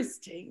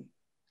interesting,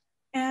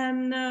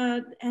 and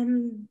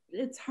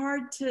it's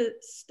hard to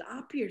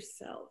stop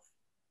yourself.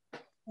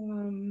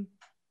 I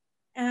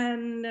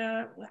don't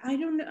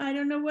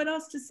know what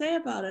else to say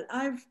about it.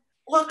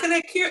 Well, can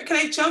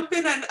I jump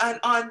in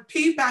on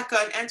piggyback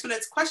on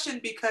Antoinette's question,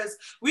 because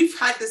we've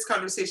had this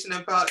conversation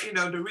about, you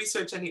know, the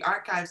research and the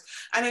archives,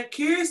 and I'm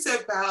curious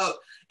about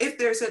if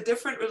there's a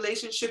different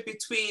relationship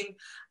between,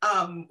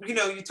 you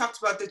know, you talked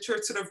about the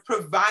church sort of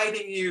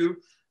providing you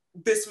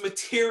this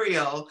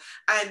material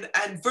and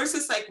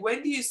versus like,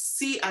 when do you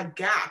see a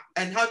gap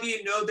and how do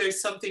you know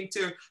there's something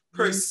to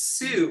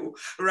pursue,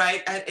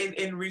 right, and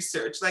in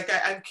research? Like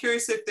I'm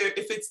curious if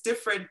it's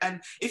different,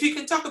 and if you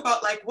can talk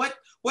about like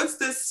what's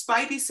the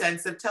spidey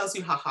sense that tells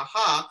you,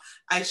 ha,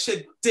 I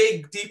should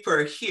dig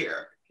deeper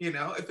here, you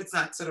know, if it's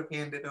not sort of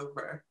handed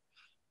over.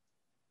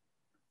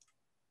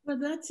 Well,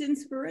 that's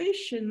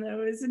inspiration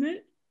though, isn't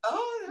it?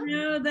 Oh,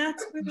 no,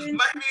 that's my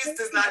muse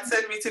does not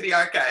send me to the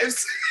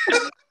archives.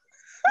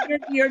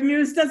 your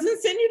muse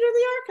doesn't send you to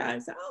the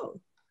archives.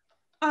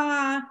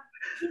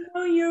 You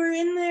know, you're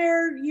in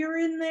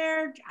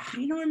there.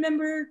 I don't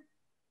remember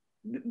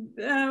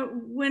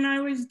when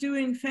I was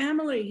doing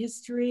family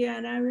history,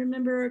 and I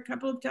remember a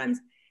couple of times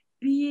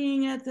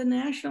being at the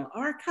National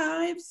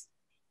Archives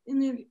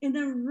in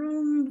a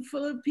room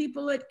full of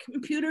people at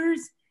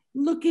computers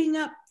looking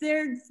up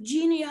their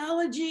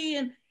genealogy,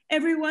 and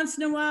every once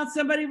in a while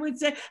somebody would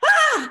say,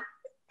 ah!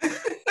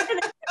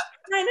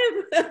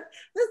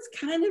 That's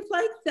kind of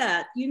like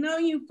that. You know,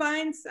 you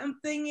find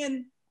something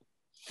and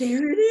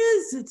there it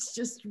is. It's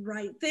just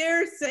right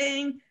there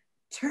saying,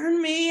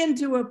 turn me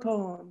into a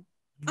poem.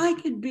 I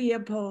could be a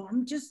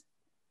poem. Just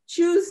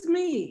choose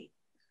me.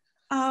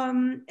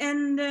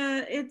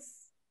 It's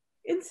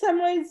in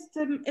some ways,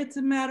 it's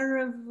a matter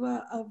of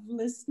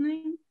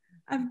listening.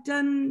 I've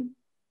done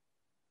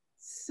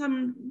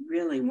some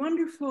really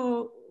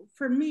wonderful,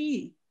 for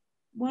me,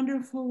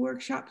 wonderful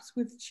workshops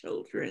with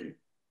children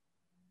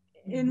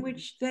in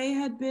which they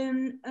had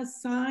been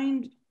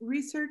assigned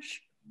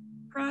research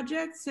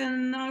projects,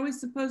 and I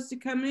was supposed to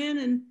come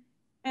in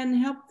and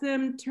help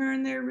them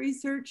turn their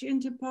research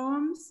into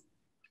poems,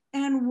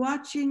 and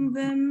watching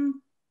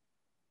them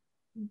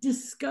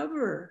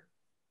discover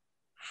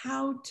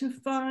how to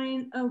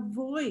find a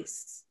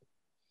voice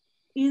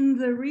in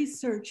the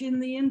research, in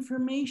the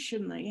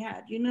information they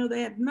had. You know,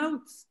 they had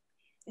notes,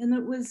 and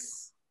it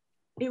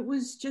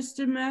was just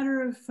a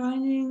matter of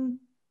finding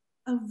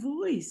a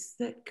voice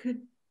that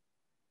could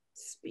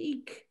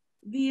speak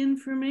the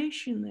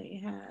information they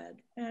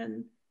had.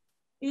 And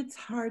it's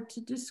hard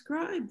to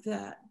describe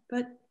that,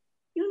 but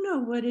you know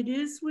what it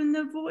is when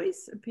the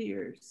voice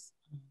appears.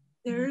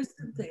 There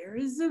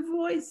is a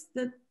voice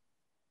that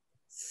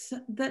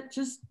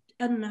just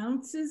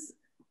announces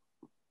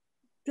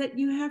that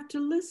you have to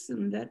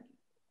listen. That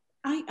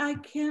I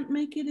can't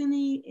make it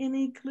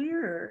any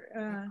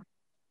clearer.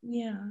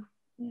 Yeah.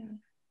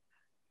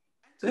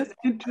 That's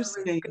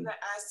interesting. I was going to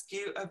ask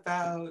you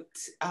about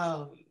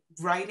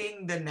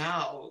writing the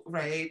now,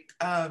 right?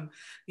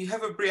 You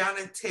have a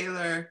Breonna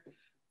Taylor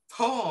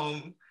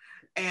poem,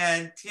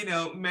 and you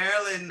know,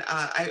 Marilyn,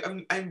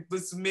 I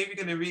was maybe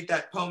going to read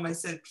that poem I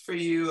sent for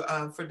you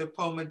for the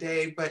poem a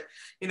day, but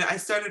you know, I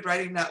started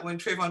writing that when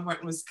Trayvon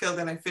Martin was killed,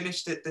 and I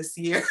finished it this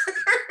year.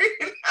 You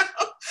know?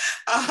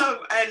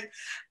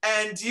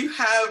 And you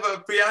have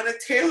a Breonna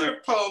Taylor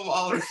poem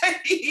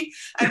already,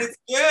 and it's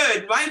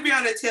good. My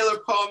Breonna Taylor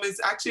poem is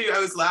actually, I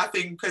was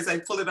laughing because I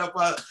pulled it up,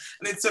 and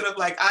it's sort of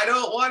like, I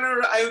don't want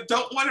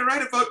to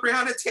write about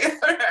Breonna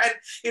Taylor, and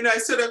you know, I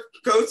sort of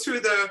go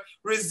through the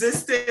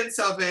resistance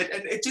of it,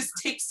 and it just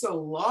takes so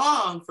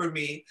long for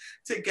me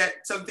to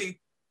get something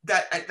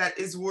that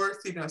is worth,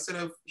 you know,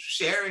 sort of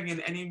sharing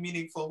in any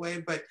meaningful way.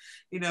 But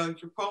you know,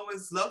 your poem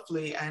is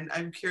lovely, and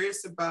I'm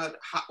curious about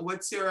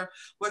what's your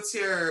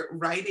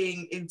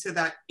writing into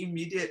that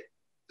immediate,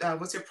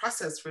 what's your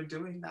process for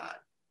doing that?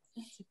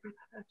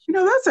 You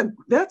know,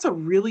 that's a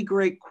really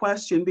great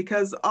question,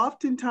 because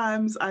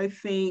oftentimes I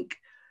think,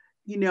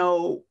 you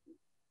know,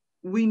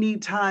 we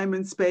need time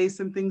and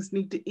space and things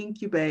need to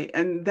incubate,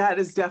 and that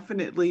has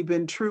definitely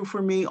been true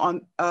for me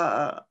on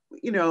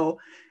you know,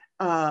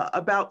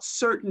 about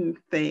certain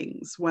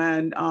things.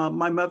 When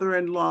my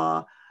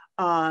mother-in-law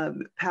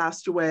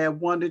passed away, I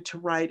wanted to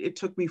write. It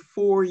took me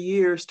 4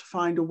 years to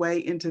find a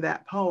way into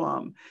that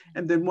poem.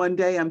 And then one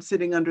day I'm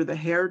sitting under the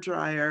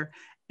hairdryer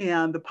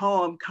and the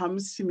poem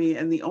comes to me,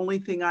 and the only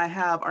thing I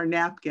have are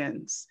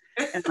napkins.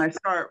 And I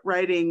start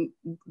writing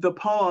the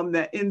poem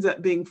that ends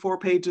up being 4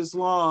 pages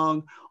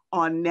long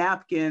on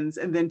napkins,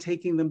 and then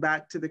taking them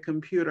back to the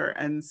computer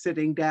and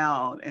sitting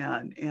down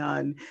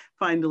and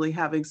finally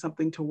having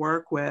something to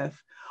work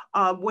with.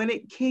 When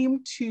it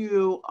came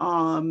to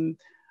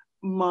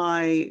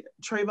my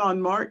Trayvon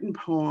Martin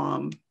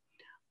poem,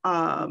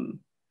 and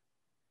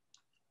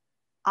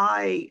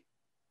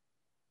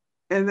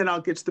then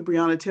I'll get to the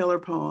Breonna Taylor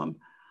poem,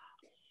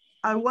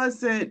 I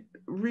wasn't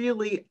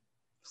really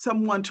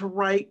someone to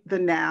write the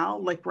now,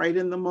 like right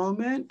in the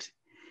moment.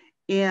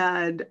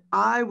 And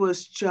I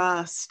was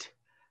just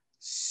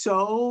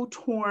so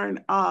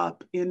torn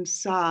up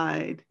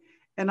inside.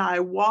 And I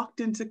walked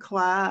into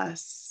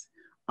class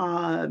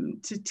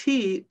to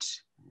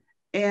teach,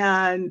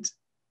 and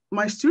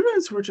my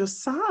students were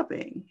just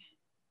sobbing.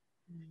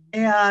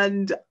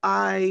 And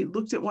I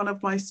looked at one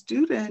of my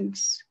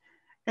students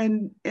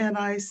and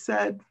I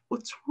said,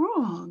 "What's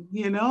wrong?"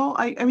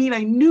 I mean,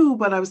 I knew,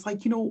 but I was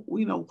like,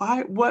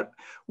 why,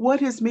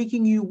 what is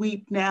making you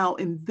weep now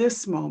in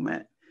this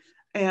moment?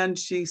 And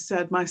she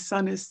said, "My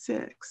son is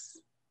 6."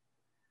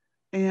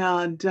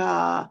 And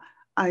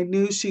I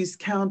knew she's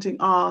counting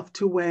off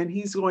to when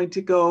he's going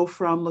to go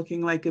from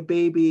looking like a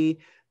baby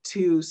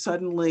to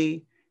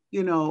suddenly,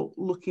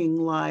 looking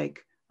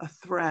like a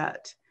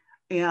threat.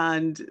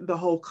 And the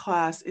whole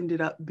class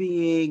ended up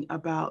being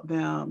about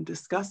them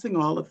discussing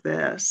all of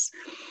this.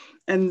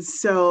 And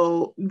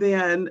so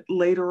then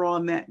later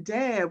on that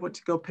day, I went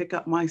to go pick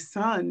up my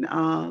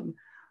son,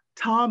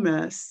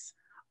 Thomas,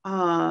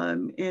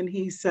 and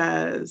he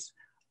says,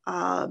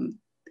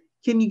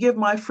 "Can you give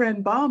my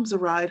friend Bombs a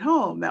ride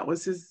home?" That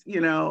was his,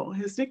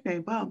 his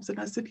nickname, Bombs. And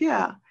I said,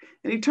 "Yeah."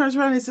 And he turns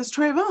around and he says,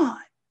 "Trayvon."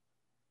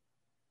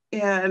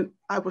 And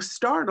I was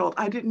startled.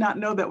 I did not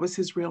know that was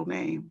his real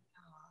name.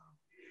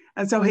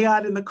 And so he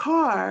got in the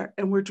car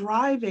and we're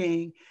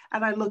driving,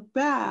 and I look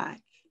back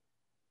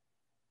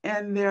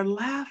and they're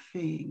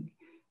laughing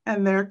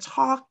and they're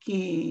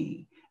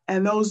talking,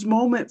 and those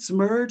moments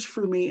merge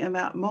for me in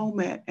that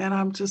moment. And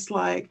I'm just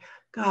like,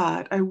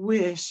 God, I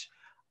wish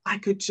I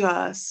could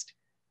just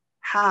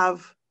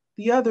have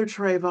the other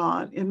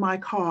Trayvon in my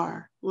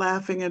car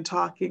laughing and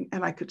talking,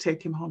 and I could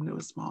take him home to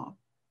his mom,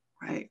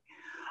 right?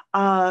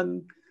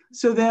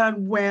 So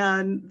then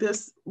when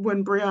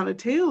Breonna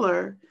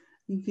Taylor,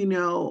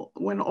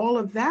 when all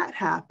of that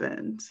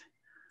happened,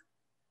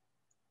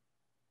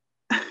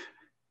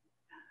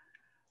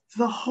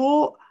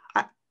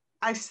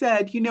 I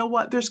said, you know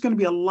what, there's going to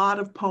be a lot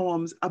of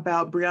poems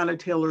about Breonna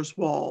Taylor's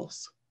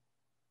walls,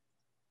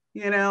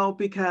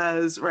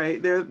 because,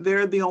 right,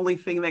 they're the only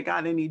thing that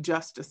got any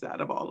justice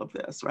out of all of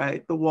this,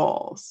 right? The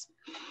walls.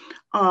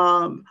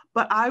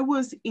 But I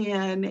was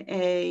in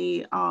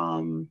a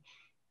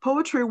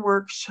poetry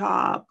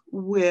workshop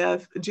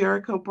with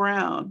Jericho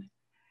Brown,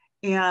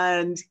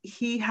 and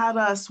he had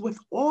us with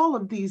all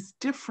of these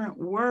different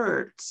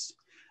words,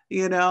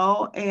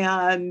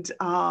 and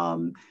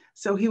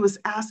so he was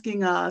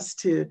asking us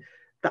to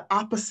the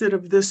opposite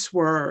of this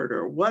word,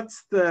 or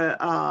what's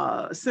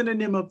the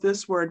synonym of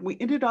this word. We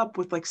ended up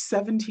with like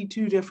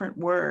 72 different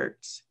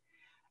words.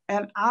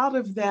 And out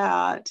of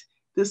that,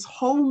 this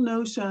whole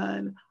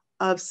notion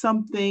of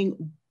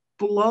something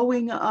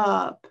blowing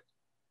up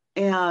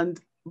and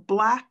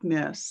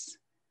Blackness.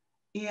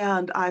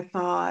 And I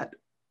thought,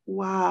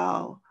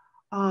 wow,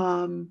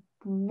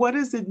 what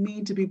does it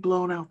mean to be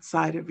blown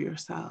outside of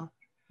yourself?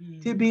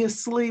 To be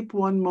asleep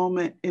one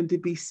moment and to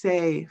be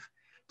safe,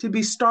 to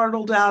be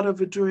startled out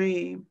of a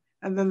dream,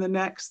 and then the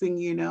next thing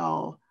you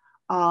know,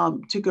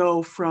 to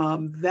go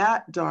from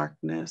that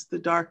darkness, the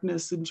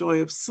darkness and joy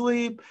of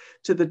sleep,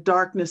 to the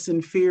darkness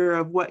and fear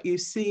of what you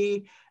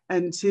see,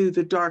 and to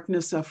the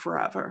darkness of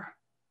forever.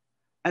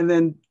 And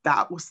then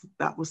that was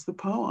the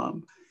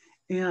poem.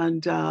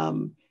 And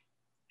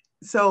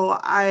so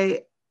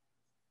I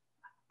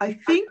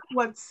think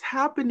what's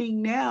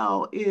happening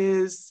now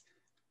is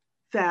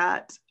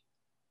that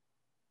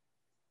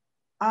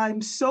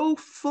I'm so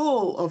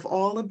full of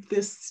all of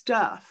this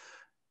stuff,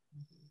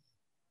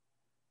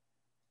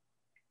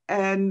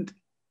 and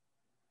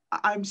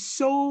I'm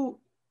so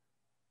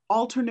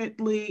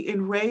alternately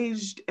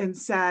enraged and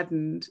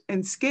saddened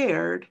and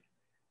scared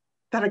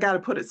that I got to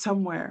put it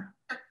somewhere.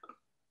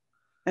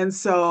 And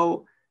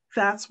so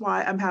that's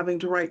why I'm having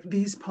to write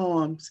these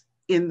poems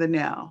in the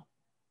now.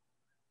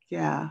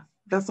 Yeah,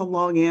 that's a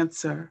long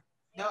answer.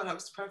 No, that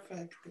was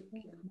perfect.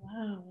 Thank you.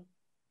 Wow.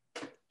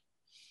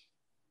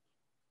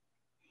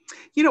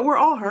 We're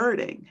all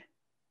hurting.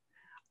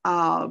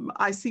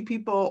 I see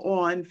people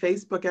on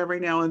Facebook every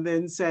now and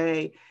then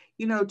say,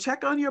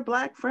 check on your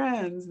Black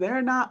friends,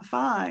 they're not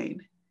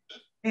fine.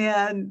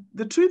 And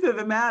the truth of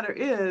the matter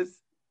is,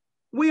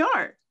 we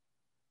aren't.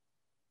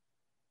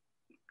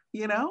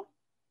 You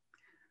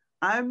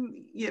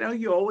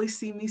always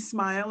see me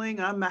smiling.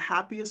 I'm the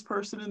happiest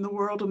person in the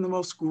world. I'm the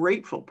most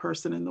grateful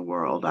person in the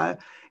world. I,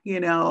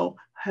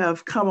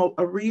 have come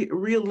a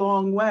real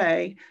long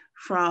way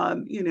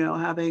from,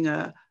 having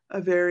a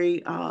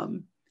very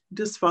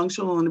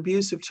dysfunctional and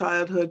abusive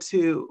childhood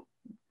to,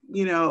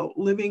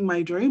 living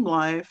my dream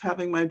life,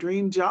 having my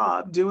dream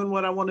job, doing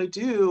what I want to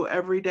do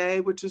every day,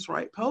 which is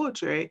write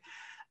poetry.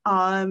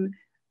 But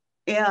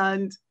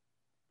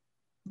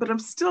I'm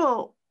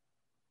still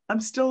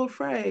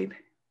afraid.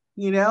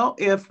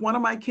 If one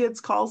of my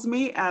kids calls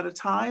me at a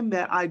time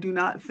that I do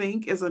not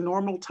think is a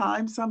normal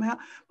time somehow,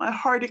 my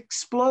heart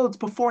explodes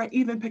before I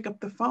even pick up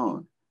the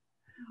phone.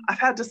 I've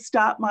had to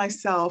stop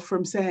myself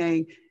from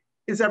saying,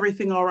 "Is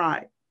everything all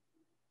right?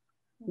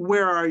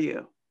 Where are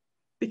you?"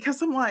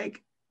 Because I'm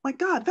like, My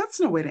God, that's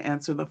no way to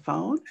answer the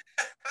phone.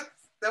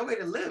 No way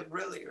to live,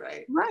 really,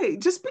 right? Right.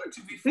 Just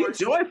be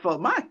joyful.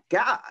 My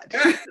God.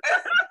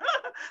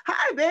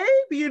 Hi, babe,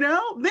 you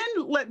know, then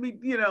let me,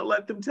 you know,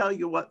 let them tell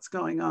you what's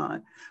going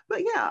on.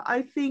 But yeah,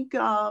 I think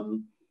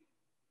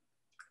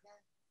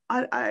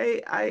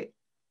I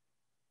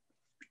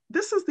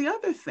this is the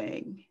other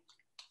thing.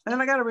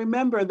 And I got to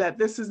remember that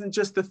this isn't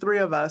just the three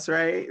of us,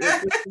 right?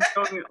 This is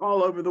going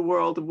all over the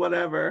world,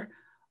 whatever.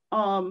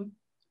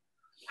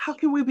 How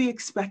can we be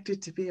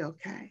expected to be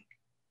okay?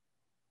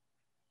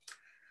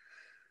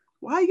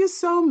 Why are you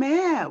so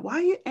mad? Why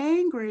are you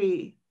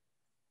angry?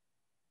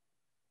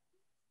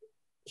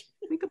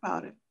 Think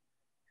about it.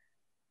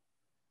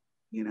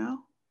 You know,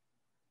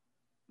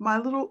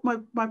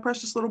 my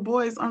precious little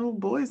boys aren't little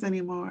boys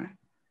anymore.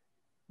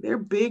 They're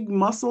big,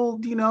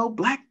 muscled, you know,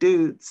 Black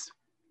dudes.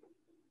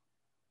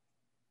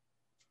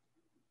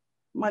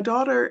 My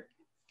daughter,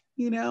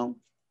 you know,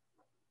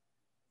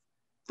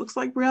 looks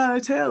like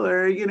Breonna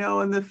Taylor, you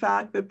know, and the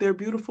fact that they're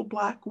beautiful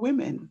Black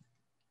women,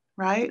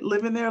 right?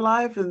 Living their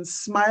life and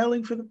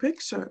smiling for the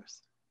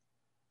pictures.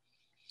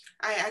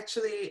 I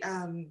actually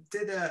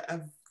did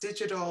a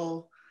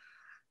digital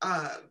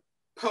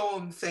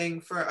poem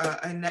thing for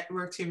a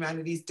Networked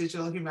Humanities,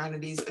 Digital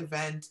Humanities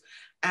event.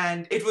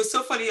 And it was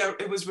so funny,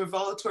 it was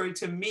revelatory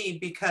to me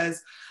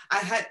because I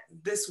had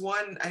this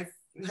one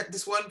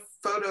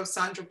photo of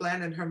Sandra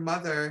Bland and her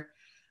mother,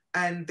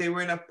 and they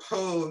were in a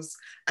pose.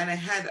 And I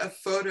had a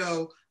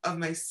photo of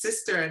my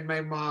sister and my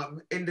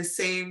mom in the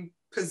same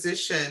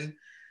position.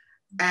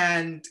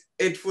 And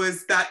it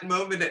was that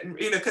moment,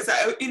 you know, because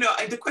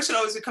the question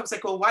always becomes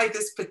like, well, why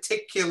this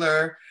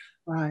particular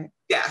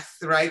death,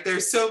 right?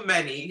 There's so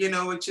many, you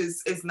know, which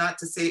is not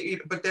to say, you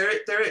know, but there,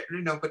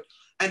 you know, but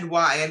and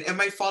why? And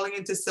am I falling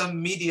into some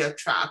media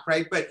trap,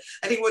 right? But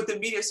I think what the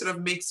media sort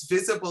of makes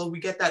visible, we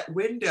get that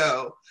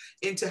window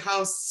into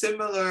how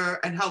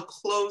similar and how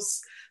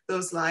close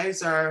those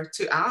lives are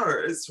to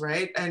ours,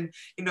 right? And,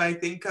 you know, I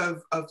think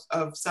of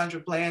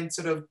Sandra Bland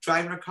sort of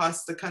driving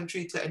across the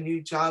country to a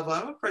new job.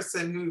 Well, I'm a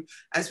person who,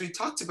 as we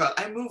talked about,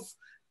 I move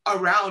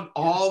around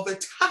all the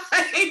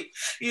time,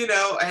 you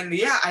know, and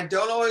yeah, I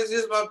don't always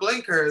use my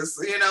blinkers,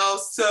 you know,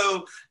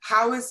 so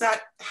how is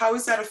that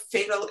a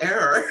fatal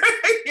error?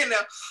 You know,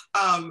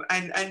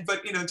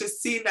 but, you know,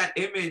 just seeing that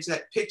image,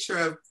 that picture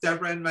of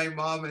Deborah and my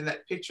mom, and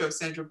that picture of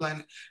Sandra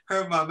Bland,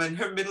 her mom, and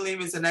her middle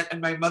name is Annette, and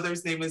my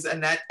mother's name is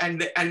Annette,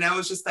 and I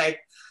was just like,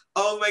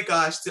 oh my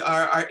gosh,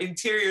 our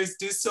interiors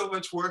do so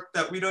much work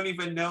that we don't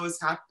even know is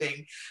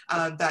happening.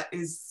 That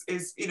is,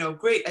 you know,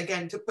 great,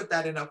 again, to put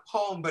that in a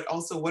poem, but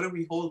also what are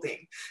we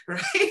holding,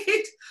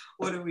 right?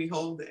 What are we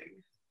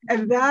holding?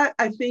 And that,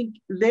 I think,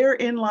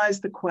 therein lies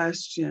the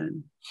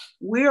question.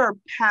 We are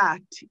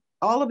packed,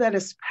 all of that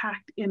is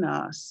packed in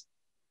us.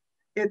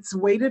 It's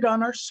weighted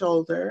on our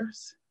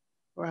shoulders,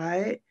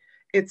 right?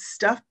 It's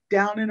stuffed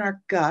down in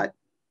our gut.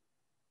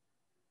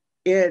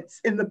 It's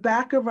in the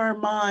back of our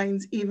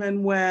minds,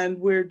 even when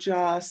we're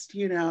just,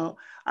 you know,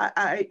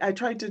 I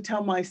tried to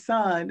tell my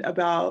son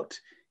about,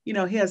 you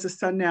know, he has a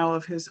son now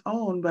of his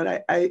own,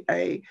 but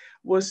I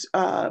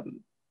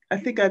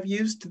think I've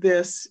used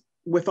this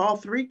with all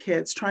three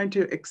kids, trying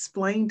to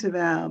explain to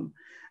them,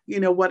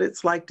 you know, what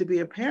it's like to be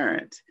a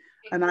parent.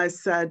 And I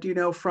said, you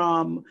know,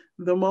 from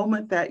the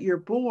moment that you're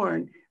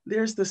born,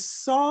 there's the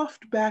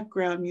soft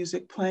background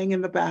music playing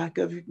in the back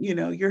of, you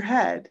know, your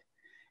head.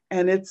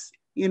 And it's,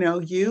 you know,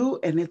 you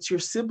and it's your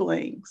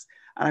siblings.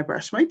 And I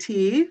brush my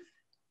teeth,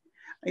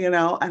 you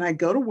know, and I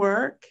go to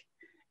work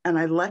and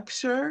I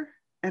lecture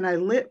and I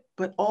lit,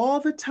 but all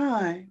the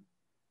time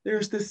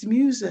there's this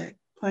music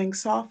playing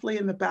softly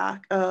in the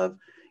back of,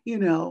 you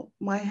know,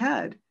 my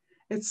head.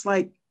 It's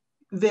like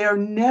they're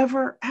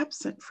never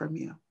absent from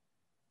you,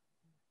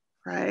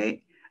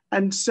 right?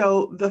 And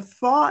so the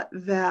thought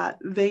that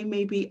they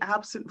may be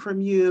absent from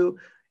you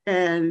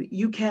and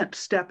you can't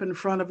step in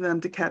front of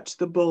them to catch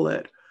the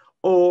bullet,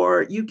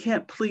 or you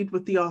can't plead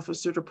with the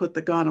officer to put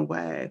the gun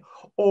away,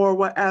 or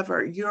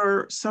whatever.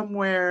 You're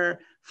somewhere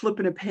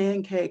flipping a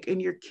pancake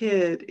and your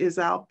kid is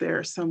out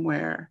there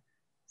somewhere.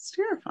 It's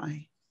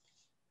terrifying.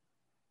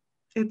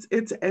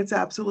 It's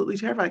absolutely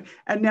terrifying.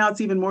 And now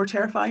it's even more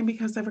terrifying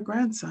because I have a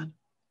grandson.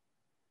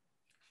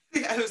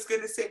 I was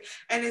gonna say,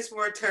 and it's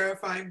more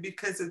terrifying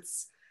because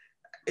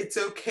it's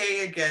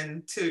okay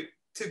again to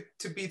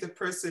be the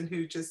person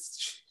who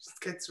just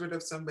gets rid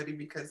of somebody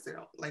because they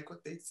don't like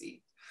what they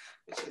see.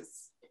 Which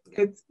is,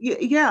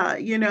 yeah,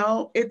 you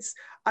know,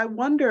 I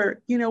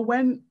wonder, you know,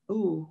 when,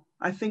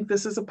 I think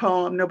this is a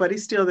poem, nobody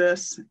steal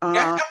this.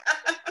 No,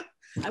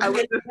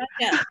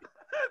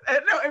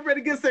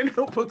 everybody gets their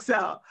notebooks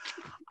out.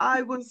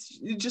 I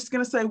was just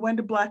gonna say, when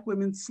do Black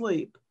women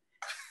sleep?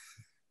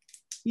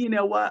 You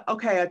know what,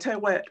 okay, I tell you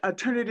what, I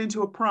turn it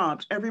into a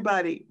prompt.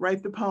 Everybody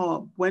write the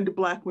poem, when do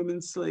Black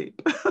women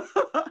sleep?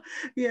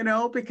 You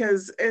know,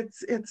 because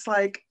it's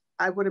like,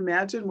 I would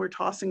imagine we're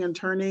tossing and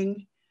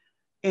turning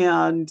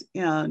and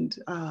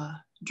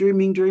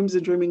dreaming dreams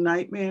and dreaming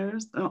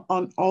nightmares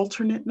on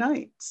alternate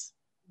nights,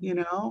 you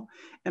know?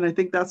 And I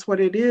think that's what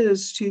it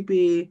is to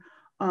be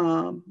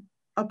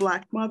a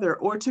Black mother,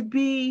 or to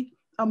be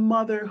a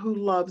mother who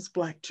loves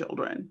Black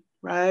children,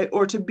 right?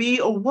 Or to be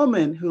a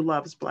woman who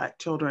loves Black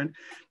children,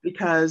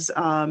 because,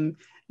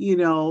 you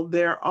know,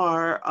 there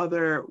are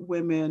other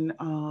women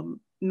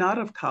not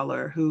of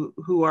color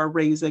who are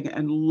raising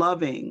and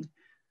loving,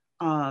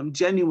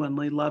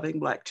 genuinely loving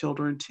Black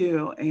children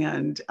too.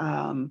 And,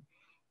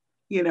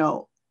 you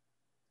know,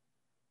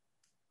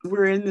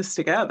 we're in this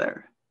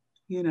together,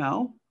 you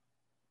know?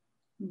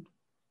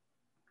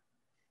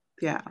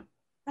 Yeah.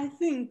 I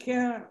think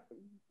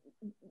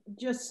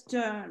just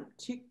to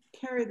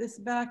carry this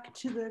back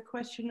to the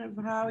question of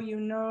how you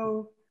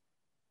know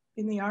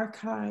in the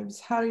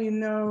archives, how do you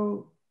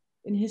know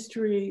in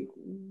history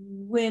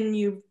when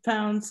you've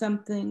found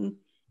something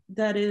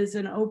that is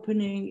an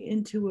opening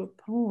into a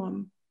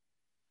poem?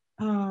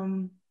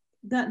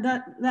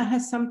 That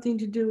has something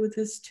to do with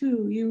this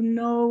too. You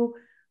know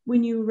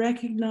when you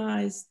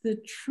recognize the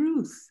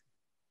truth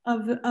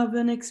of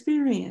an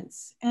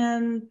experience,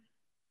 and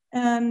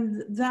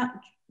that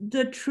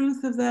the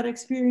truth of that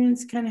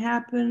experience can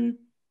happen.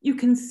 You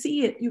can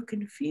see it, you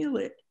can feel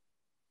it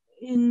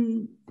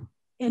in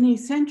any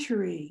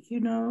century. You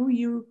know,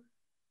 you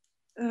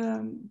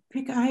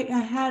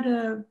I had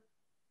a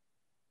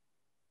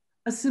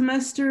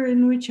semester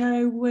in which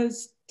I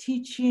was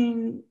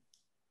teaching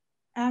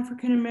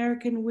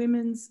African-American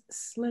women's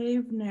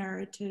slave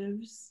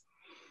narratives.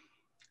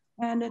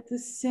 And at the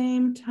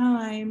same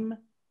time,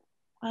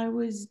 I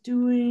was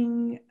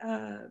doing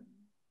a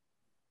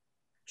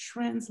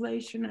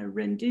translation, a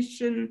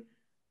rendition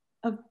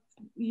of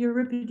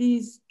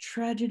Euripides'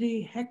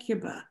 tragedy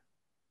Hecuba,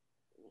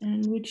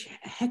 in which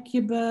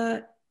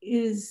Hecuba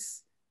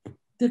is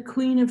the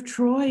queen of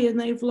Troy and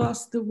they've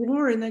lost the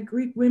war, and the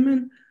Greek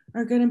women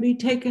are going to be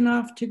taken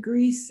off to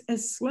Greece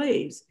as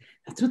slaves.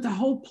 That's what the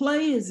whole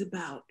play is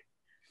about.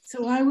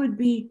 So I would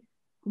be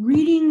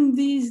reading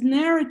these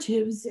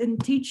narratives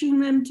and teaching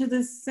them to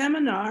the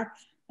seminar,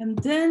 and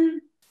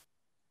then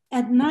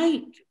at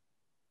night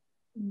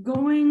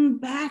going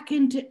back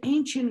into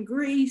ancient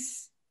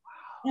Greece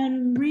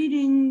and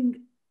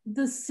reading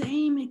the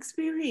same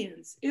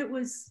experience. It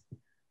was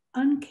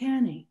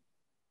uncanny,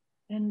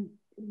 and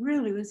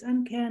really was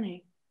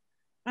uncanny.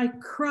 I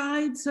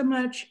cried so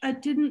much. I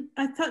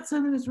thought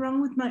something was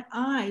wrong with my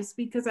eyes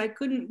because I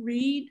couldn't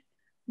read.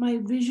 My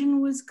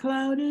vision was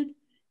clouded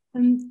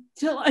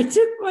until I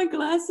took my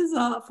glasses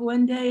off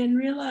one day and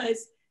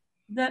realized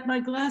that my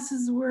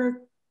glasses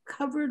were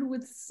covered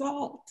with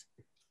salt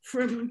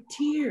from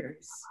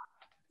tears.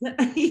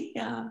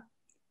 Yeah.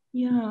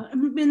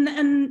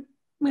 And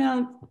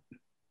well,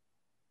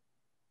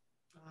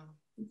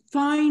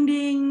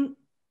 finding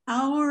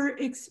our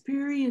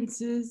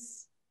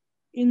experiences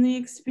in the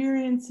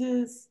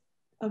experiences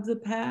of the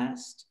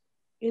past,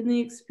 in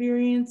the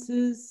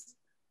experiences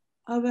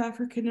of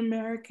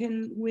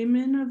African-American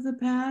women of the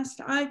past.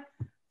 I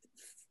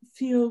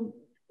feel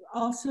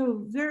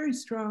also very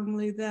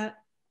strongly that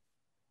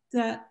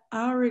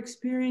our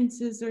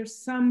experiences are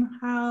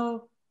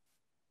somehow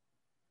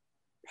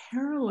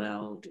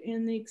paralleled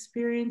in the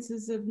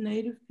experiences of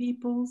Native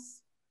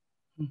peoples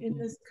in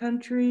this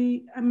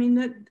country. I mean,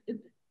 that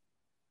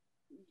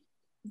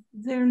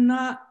they're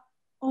not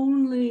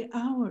only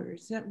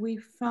ours, that we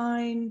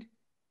find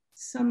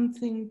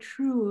something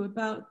true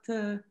about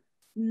the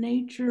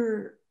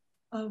nature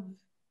of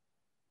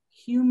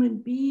human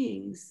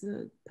beings,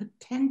 the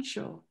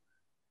potential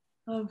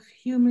of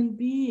human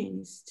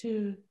beings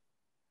to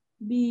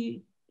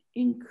be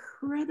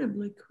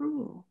incredibly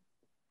cruel,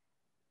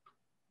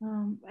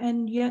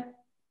 and yet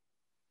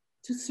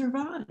to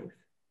survive,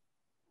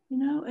 you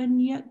know,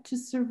 and yet to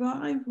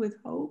survive with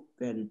hope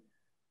and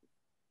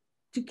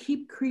to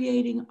keep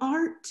creating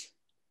art.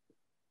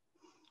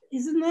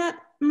 Isn't that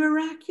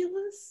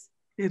miraculous?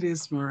 It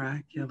is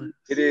miraculous.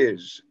 It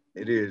is.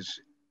 It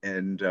is.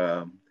 And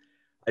I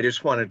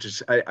just wanted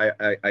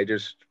to. I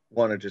just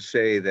wanted to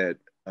say that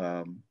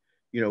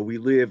you know, we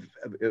live.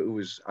 It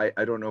was.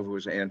 I don't know if it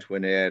was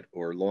Antoinette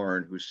or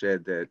Lauren who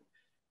said that.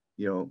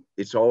 You know,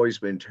 it's always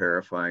been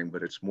terrifying,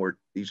 but it's more.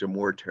 These are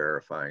more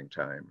terrifying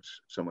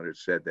times. Someone had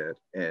said that,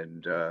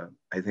 and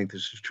I think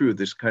this is true.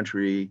 This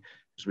country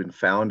has been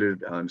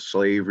founded on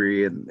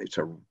slavery, and it's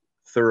a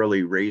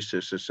thoroughly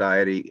racist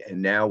society.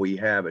 And now we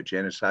have a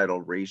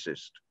genocidal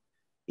racist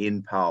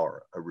in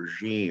power, a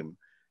regime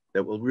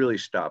that will really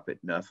stop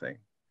at nothing,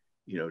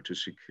 you know, to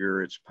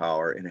secure its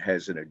power, and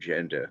has an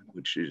agenda,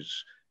 which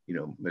is, you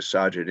know,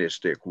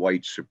 misogynistic,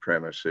 white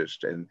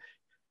supremacist. And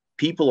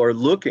people are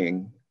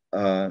looking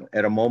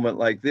at a moment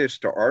like this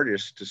to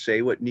artists to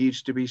say what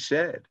needs to be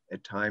said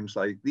at times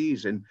like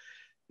these. And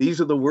these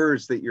are the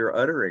words that you're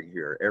uttering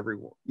here,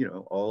 everyone, you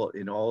know, all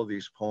in all of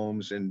these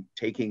poems, and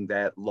taking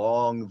that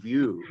long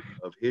view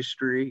of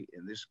history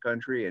in this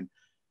country. And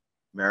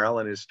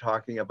Marilyn is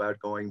talking about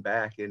going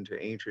back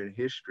into ancient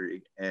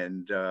history,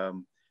 and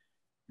you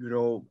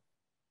know,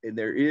 and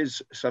there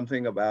is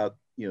something about,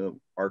 you know,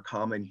 our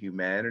common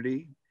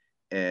humanity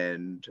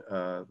and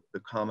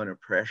the common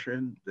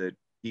oppression that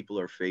people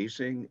are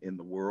facing in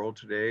the world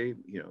today.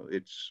 You know,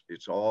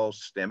 it's all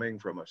stemming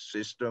from a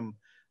system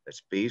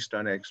that's based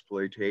on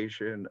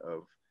exploitation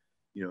of,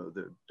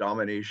 the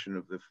domination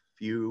of the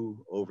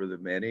few over the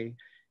many.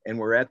 And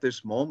we're at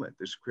this moment,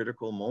 this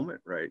critical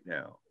moment right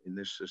now in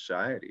this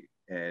society.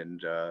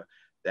 And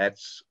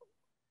that's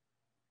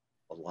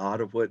a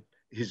lot of what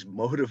is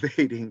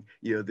motivating,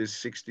 this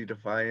 60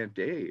 defiant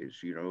days,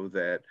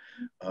 that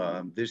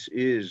this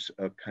is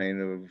a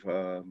kind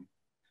of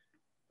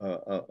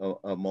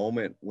a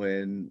moment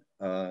when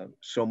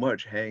so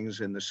much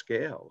hangs in the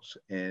scales,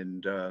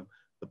 and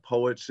the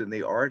poets and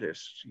the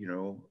artists,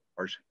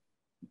 are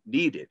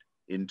needed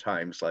in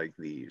times like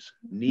these,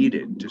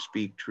 needed to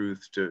speak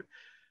truth, to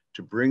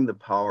bring the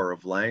power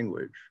of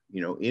language,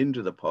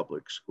 into the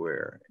public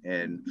square,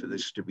 and for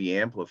this to be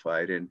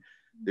amplified. And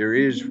there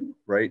is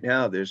right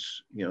now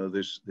this,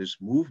 this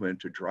movement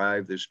to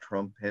drive this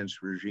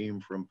Trump-Pence regime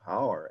from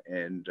power.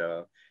 And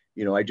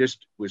I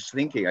just was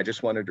thinking, I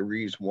just wanted to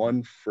read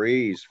one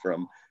phrase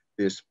from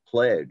this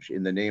pledge: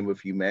 in the name of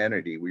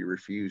humanity, we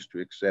refuse to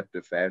accept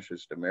a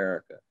fascist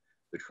America.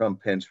 The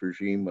Trump-Pence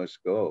regime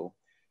must go.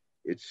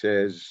 It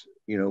says,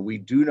 we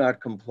do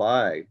not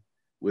comply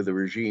with a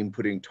regime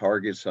putting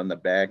targets on the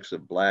backs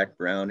of Black,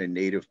 brown, and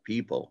Native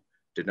people,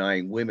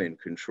 denying women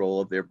control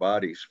of their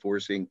bodies,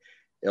 forcing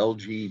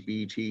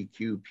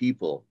LGBTQ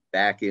people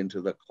back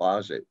into the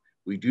closet.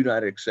 We do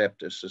not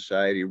accept a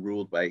society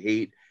ruled by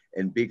hate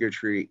and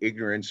bigotry,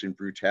 ignorance and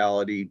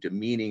brutality,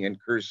 demeaning and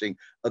cursing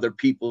other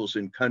peoples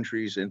and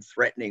countries and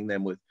threatening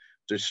them with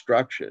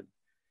destruction.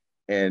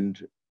 And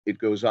it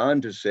goes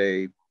on to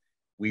say,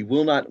 we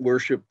will not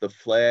worship the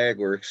flag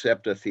or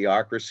accept a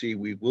theocracy.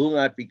 We will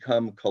not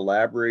become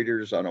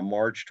collaborators on a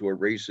march to a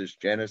racist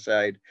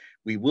genocide.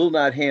 We will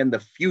not hand the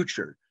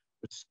future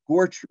to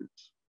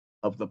scorchers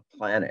of the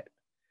planet.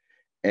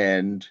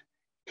 And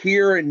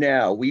here and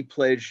now, we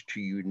pledge to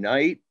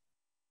unite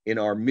in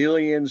our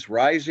millions,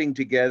 rising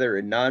together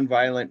in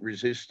nonviolent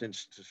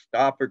resistance to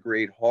stop a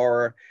great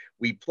horror.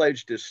 We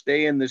pledge to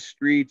stay in the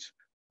streets,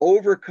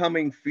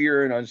 overcoming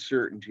fear and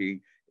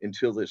uncertainty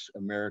until this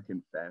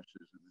American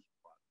fascism is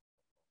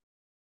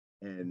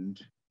fought. And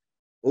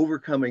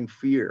overcoming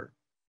fear,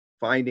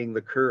 finding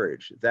the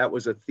courage. That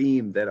was a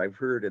theme that I've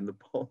heard in the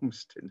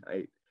poems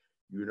tonight,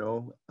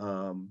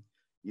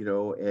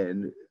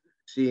 and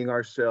seeing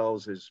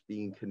ourselves as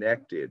being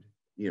connected,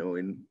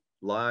 in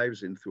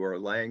lives and through our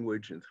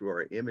language and through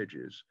our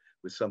images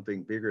with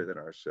something bigger than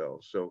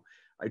ourselves. So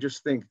I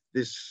just think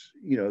this,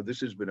 this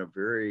has been a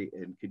very,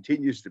 and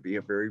continues to be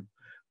a very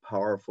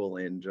powerful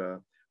and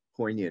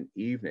poignant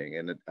evening.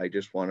 And I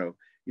just want to,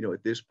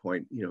 at this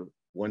point,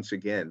 once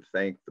again,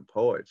 thank the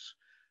poets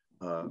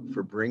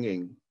for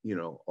bringing,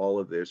 all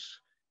of this,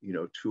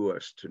 to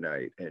us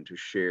tonight, and to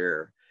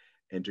share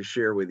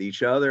with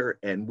each other.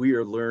 And we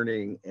are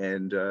learning,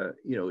 and,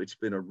 it's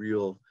been a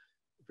real,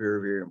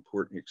 very, very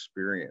important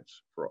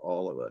experience for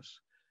all of us.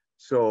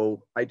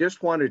 So I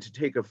just wanted to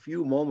take a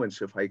few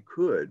moments, if I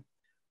could,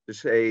 to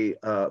say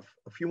a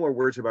few more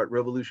words about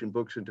Revolution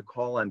Books and to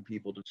call on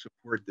people to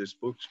support this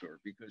bookstore,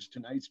 because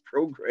tonight's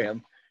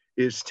program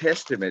is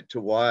testament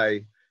to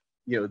why,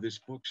 this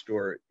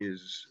bookstore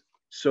is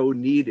so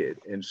needed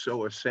and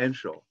so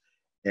essential.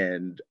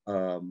 And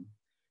I'm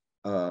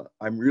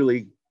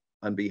really,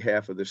 on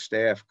behalf of the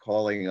staff,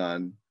 calling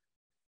on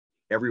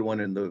everyone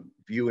in the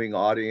viewing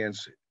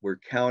audience. We're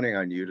counting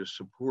on you to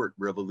support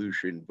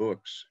Revolution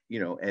Books,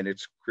 and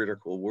its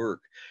critical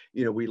work.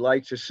 We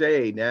like to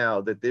say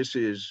now that this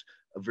is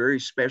a very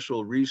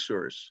special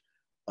resource.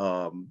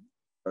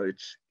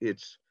 It's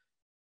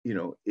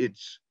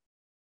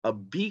a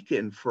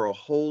beacon for a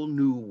whole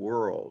new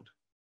world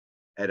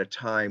at a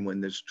time when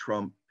this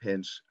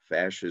Trump-Pence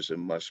fascism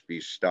must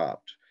be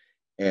stopped.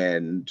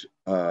 And,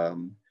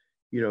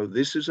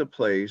 this is a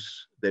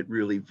place that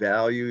really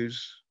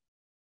values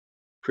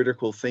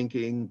critical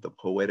thinking, the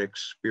poetic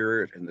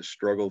spirit, and the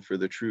struggle for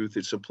the truth.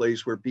 It's a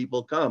place where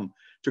people come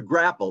to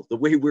grapple the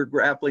way we're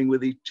grappling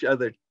with each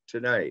other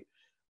tonight,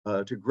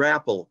 to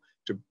grapple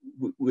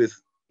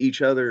with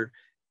each other,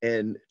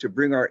 and to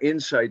bring our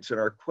insights and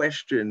our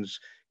questions,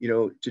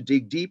 to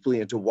dig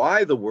deeply into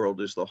why the world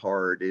is the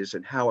horror it is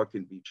and how it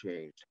can be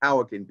changed,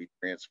 how it can be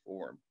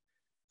transformed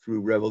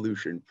through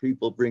revolution.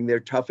 People bring their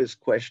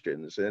toughest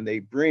questions, and they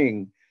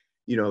bring,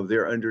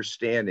 their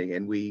understanding,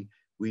 and we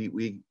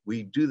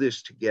do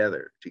this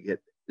together to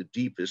get the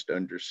deepest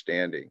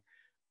understanding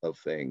of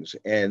things.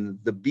 And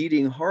the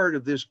beating heart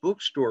of this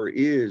bookstore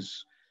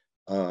is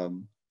the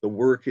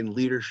work and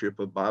leadership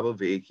of Bob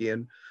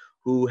Avakian,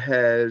 who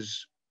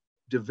has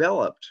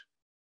developed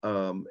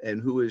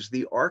and who is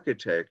the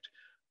architect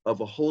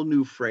of a whole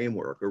new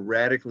framework, a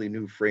radically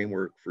new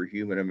framework for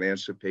human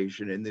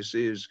emancipation. And this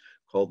is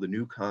called the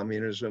New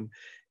Communism.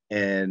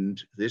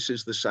 And this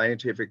is the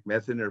scientific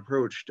method and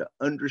approach to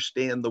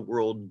understand the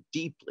world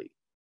deeply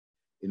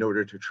in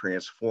order to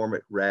transform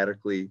it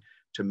radically,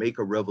 to make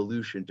a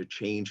revolution, to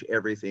change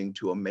everything,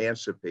 to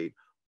emancipate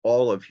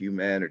all of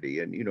humanity.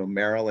 And,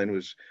 Marilyn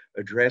was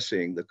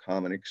addressing the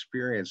common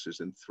experiences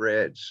and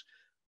threads,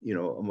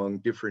 among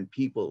different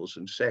peoples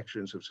and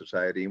sections of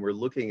society. And we're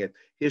looking at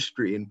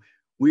history, and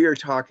we are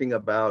talking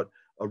about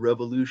a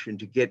revolution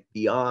to get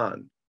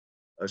beyond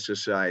a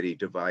society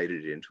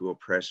divided into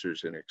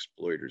oppressors and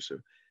exploiters,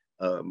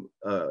 oppressors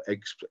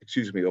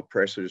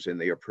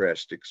and the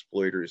oppressed,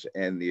 exploiters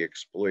and the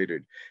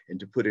exploited, and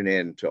to put an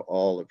end to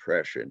all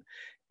oppression.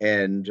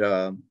 And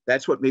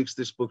that's what makes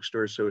this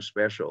bookstore so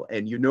special.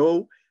 And you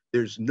know,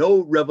 there's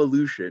no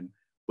revolution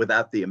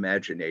without the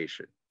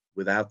imagination,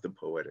 without the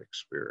poetic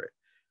spirit.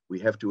 We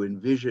have to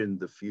envision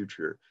the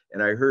future.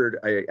 And I heard,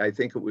 I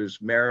think it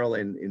was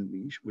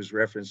Marilyn was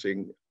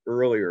referencing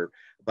earlier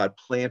about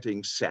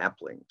planting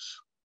saplings.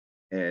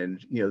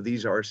 And, you know,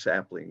 these are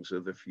saplings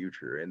of the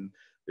future, and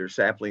they're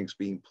saplings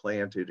being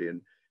planted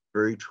in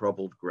very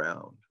troubled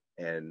ground.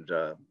 And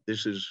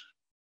this is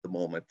the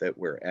moment that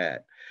we're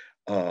at.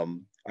 I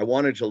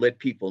wanted to let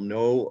people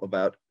know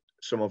about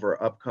some of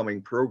our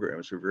upcoming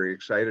programs. We're very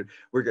excited.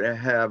 We're going to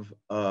have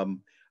on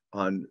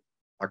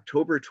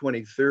October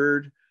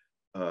 23rd,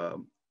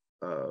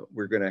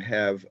 we're going to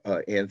have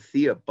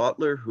Anthea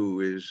Butler,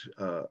 who is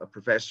a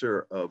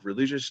professor of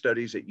religious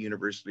studies at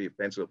University of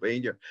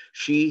Pennsylvania.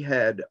 She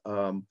had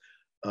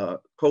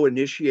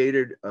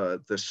co-initiated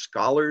the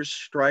scholars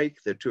strike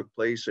that took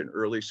place in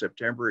early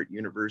September at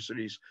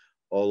universities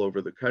all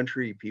over the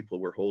country. People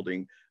were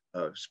holding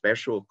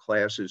special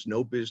classes,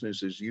 no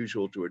business as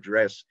usual, to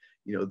address,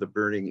 you know, the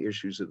burning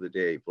issues of the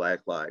day: Black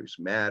Lives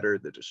Matter,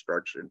 the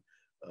destruction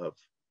of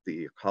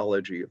the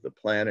ecology of the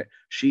planet.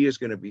 She is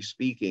going to be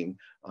speaking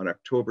on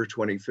October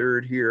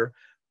 23rd here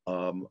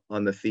on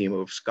the theme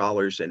of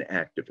scholars and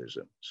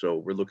activism. So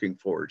we're looking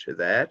forward to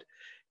that.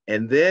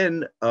 And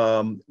then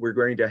we're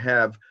going to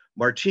have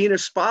Martin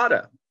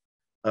Espada,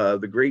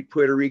 the great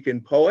Puerto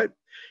Rican poet.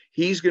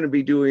 He's going to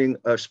be doing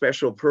a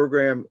special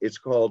program. It's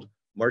called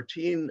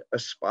Martin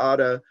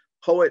Espada,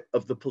 Poet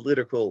of the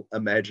Political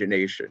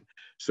Imagination.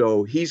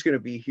 So he's going to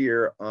be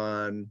here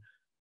on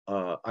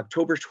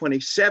October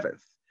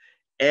 27th.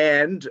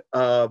 And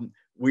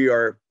we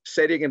are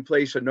setting in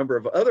place a number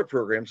of other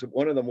programs.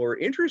 One of the more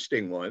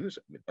interesting ones,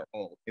 I mean, they're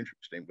all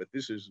interesting, but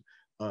this is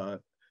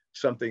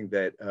something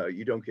that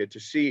you don't get to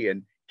see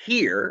and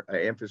hear,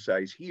 I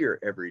emphasize here,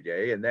 every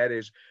day, and that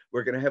is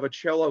we're going to have a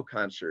cello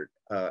concert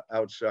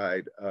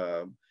outside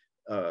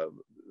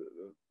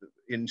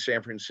in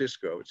San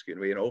Francisco. It's going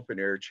to be an open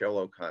air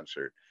cello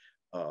concert.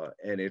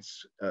 And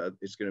it's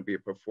going to be a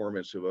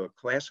performance of a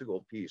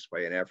classical piece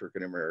by an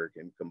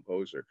African-American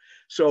composer.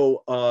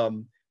 So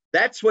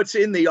that's what's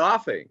in the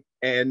offing.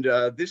 And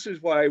this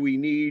is why we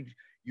need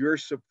your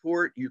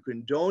support. You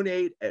can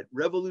donate at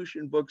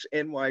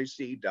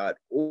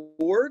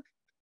revolutionbooksnyc.org.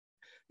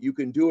 You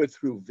can do it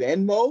through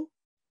Venmo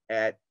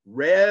at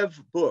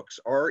Rev Books,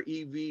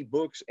 R-E-V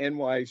Books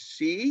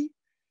NYC.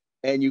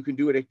 And you can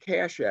do it at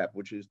Cash App,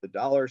 which is the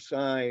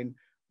 $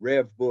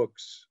 Rev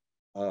Books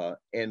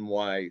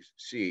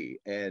NYC.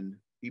 And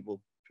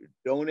people should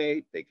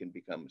donate. They can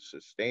become a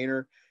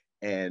sustainer.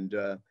 And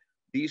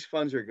these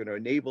funds are going to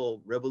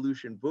enable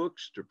Revolution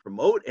Books to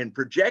promote and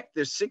project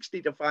this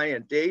 60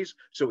 Defiant Days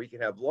so we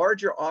can have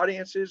larger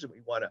audiences. And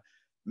we want to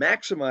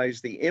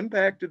maximize the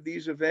impact of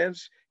these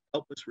events,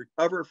 help us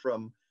recover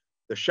from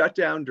the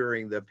shutdown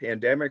during the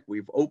pandemic.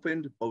 We've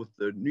opened, both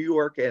the New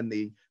York and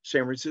the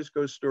San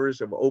Francisco stores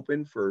have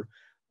opened for,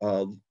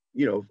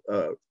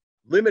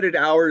 limited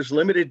hours,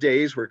 limited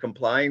days. We're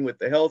complying with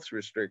the health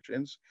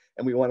restrictions,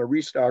 and we want to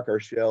restock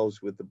our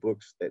shelves with the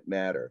books that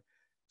matter.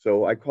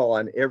 So I call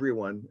on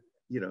everyone,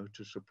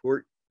 to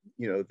support,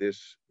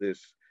 this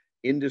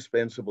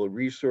indispensable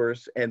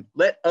resource, and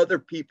let other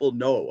people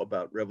know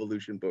about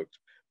Revolution Books.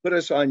 Put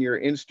us on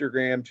your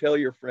Instagram, tell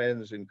your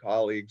friends and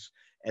colleagues,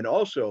 and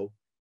also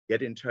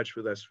get in touch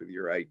with us with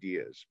your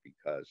ideas,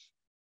 because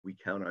we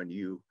count on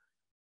you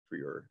for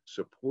your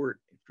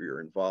support, for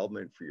your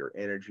involvement, for your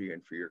energy,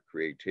 and for your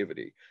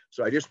creativity.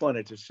 So I just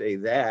wanted to say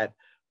that,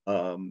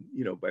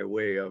 by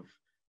way of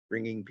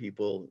bringing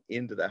people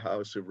into the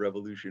house of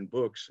Revolution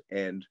Books.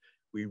 And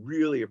we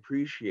really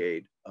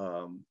appreciate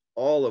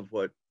all of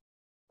what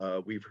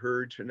we've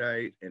heard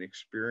tonight and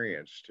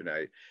experienced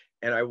tonight.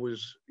 And I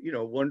was,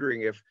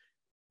 wondering if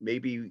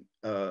maybe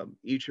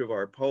each of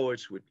our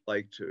poets would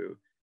like to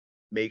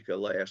make a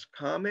last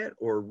comment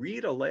or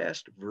read a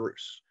last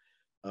verse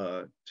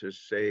to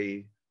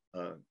say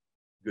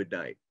good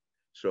night.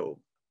 So,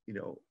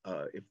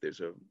 if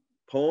there's a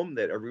poem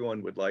that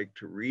everyone would like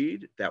to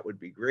read, that would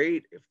be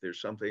great. If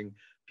there's something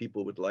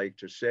people would like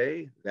to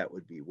say, that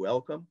would be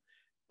welcome.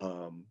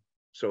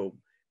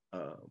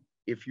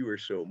 If you are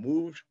so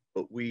moved,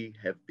 but we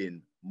have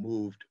been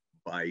moved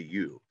by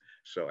you.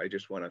 So I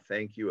just want to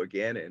thank you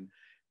again. And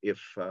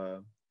if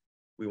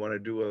we want to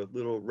do a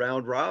little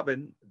round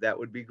robin, that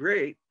would be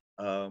great.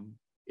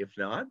 If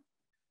not,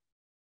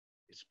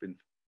 it's been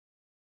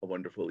a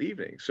wonderful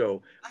evening.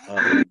 So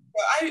I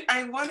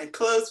want to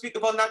close,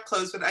 well, not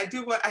close, but I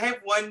have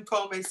one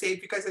poem I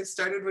saved because I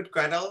started with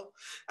Gretel,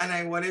 and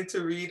I wanted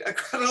to read a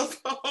Gretel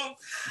poem.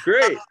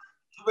 Great.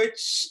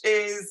 Which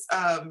is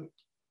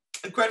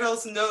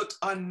Gretel's Note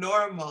on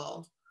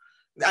Normal.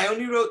 I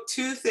only wrote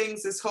 2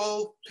 things this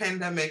whole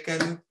pandemic,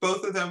 and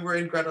both of them were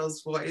in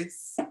Gretel's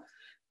voice.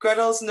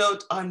 Gretel's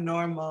Note on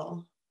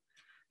Normal.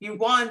 You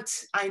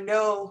want, I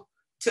know,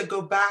 to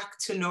go back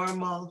to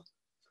normal,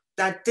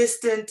 that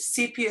distant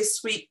sepia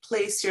sweet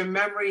place your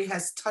memory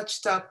has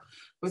touched up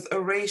with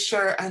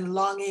erasure and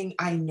longing,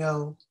 I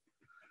know.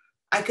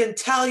 I can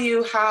tell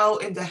you how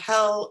in the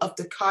hell of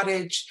the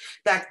cottage,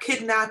 that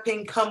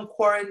kidnapping come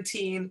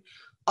quarantine,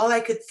 all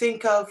I could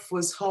think of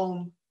was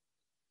home.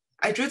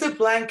 I drew the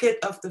blanket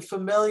of the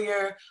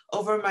familiar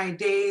over my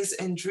days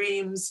and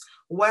dreams,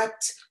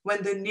 wept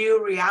when the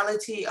new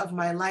reality of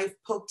my life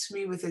poked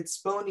me with its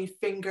bony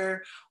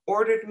finger,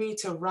 ordered me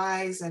to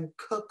rise and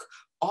cook,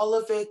 all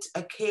of it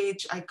a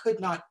cage I could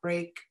not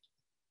break.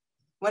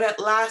 When at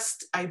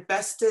last I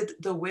bested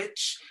the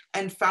witch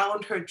and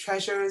found her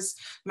treasures,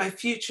 my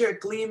future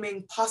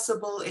gleaming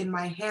possible in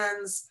my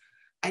hands,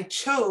 I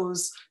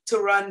chose to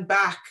run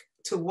back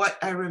to what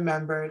I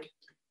remembered.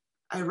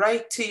 I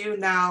write to you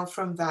now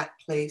from that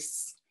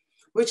place,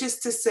 which is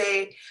to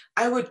say,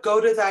 I would go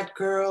to that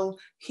girl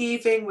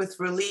heaving with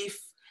relief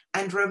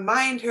and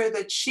remind her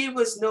that she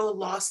was no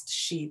lost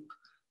sheep,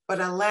 but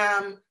a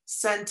lamb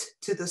sent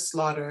to the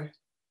slaughter.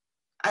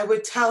 I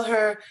would tell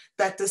her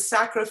that the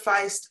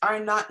sacrificed are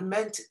not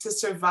meant to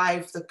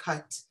survive the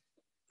cut,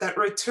 that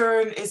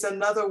return is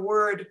another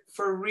word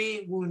for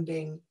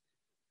re-wounding.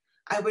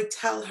 I would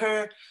tell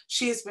her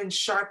she has been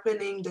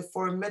sharpening the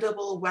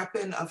formidable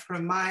weapon of her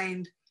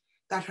mind,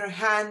 that her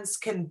hands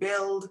can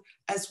build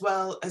as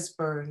well as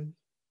burn.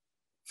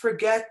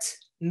 Forget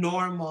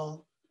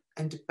normal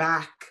and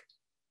back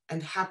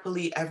and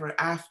happily ever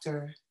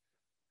after.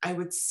 I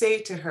would say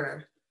to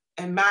her,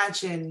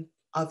 imagine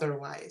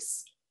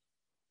otherwise.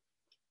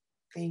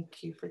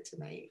 Thank you for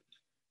tonight.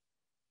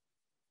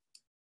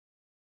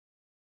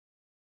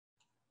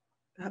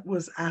 That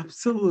was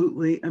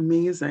absolutely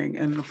amazing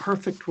and the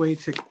perfect way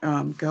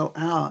to go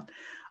out.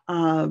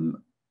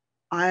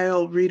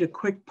 I'll read a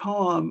quick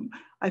poem.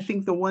 I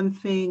think the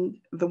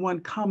one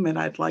comment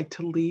I'd like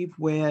to leave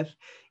with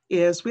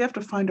is we have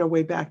to find our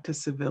way back to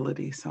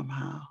civility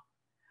somehow.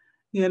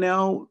 You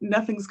know,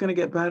 nothing's going to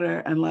get better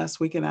unless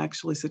we can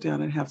actually sit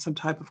down and have some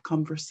type of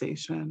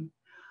conversation.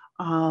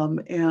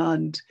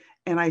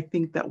 And I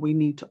think that we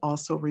need to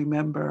also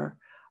remember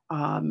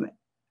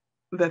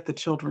that the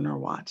children are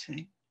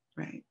watching,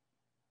 right?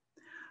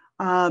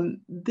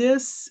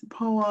 This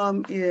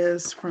poem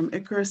is from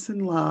Icarus in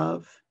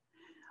Love.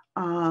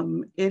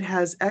 It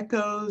has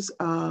echoes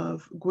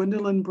of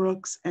Gwendolyn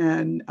Brooks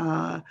and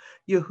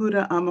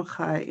Yehuda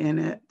Amichai in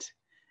it.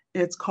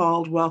 It's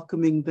called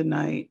Welcoming the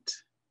Night.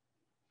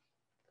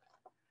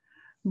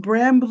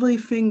 Brambly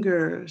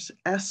fingers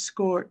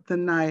escort the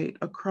night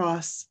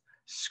across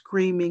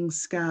screaming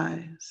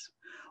skies,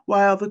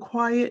 while the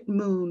quiet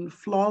moon,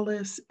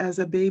 flawless as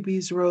a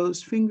baby's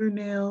rose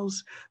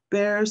fingernails,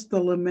 bears the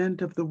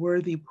lament of the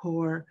worthy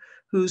poor,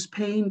 whose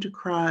pained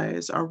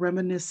cries are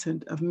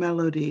reminiscent of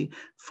melody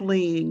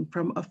fleeing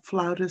from a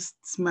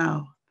flautist's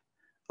mouth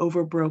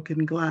over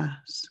broken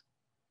glass.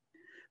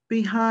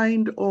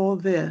 Behind all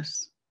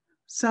this,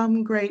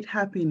 some great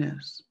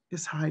happiness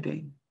is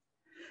hiding.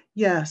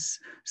 Yes,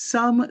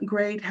 some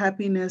great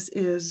happiness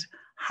is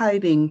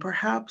hiding,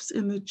 perhaps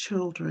in the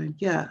children.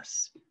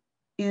 Yes,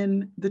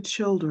 in the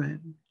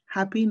children.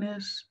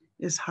 Happiness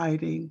is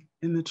hiding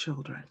in the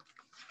children.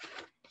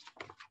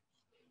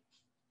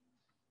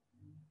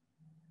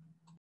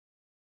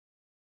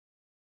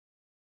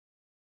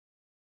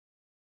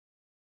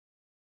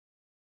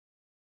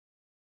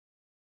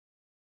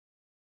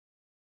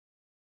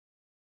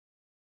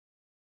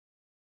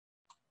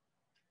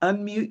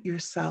 Unmute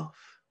yourself.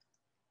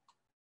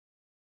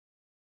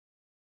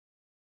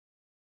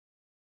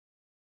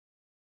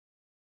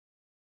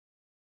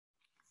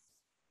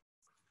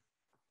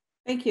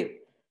 Thank you.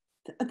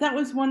 That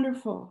was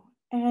wonderful.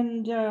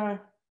 And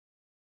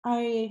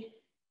I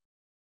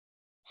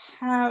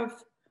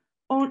have,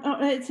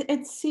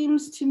 it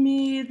seems to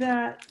me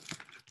that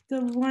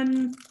the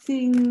one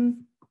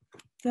thing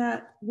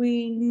that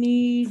we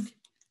need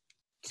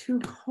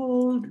to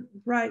hold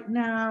right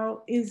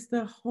now is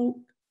the hope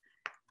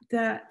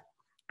that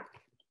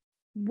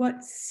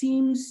what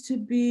seems to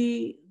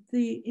be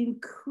the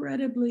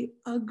incredibly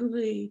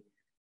ugly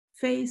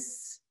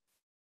face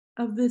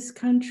of this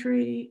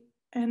country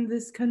and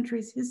this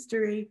country's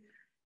history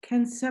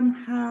can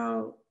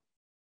somehow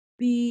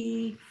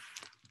be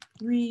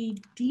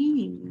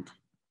redeemed.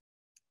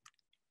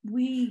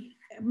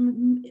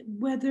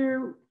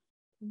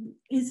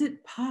 Is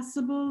it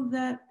possible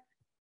that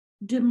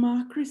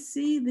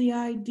democracy, the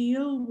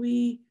ideal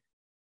we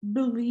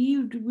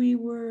believed we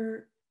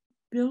were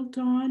built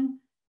on,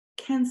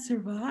 can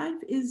survive?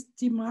 Is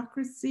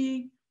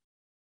democracy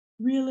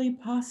really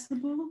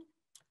possible?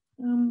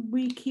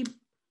 We keep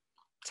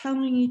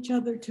telling each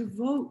other to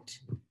vote.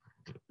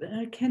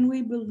 Can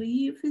we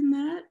believe in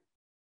that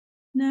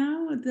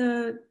now?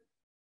 The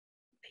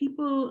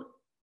people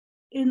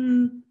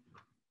in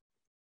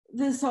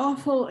this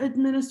awful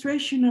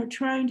administration are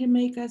trying to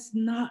make us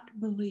not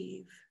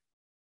believe.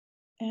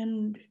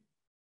 And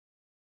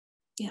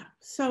yeah,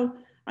 so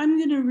I'm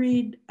going to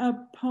read a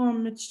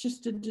poem. It's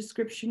just a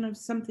description of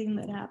something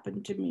that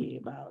happened to me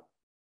about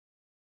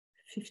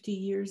 50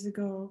 years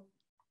ago.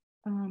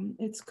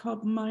 It's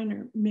called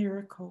Minor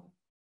Miracle,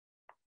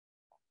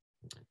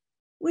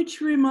 which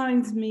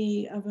reminds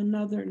me of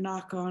another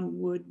knock on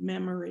wood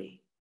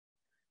memory.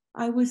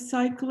 I was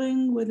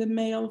cycling with a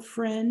male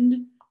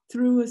friend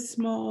through a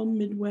small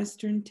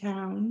Midwestern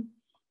town.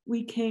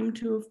 We came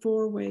to a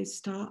four-way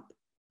stop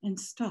and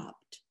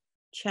stopped,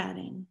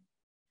 chatting.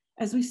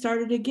 As we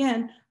started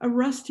again, a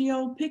rusty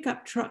old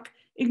pickup truck,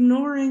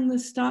 ignoring the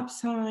stop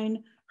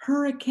sign,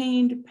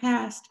 hurricaned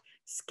past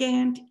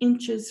scant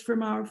inches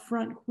from our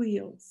front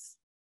wheels.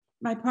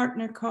 My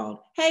partner called,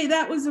 "Hey,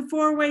 that was a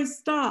four-way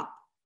stop."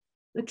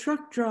 The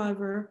truck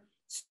driver,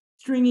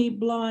 stringy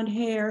blonde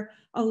hair,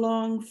 a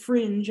long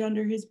fringe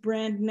under his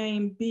brand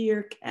name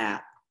beer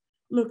cap,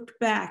 looked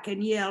back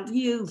and yelled,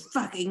 "You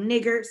fucking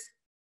niggers,"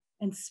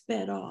 and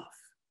sped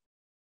off.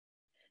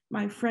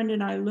 My friend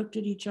and I looked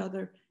at each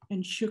other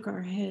and shook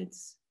our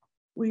heads.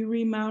 We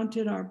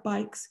remounted our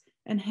bikes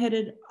and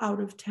headed out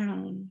of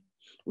town.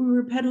 We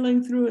were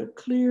pedaling through a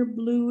clear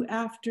blue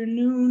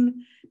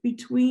afternoon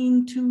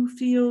between two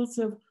fields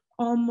of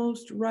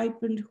almost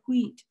ripened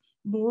wheat,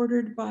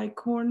 bordered by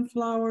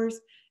cornflowers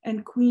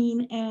and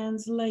Queen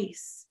Anne's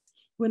lace,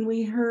 when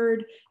we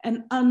heard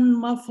an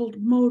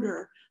unmuffled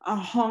motor, a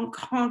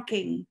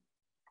honking.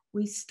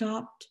 We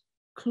stopped,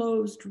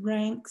 closed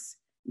ranks,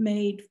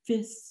 made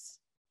fists.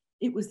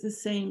 It was the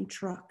same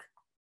truck.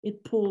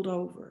 It pulled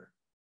over.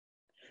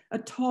 A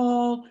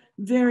tall,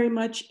 very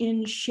much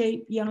in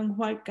shape young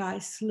white guy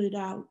slid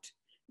out.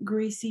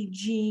 Greasy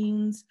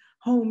jeans,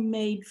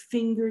 homemade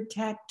finger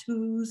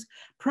tattoos,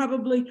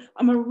 probably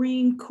a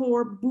Marine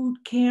Corps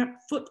boot camp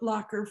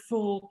footlocker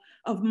full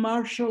of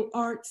martial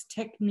arts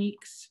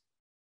techniques.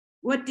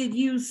 "What did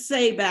you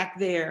say back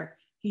there?"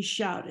 he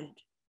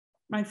shouted.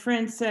 My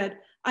friend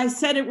said, "I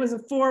said it was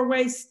a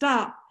four-way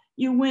stop.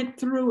 You went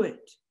through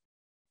it."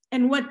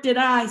 "And what did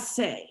I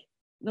say?"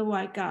 the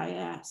white guy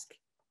asked.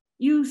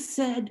 "You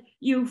said,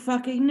 'You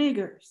fucking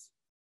niggers.'"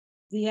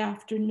 The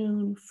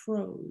afternoon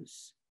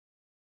froze.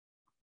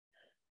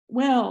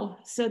 "Well,"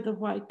 said the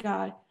white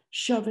guy,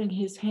 shoving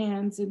his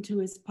hands into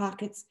his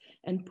pockets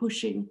and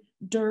pushing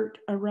dirt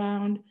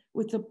around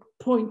with the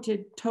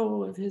pointed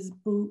toe of his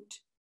boot,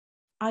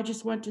 "I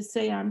just want to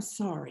say I'm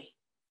sorry."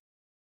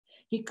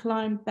 He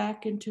climbed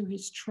back into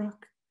his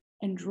truck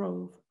and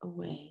drove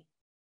away.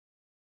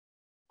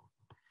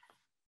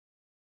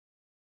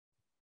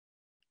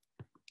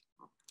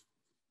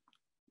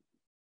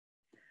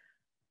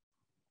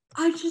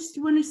 I just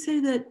want to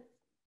say that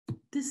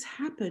this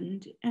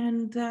happened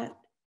and that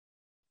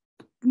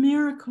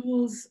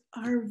miracles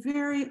are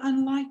very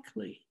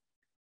unlikely.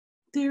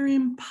 They're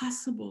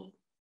impossible.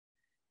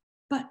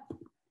 But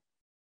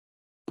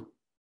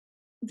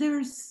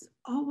there's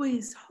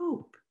always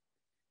hope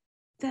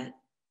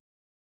that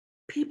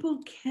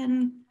people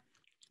can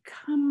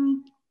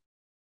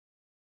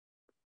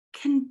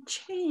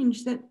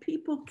change, that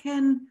people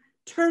can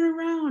turn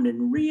around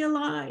and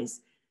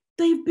realize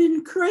they've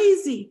been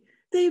crazy,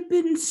 they've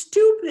been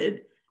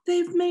stupid,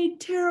 they've made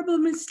terrible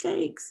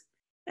mistakes,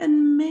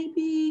 and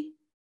maybe,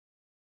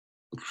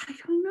 I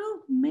don't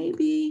know,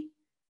 maybe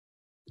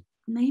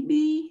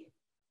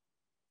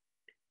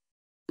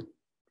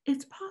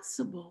it's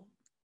possible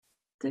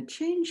that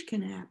change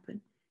can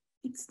happen.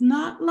 It's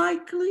not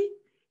likely.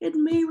 It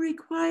may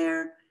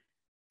require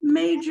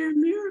major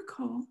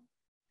miracle,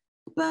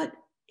 but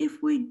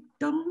if we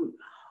don't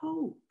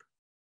hope,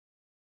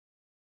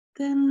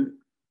 then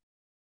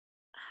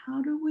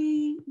how do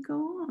we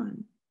go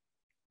on?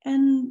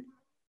 And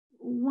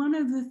one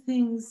of the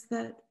things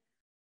that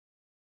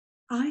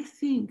I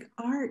think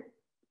art,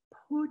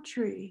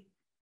 poetry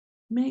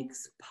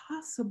makes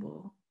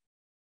possible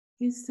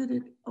is that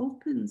it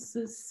opens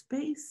a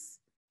space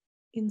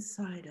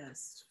inside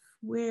us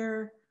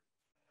where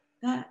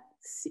that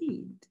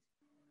seed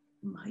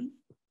might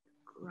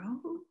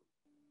grow.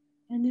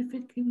 And if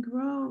it can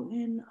grow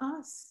in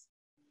us,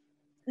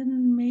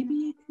 then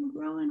maybe it can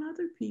grow in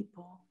other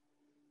people.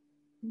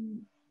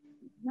 And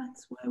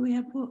that's why we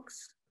have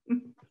books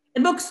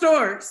and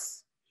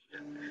bookstores.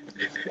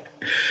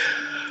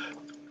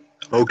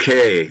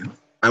 Okay,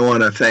 I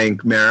want to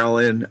thank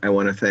Marilyn. I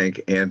want to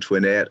thank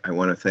Antoinette. I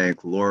want to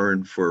thank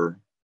Lauren for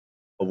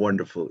a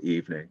wonderful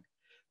evening.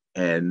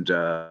 And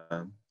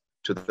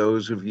to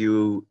those of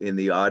you in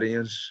the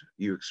audience,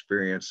 you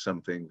experienced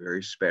something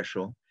very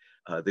special.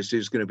 This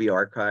is going to be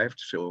archived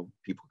so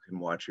people can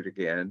watch it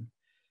again.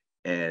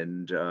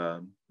 And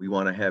we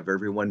want to have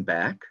everyone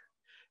back.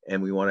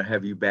 And we want to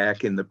have you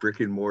back in the brick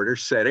and mortar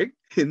setting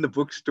in the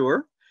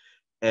bookstore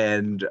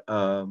and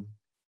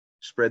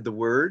spread the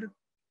word.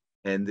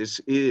 And this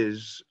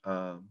is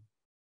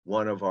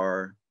one of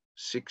our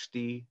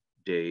 60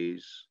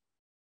 days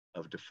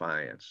of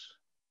defiance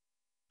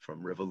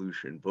from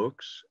Revolution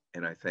Books.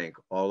 And I thank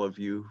all of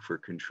you for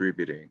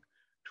contributing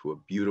to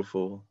a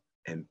beautiful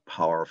and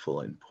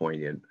powerful and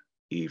poignant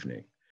evening.